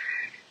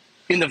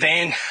the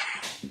van.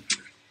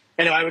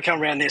 Anyway, we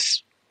come around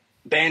this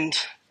bend,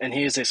 and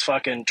here's this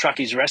fucking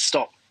truckies rest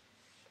stop.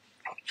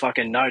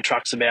 Fucking no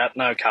trucks about,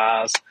 no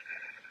cars,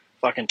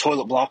 fucking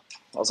toilet block.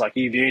 I was like,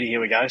 you beauty,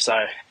 here we go. So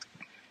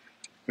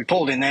we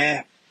pulled in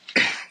there.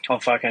 I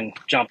fucking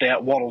jumped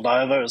out, waddled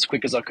over as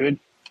quick as I could.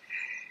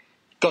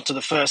 Got to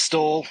the first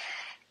stall.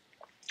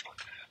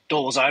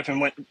 Door was open,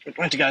 went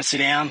to go sit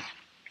down.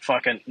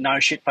 Fucking no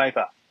shit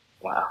paper.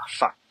 Wow,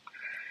 fuck.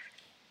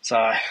 So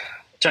I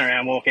turn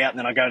around, walk out, and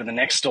then I go to the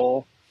next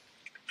stall.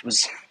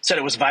 Said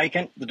it was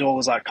vacant. The door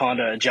was like kind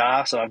of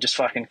ajar, so I've just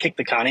fucking kicked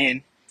the cunt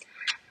in.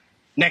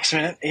 Next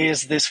minute,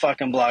 here's this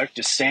fucking bloke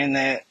just standing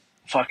there,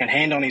 fucking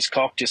hand on his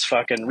cock, just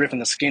fucking ripping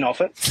the skin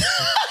off it.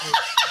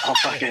 I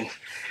fucking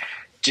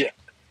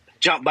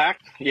jumped back,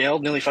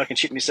 yelled, nearly fucking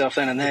shit myself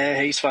then and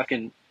there. He's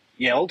fucking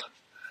yelled.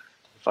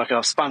 Fucking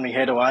I've spun my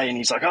head away and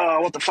he's like,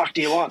 oh, what the fuck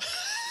do you want?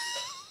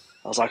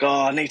 I was like,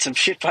 oh, I need some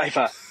shit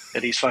paper.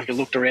 And he's fucking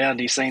looked around,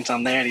 he's seen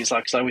some there, and he's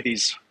like, so with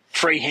his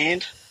free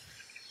hand,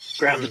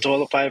 grabbed the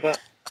toilet paper,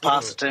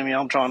 passed it to me.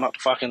 I'm trying not to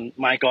fucking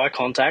make eye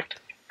contact.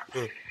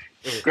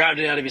 Grabbed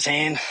it out of his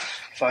hand,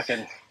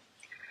 fucking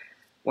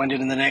went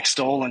into the next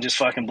stall and just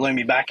fucking blew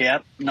me back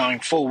out, knowing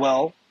full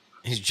well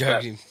he's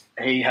joking.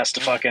 He has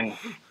to fucking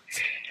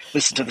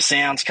listen to the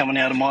sounds coming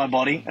out of my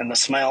body and the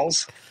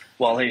smells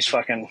while he's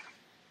fucking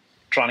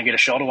trying to get a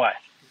shot away.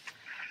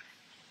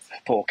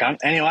 Poor cunt.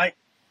 Anyway,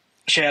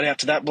 shout out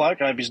to that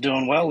bloke. I hope he's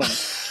doing well and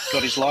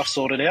got his life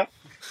sorted out.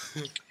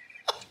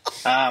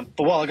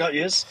 But while I got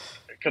yous,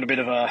 got a bit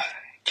of a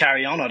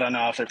carry on. I don't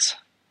know if it's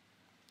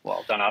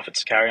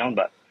a carry on,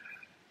 but I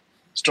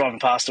was driving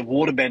past a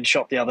waterbed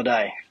shop the other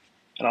day,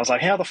 and I was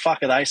like, how the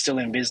fuck are they still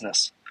in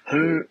business?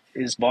 Who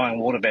is buying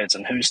waterbeds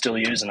and who's still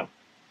using them?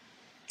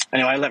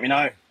 Anyway, let me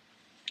know.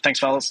 Thanks,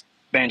 fellas.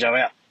 Banjo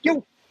out.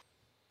 Yo.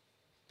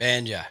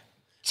 Banjo.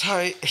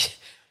 So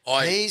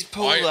he's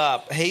pulled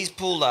up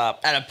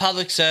at a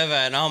public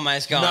survey and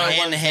almost going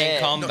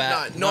hand-to-hand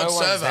combat. Not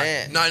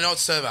survey. No, not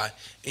survey.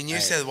 In New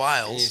South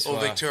Wales or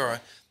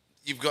Victoria,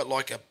 you've got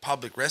like a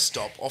public rest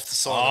stop off the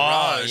side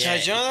of the road. So do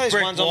you know those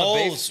Brick ones on the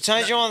beef? walls. Do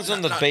you know ones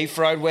on the beef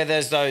road where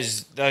there's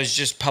those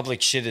just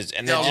public shitters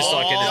and they're just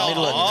like in the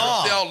middle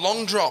of the old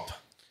long drop.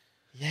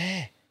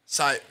 Yeah.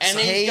 So He's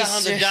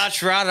going the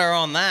Dutch rudder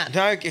on that.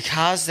 No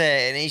car's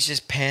there and he's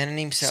just panning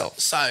himself.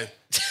 So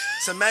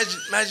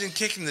imagine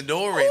kicking the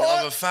door in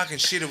of a fucking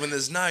shitter when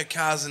there's no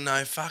cars and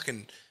no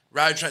fucking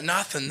road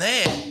nothing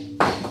there.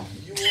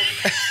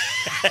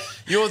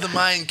 You're the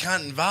main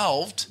cunt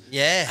involved.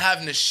 Yeah.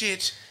 Having a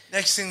shit.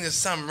 Next thing there's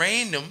some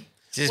random.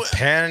 Just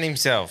panning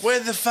himself. Where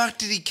the fuck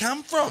did he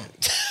come from?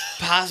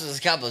 Passes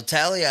a couple of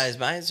talios,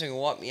 mate, so he can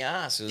wipe me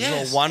ass. It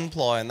was all one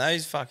ply and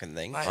those fucking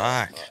things.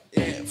 Fuck.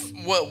 Yeah.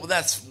 Well,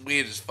 that's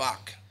weird as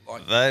fuck.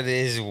 Like, That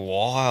is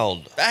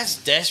wild.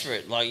 That's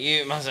desperate. Like,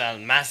 you must have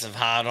had a massive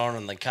hard on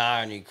in the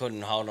car and you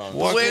couldn't hold on.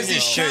 where's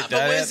his car?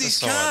 But where's his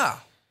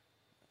car?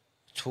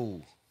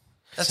 Tool.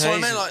 That's So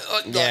what I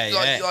mean.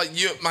 he's- Like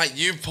you, mate.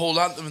 You pulled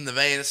up in the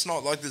van. It's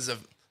not like there's a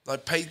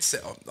like Pete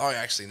said. I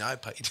actually know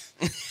Pete.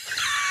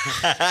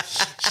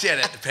 Shout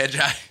out to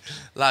Pedro.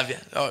 Love you.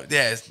 Oh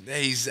yeah,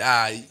 his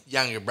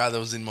younger brother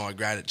was in my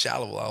grade at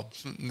Charleville.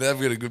 They've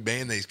got a good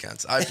band. These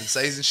cunts. Open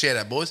season. Shout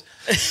out, boys.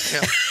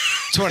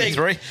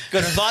 23.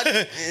 Good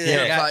advice.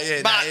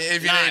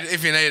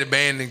 If you need a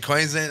band in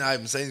Queensland,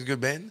 Open Season's a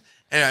good band.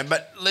 Anyway,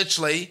 but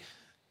literally,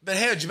 But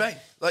how'd you mean?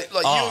 Like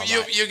Oh,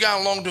 you're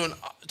going along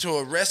to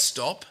a rest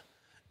stop,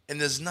 and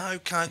there's no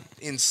cunt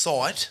in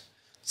sight,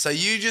 so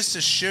you just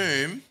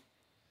assume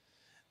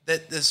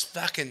that there's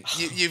fucking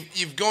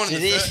you've gone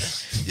in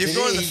you've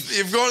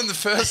gone in the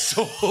first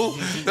stall.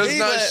 There's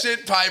no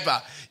shit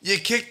paper. You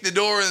kick the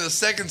door in the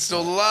second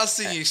stall. The last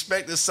thing you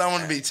expect is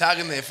someone to be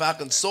tugging their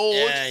fucking sword.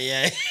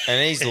 Yeah.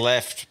 And he's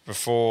left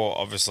before,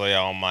 obviously,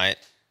 old mate,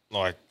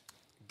 like,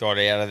 got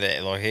out of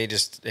there. Like, he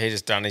just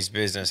done his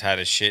business, had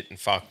his shit and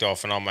fucked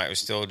off, and old mate was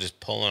still just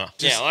pulling her.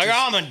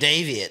 I'm a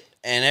deviant,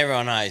 and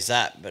everyone knows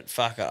that, but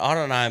fuck it. I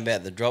don't know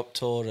about the drop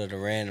tort at a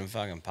random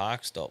fucking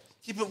park stop.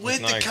 Yeah, but where'd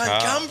the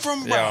cunt come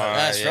from, bro?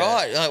 That's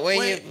right. Like,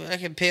 where you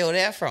fucking peeled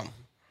out from?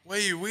 Where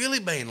you really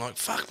been? Like,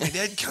 fuck me,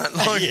 dad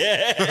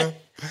cunt.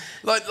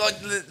 Like, like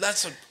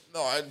that's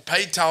what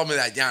Pete told me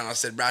that young. I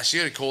said, bruh,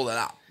 you got to call that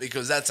up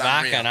because that's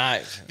unreal. Fucking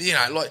oath. You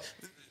know, like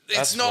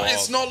it's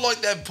not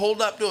like they've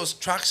pulled up to a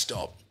truck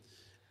stop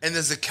and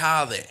there's a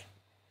car there.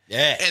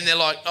 Yeah. And they're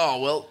like,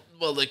 oh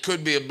well, there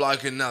could be a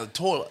bloke in another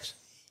toilet.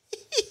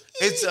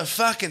 It's a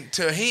fucking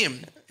to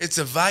him. It's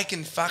a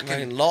vacant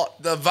fucking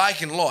lot. The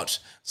vacant lot.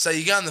 So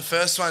you go in the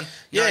first one.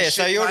 Yeah, no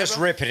so shit you're paper. just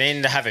ripping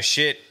in to have a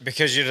shit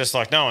because you're just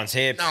like, no one's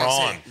here, No, I'm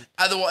prime. saying,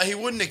 otherwise, he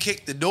wouldn't have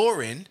kicked the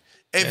door in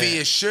if he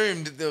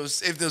assumed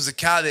that if there was a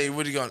car there, he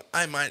would have gone,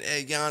 hey, mate, how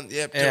you going?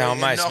 Yep, Yeah,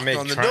 and mate's knocked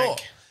on the mid-crank. door.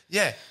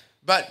 Yeah,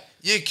 but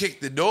you kick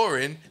the door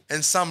in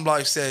and some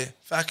bloke's there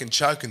fucking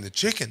choking the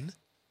chicken.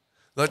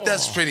 Like,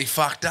 that's pretty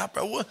fucked up,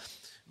 bro.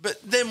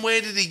 But then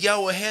where did he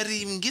go or how did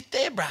he even get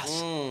there,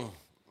 bruh?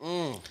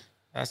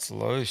 That's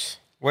loose.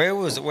 Where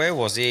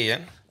was he,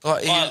 Ian?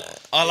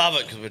 I love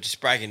it because we're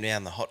just breaking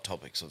down the hot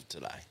topics of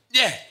today.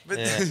 Yeah, but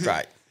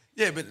Great.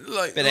 Yeah, but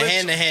like, Bit of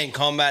hand-to-hand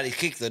combat. He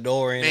kicked the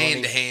door in.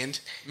 Man to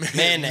hand.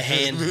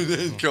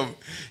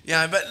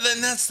 Yeah, but then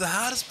that's the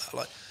hardest part.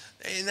 Like,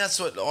 and that's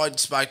what I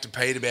spoke to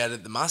Pete about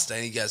at the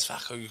Mustang. He goes,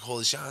 "Fuck, I could call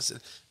the show." I said,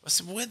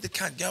 "Well, where'd the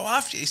cunt go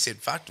after you?" He said,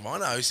 "Fuck, do I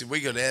know?" He said,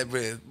 "We got out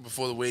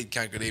before the weird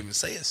cunt could even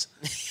see us."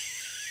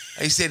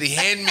 He said he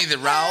handed me the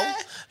roll.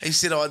 He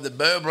said I had the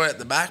burglar out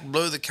the back,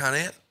 blew the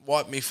cunt out,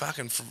 wiped me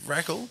fucking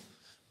freckle,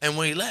 and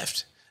we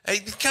left. Hey,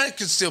 the cunt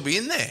could still be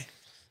in there.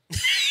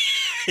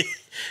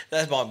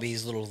 That might be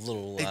his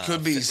little. It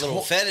could be his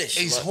little fetish.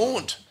 His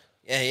haunt.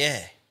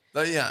 Yeah.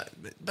 But yeah,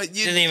 but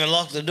you didn't even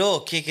lock the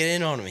door. Kick it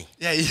in on me.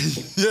 Yeah. You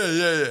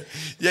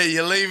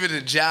leave it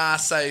ajar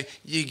so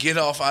you get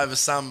off over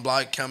some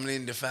bloke coming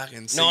in to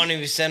fucking.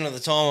 90% of the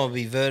time, I'll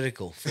be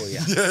vertical for you.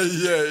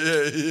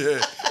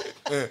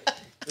 Yeah.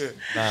 No,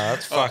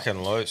 that's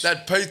fucking loose.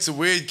 That pizza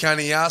weird cunt.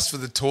 He asked for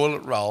the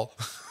toilet roll.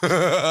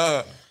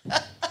 I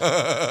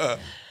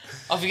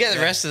forget the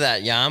rest of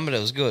that yarn, but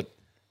it was good.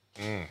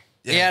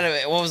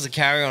 Yeah. What was the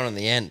carry on in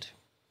the end?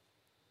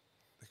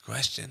 The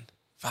question.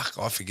 Fuck,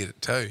 I forget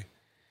it too.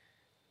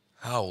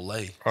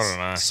 Holy. I don't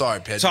know. Sorry,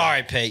 Pedro.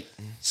 Sorry, Pete.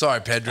 Sorry,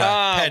 Pedro.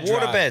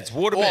 Waterbeds.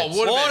 Oh,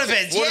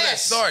 waterbeds.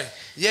 Yes. Sorry.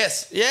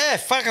 Yes. Yeah,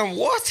 fucking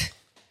what?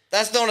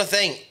 That's not a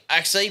thing,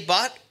 actually,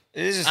 but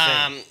it is a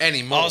thing.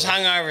 Anymore. I was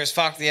hungover as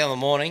fuck the other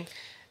morning,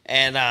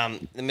 and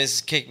the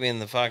missus kicked me in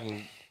the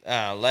fucking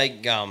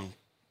leg.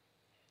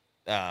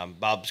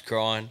 Bub's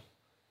crying.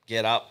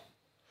 Get up.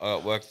 I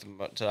got work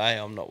today.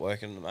 I'm not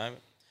working at the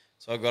moment.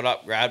 So I got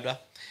up, grabbed her,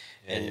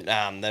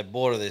 and they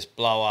bought her this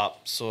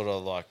blow-up sort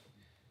of like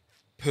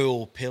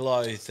pool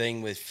pillow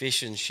thing with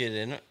fish and shit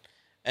in it.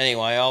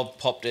 Anyway, I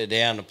popped her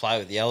down to play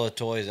with the other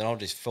toys, and I've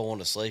just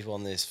fallen asleep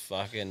on this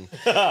fucking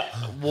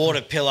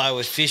water pillow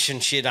with fish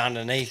and shit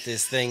underneath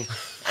this thing.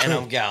 And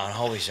I'm going,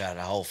 I wish I had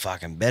a whole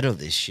fucking bed of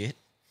this shit.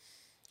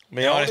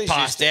 I just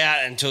passed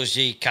out until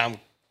she come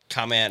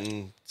out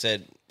and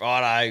said,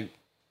 righto,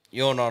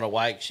 you're not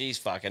awake. She's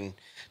fucking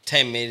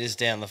 10 metres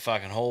down the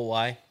fucking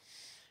hallway.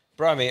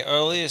 Bro, my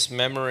earliest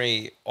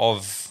memory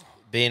of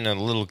being a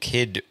little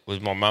kid was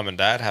my mum and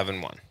dad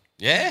having one.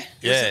 Yeah?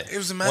 Yeah. It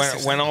was a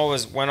massive when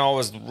I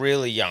was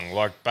really young,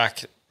 like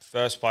back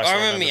first place. I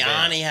remember my being.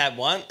 auntie had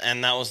one,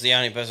 and that was the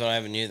only person I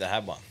ever knew that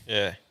had one.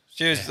 Yeah.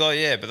 She was like,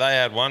 but they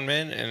had one,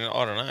 man, and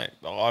I don't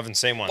know. I haven't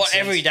seen one What,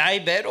 since. everyday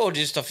bed or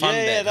just a fun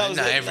bed? Yeah, that was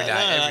No, it. every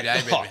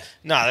day, Oh,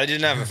 no, they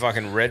didn't have a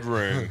fucking red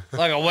room.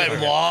 Like a wet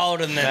and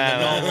wild and then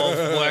the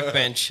normal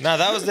workbench. No,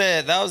 that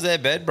was their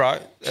bed, bro.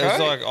 It was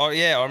True. like,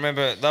 I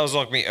remember that was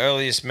like my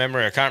earliest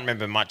memory. I can't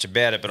remember much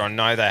about it, but I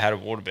know they had a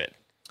waterbed.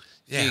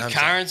 Yeah, you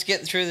currents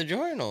getting through the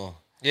joint or?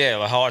 Yeah,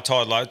 like high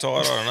tide, low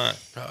tide. I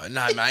don't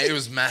know. No, mate, it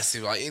was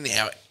massive. Like in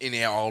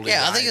our old.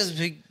 Yeah, I days. think it was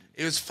big.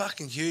 It was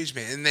fucking huge,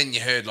 man. And then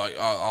you heard like,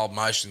 I'll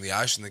motion the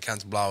ocean, the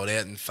cunts blow it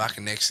out, and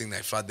fucking next thing they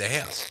flood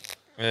their house.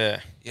 Yeah.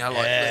 You know,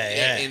 like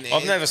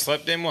I've never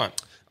slept in one.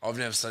 I've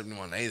never slept in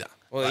one either.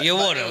 Well, But- you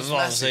but would it have was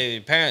obviously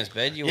your parents'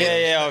 bed. You would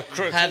I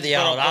had the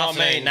old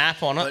afternoon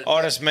nap on it.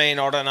 I just mean,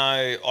 I don't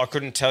know. I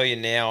couldn't tell you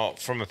now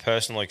from a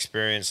personal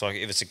experience, like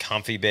if it's a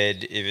comfy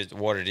bed, if it's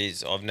what it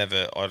is. I've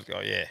never. I don't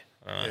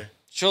know.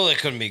 Surely it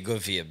couldn't be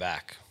good for your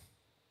back.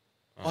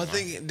 I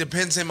think it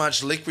depends how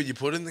much liquid you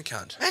put in the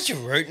cunt.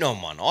 Imagine rooting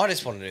on one. I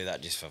just want to do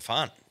that just for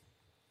fun.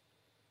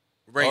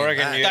 Bring I it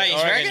reckon back. you. Don't you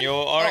I reckon reckon?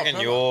 you're. I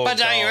reckon you're. But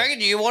don't you reckon?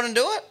 Do you want to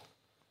do it?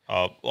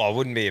 Oh, I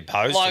wouldn't be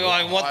opposed to it.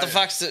 Like what the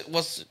fuck's the,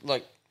 what's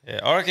like? Yeah,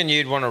 I reckon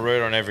you'd want to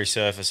root on every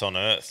surface on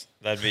Earth.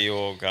 That'd be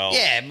your goal.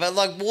 Yeah, but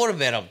like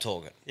waterbed, I'm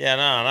talking. Yeah,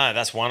 no,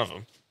 that's one of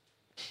them.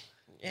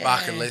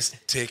 Bucket list,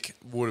 tick,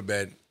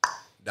 waterbed,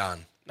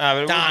 done.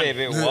 No, but it would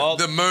be a bit wild.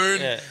 The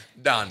moon, Yeah.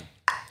 done.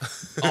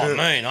 Oh,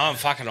 moon! I'm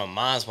fucking on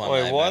Mars one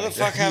Wait, day. why baby. the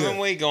fuck haven't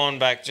we gone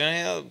back,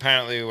 Johnny?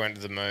 Apparently we went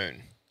to the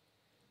moon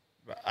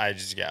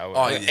ages ago.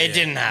 Oh, It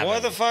didn't happen. Why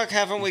the fuck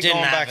haven't we Didn't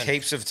gone back happen.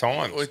 heaps of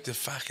times? With the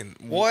fucking...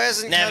 Why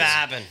hasn't Never cunts-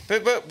 happened.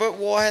 But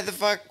why the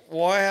fuck?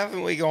 Why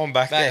haven't we gone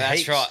back there? That's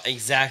heaps? right,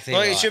 exactly.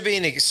 Like right. it should be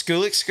a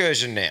school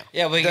excursion now.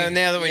 Yeah, we Now can-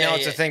 that we yeah, know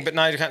it's a yeah. thing, but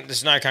no,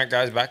 there's no cunt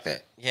goes back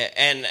there. Yeah,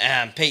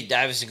 and Pete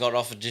Davidson got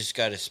offered to just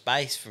go to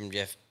space from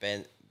Jeff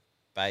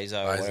Bezos,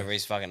 or whatever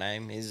his fucking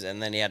name is,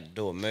 and then he had to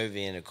do a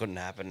movie, and it couldn't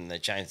happen, and they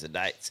changed the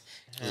dates.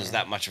 It was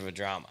that much of a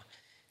drama.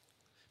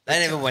 They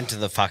never went to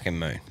the fucking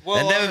moon. Well,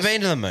 They've never I was-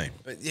 been to the moon.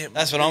 But yeah,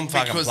 That's what I'm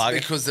fucking plugging.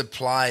 Because the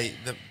flag,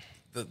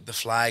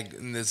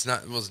 and there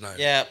was no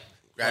Yeah.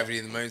 gravity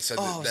in the moon. So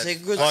Oh, that, is there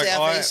good Like,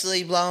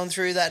 southeasterly blowing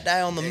through that day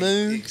on the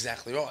moon?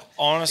 Exactly right.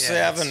 Honestly,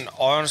 Yeah, I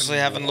honestly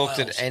haven't looked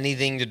wild. at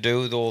anything to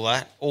do with all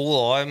that.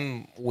 All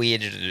I'm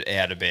weirded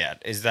out about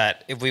is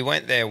that if we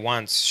went there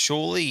once,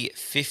 surely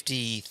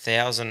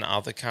 50,000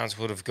 other cunts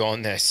would have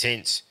gone there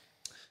since.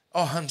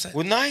 Oh, 100%.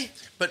 Wouldn't they?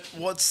 But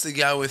what's the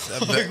go with...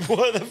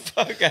 What the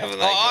fuck haven't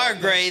they? Oh, I gone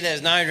agree.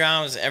 There's no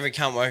dramas. Every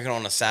cunt working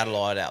on a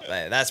satellite out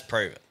there. That's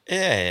proven.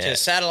 Yeah, yeah.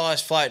 Just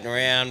satellites floating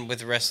around with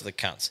the rest of the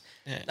cunts.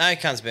 Yeah. No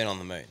cunt's been on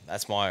the moon.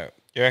 That's my...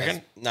 You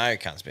reckon? No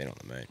cunt's been on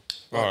the moon.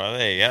 Right,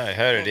 there you go.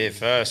 Heard it here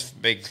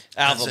first. Big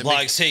Alpha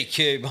Bloke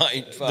CQ,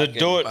 mate. The fucking-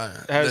 Doot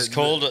has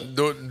called it.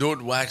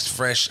 Doot waxed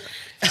fresh.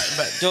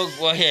 But Doug,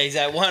 well, yeah, he's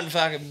had one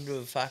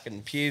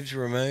fucking pubes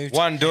removed.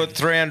 One Doot,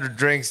 300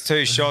 drinks,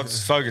 2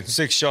 shots, fucking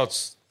 6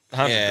 shots.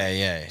 100.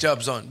 Yeah.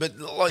 job's on. But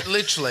like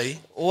literally...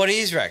 What do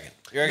you reckon?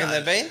 You reckon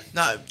they've been?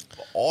 No, I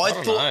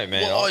don't thought... know,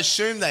 man. Well, I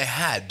assumed they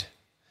had.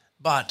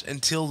 But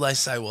until they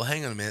say, well,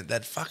 hang on a minute,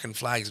 that fucking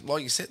flag's...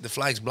 Like you said, the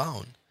flag's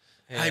blown.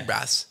 Yeah. Hey,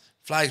 brass,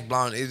 flag's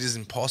blown. It is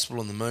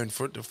impossible on the moon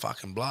for it to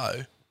fucking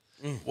blow.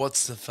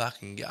 What's the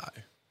fucking go?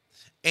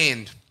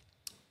 And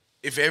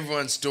if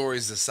everyone's story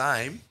is the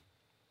same...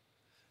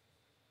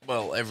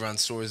 Well,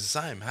 everyone's story is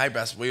the same. Hey,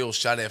 brass, we all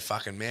shut our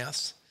fucking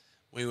mouths.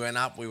 We went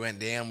up, we went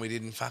down, we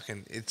didn't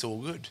fucking... It's all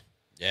good.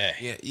 Yeah.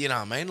 Yeah, you know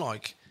what I mean?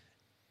 Like,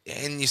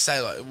 and you say,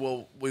 like,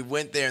 well, we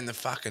went there in the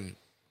fucking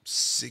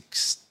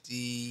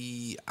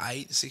 68,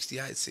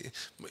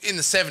 in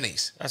the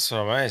 70s. That's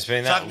what I mean. It's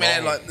been that Fuck,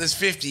 man, long. like, there's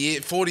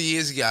 40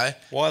 years ago.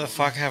 Why the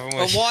fuck haven't we?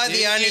 But why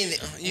the only...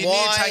 You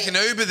why, need to take an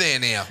Uber there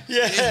now.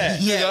 Yeah.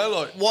 You know,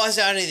 like... Why is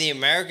only the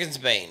Americans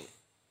been?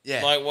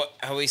 Yeah. Like, what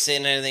have we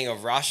seen anything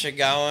of Russia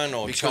going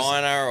or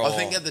China? Or I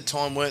think at the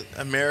time, weren't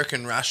America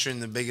and Russia in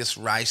the biggest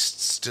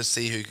race to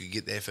see who could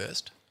get there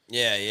first?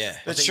 Yeah.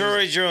 But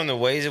surely during the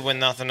Weezer, when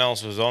nothing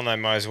else was on, they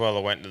might as well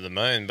have went to the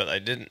moon, but they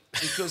didn't.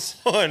 Because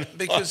Why not?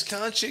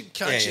 can't you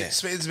Yeah.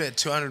 spend about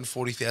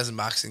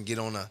 $240,000 and get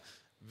on a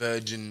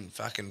Virgin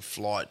fucking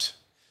flight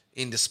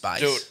into space?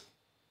 Do it.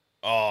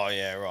 Oh,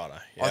 yeah, righto.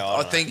 Yeah,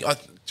 I don't think know.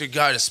 to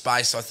go to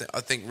space, I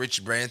think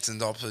Richard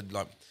Branson's offered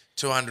like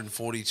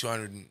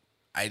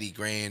 280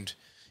 grand.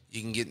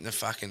 You can get in a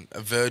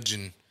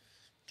Virgin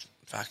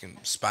fucking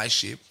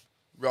spaceship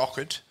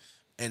rocket,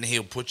 and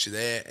he'll put you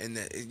there, and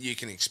you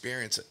can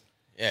experience it.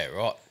 Yeah,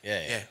 right.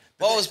 Yeah. Yeah.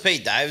 What was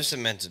Pete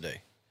Davidson meant to do?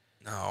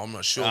 No, I'm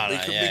not sure. I don't know,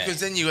 because, yeah. because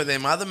then you got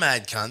them other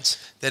mad cunts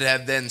that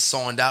have then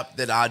signed up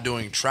that are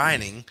doing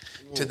training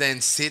to then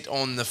sit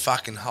on the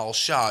fucking whole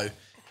show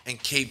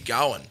and keep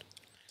going.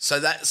 So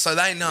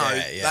they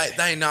know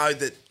they know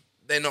that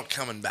they're not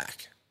coming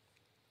back.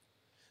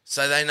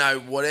 So they know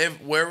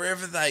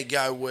wherever they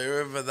go,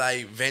 wherever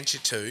they venture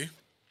to,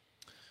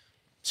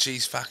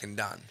 she's fucking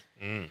done.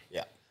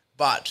 Yeah.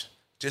 But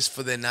just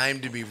for their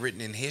name to be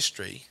written in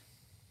history,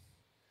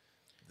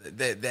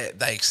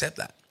 they accept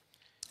that.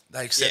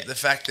 They accept the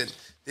fact that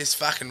this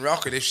fucking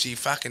rocket, if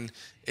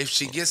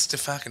she gets to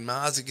fucking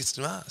Mars, it gets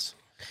to Mars.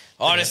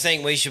 I just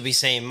think we should be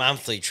seeing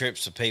monthly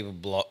trips of people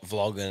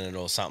vlogging it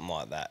or something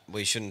like that.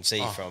 We shouldn't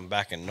see from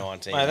back in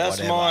 19. Mate,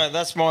 whatever.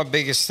 that's my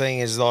biggest thing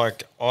is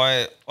like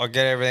I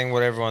get everything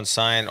what everyone's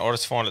saying. I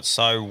just find it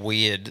so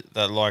weird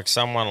that like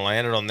someone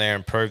landed on there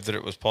and proved that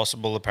it was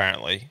possible.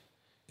 Apparently,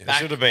 there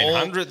should have been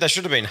hundreds. There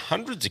should have been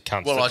hundreds of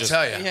cunts. Well, that I just,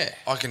 tell you,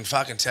 I can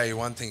fucking tell you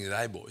one thing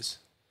today, boys.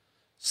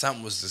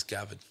 Something was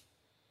discovered.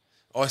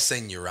 I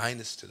seen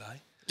Uranus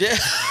today. Yeah.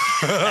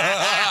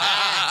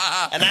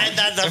 And ain't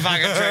that the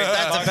fucking truth?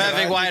 That's the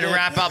perfect way to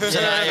wrap up today,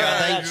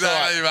 I think.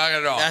 Exactly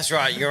fucking right. That's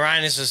right.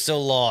 Uranus is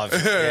still live.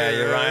 Yeah,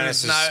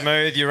 Uranus is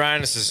smooth.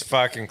 Uranus is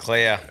fucking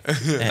clear.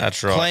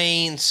 That's right.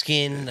 Clean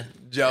skinned.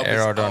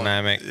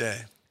 Aerodynamic. Yeah.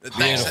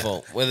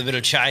 Beautiful. With a bit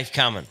of chafe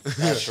coming.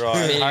 That's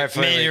right.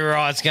 Hopefully we-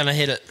 Meteorite's going to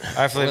hit it.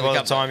 Hopefully, With a by the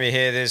couple- time you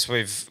hear this,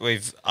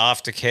 we've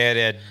aftercared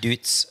our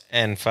doots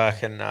and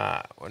fucking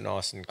we're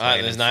nice and clean.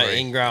 Right, there's and no free.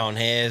 ingrown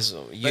hairs.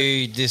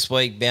 You this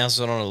week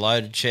bouncing on a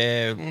loaded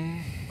chair,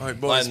 Right,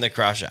 boys. loading the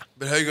crusher.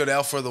 But who got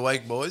Alpha of the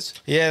week, boys?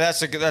 Yeah,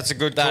 that's a good That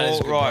call. is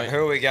a good Right, point. who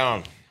are we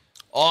going?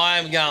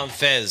 I'm going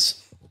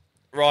Fez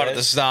right at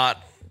the start.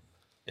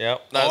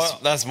 Yep.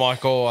 That's my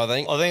call, I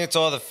think. I think it's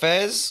either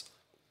Fez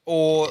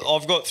or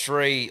I've got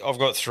three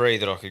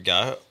that I could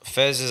go.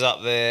 Fez is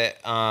up there.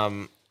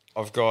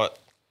 I've got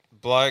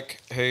bloke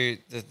who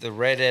the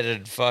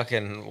red-headed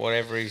fucking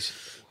whatever he's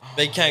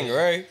big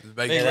kangaroo,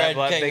 big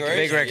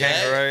red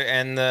kangaroo,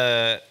 and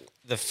the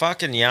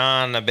fucking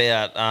yarn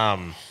about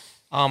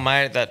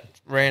that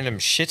random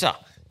shitter.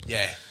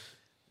 Yeah.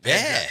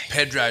 Yeah.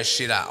 Pedro's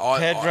shitter.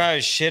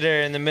 Pedro's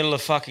shitter in the middle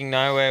of fucking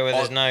nowhere where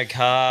there's no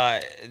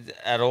car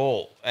at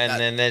all. And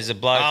then there's a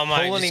bloke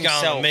pulling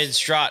himself. Going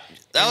mid-strut.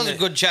 That was a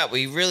good chat.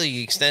 We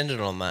really extended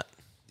on that.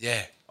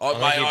 Yeah. I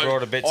think he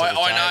brought a bit to the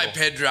table. I know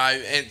Pedro,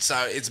 and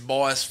so it's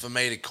biased for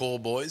me to call,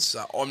 boys.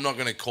 So I'm not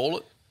going to call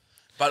it.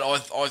 But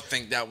I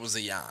think that was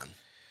a yarn.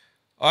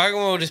 I reckon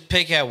we'll just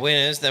pick our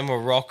winners, then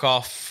we'll rock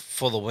off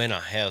for the winner.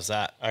 How's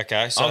that?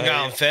 Okay. So I'm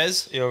going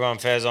Fez. You're going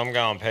Fez. I'm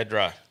going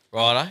Pedro.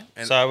 Righto.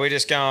 So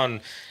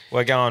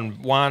we're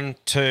going 1,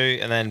 2,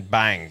 and then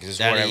bang.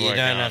 Daddy, you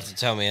don't have to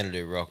tell me how to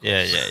do rock.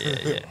 Yeah.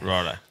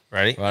 Righto.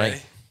 Ready?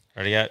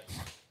 Ready, go.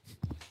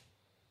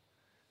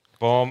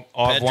 Boom.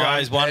 I've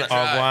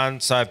won.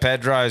 So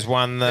Pedro's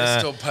won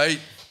Pistol Pete.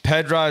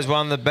 Pedro's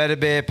won the Better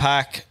Beer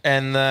pack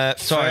and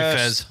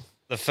Fez.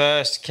 The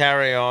first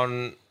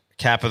carry-on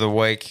cap of the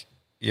week.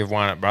 You've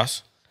won it,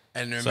 Bruss.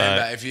 And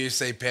remember, if you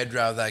see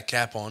Pedro with that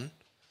cap on,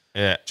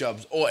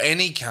 jobs, or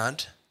any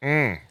cunt.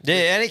 Yeah,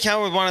 any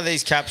cunt with one of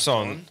these caps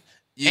on.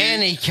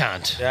 Any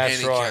cunt. That's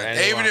any right.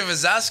 Cunt. Even if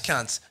it's us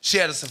cunts,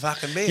 shout us a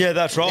fucking beer. Yeah,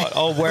 that's right.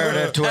 I'll wear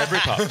it to every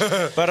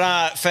pub.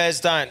 But Fez,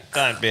 don't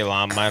be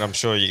alarmed, mate. I'm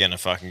sure you're going to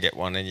fucking get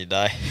one in your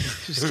day.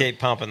 Just keep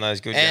pumping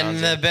those good and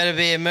yarns the in. Better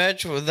Beer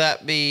merch, will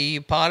that be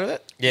part of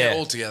it? Yeah,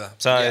 all together.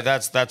 So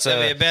that's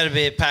There'll be a Better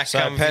Beer pack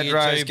coming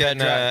Pedro's for you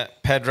too,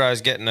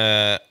 Pedro's getting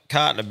a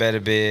carton of Better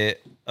Beer,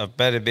 a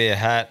Better Beer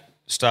hat,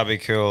 stubby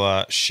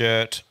cooler,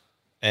 shirt,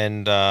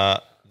 and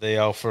the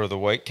Alpha of the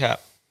Week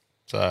cap.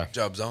 So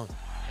job's on.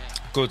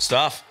 Good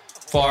stuff.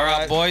 Fire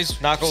up,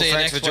 boys. Knuckles, See you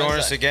thanks for next joining us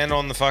Wednesday. again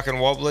on the fucking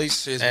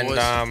Wobblies. Cheers, and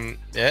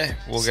boys.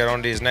 We'll get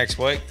on to you next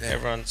week. Yeah.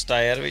 Everyone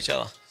stay out of each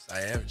other.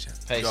 Stay out of each other.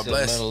 Peace God to the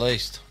bless. Middle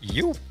East.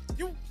 You.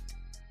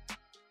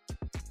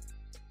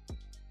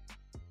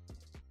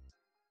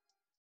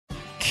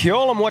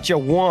 Call them what you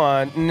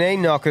want, knee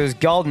knockers,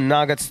 golden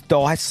nuggets,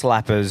 thigh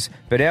slappers.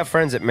 But our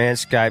friends at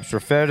Manscaped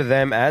refer to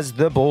them as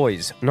the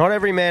boys. Not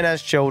every man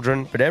has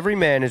children, but every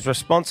man is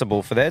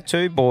responsible for their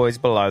 2 boys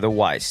below the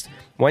waist.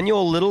 When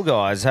your little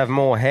guys have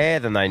more hair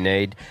than they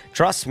need,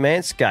 trust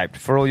Manscaped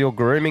for all your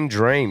grooming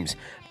dreams.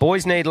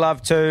 Boys need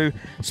love too,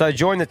 so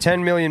join the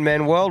 10 million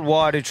men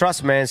worldwide who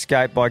trust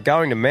Manscaped by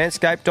going to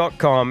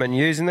manscaped.com and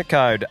using the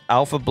code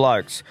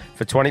ALPHABLOKES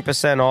for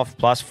 20% off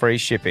plus free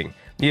shipping.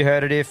 You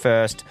heard it here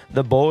first.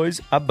 The boys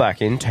are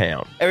back in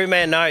town. Every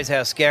man knows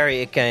how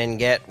scary it can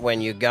get when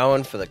you're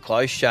going for the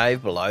close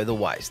shave below the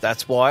waist.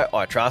 That's why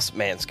I trust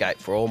Manscaped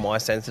for all my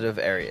sensitive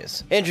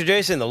areas.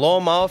 Introducing the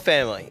Lawnmower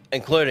family,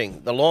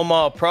 including the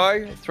Lawnmower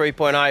Pro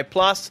 3.0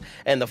 Plus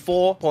and the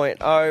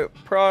 4.0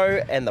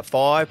 Pro and the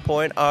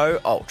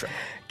 5.0 Ultra.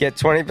 Get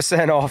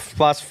 20% off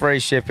plus free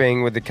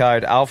shipping with the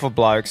code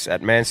ALPHABLOKES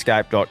at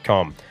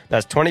manscaped.com.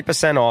 That's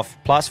 20% off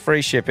plus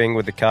free shipping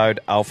with the code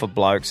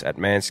ALPHABLOKES at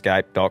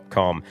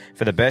manscaped.com.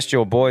 For the best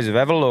your boys have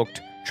ever looked,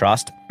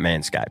 trust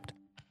Manscaped.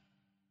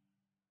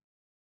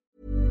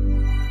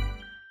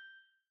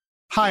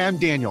 Hi, I'm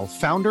Daniel,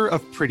 founder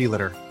of Pretty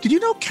Litter. Did you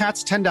know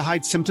cats tend to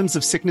hide symptoms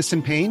of sickness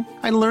and pain?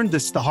 I learned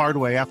this the hard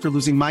way after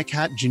losing my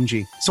cat,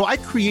 Gingy. So I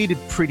created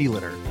Pretty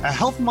Litter, a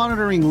health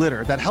monitoring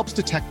litter that helps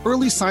detect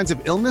early signs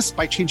of illness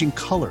by changing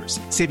colors,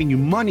 saving you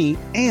money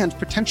and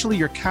potentially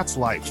your cat's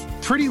life.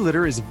 Pretty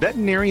Litter is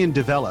veterinarian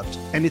developed,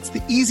 and it's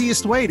the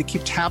easiest way to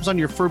keep tabs on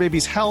your fur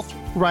baby's health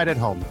right at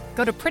home.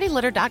 Go to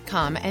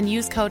prettylitter.com and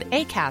use code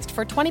ACAST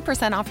for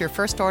 20% off your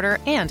first order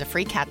and a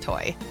free cat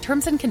toy.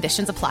 Terms and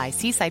conditions apply.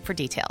 See site for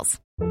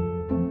details.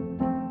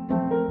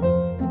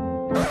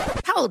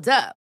 Hold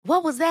up.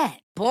 What was that?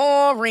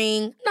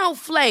 Boring. No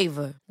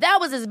flavor. That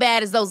was as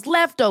bad as those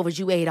leftovers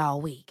you ate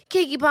all week.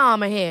 Keke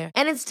Palmer here.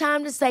 And it's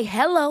time to say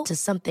hello to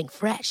something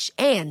fresh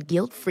and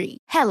guilt-free.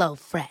 Hello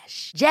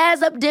Fresh.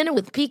 Jazz up dinner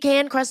with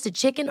pecan-crusted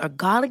chicken or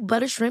garlic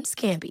butter shrimp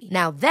scampi.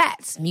 Now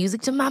that's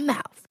music to my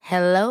mouth.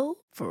 Hello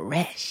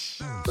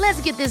Fresh.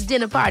 Let's get this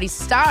dinner party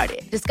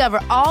started.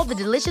 Discover all the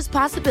delicious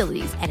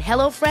possibilities at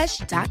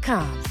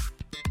HelloFresh.com.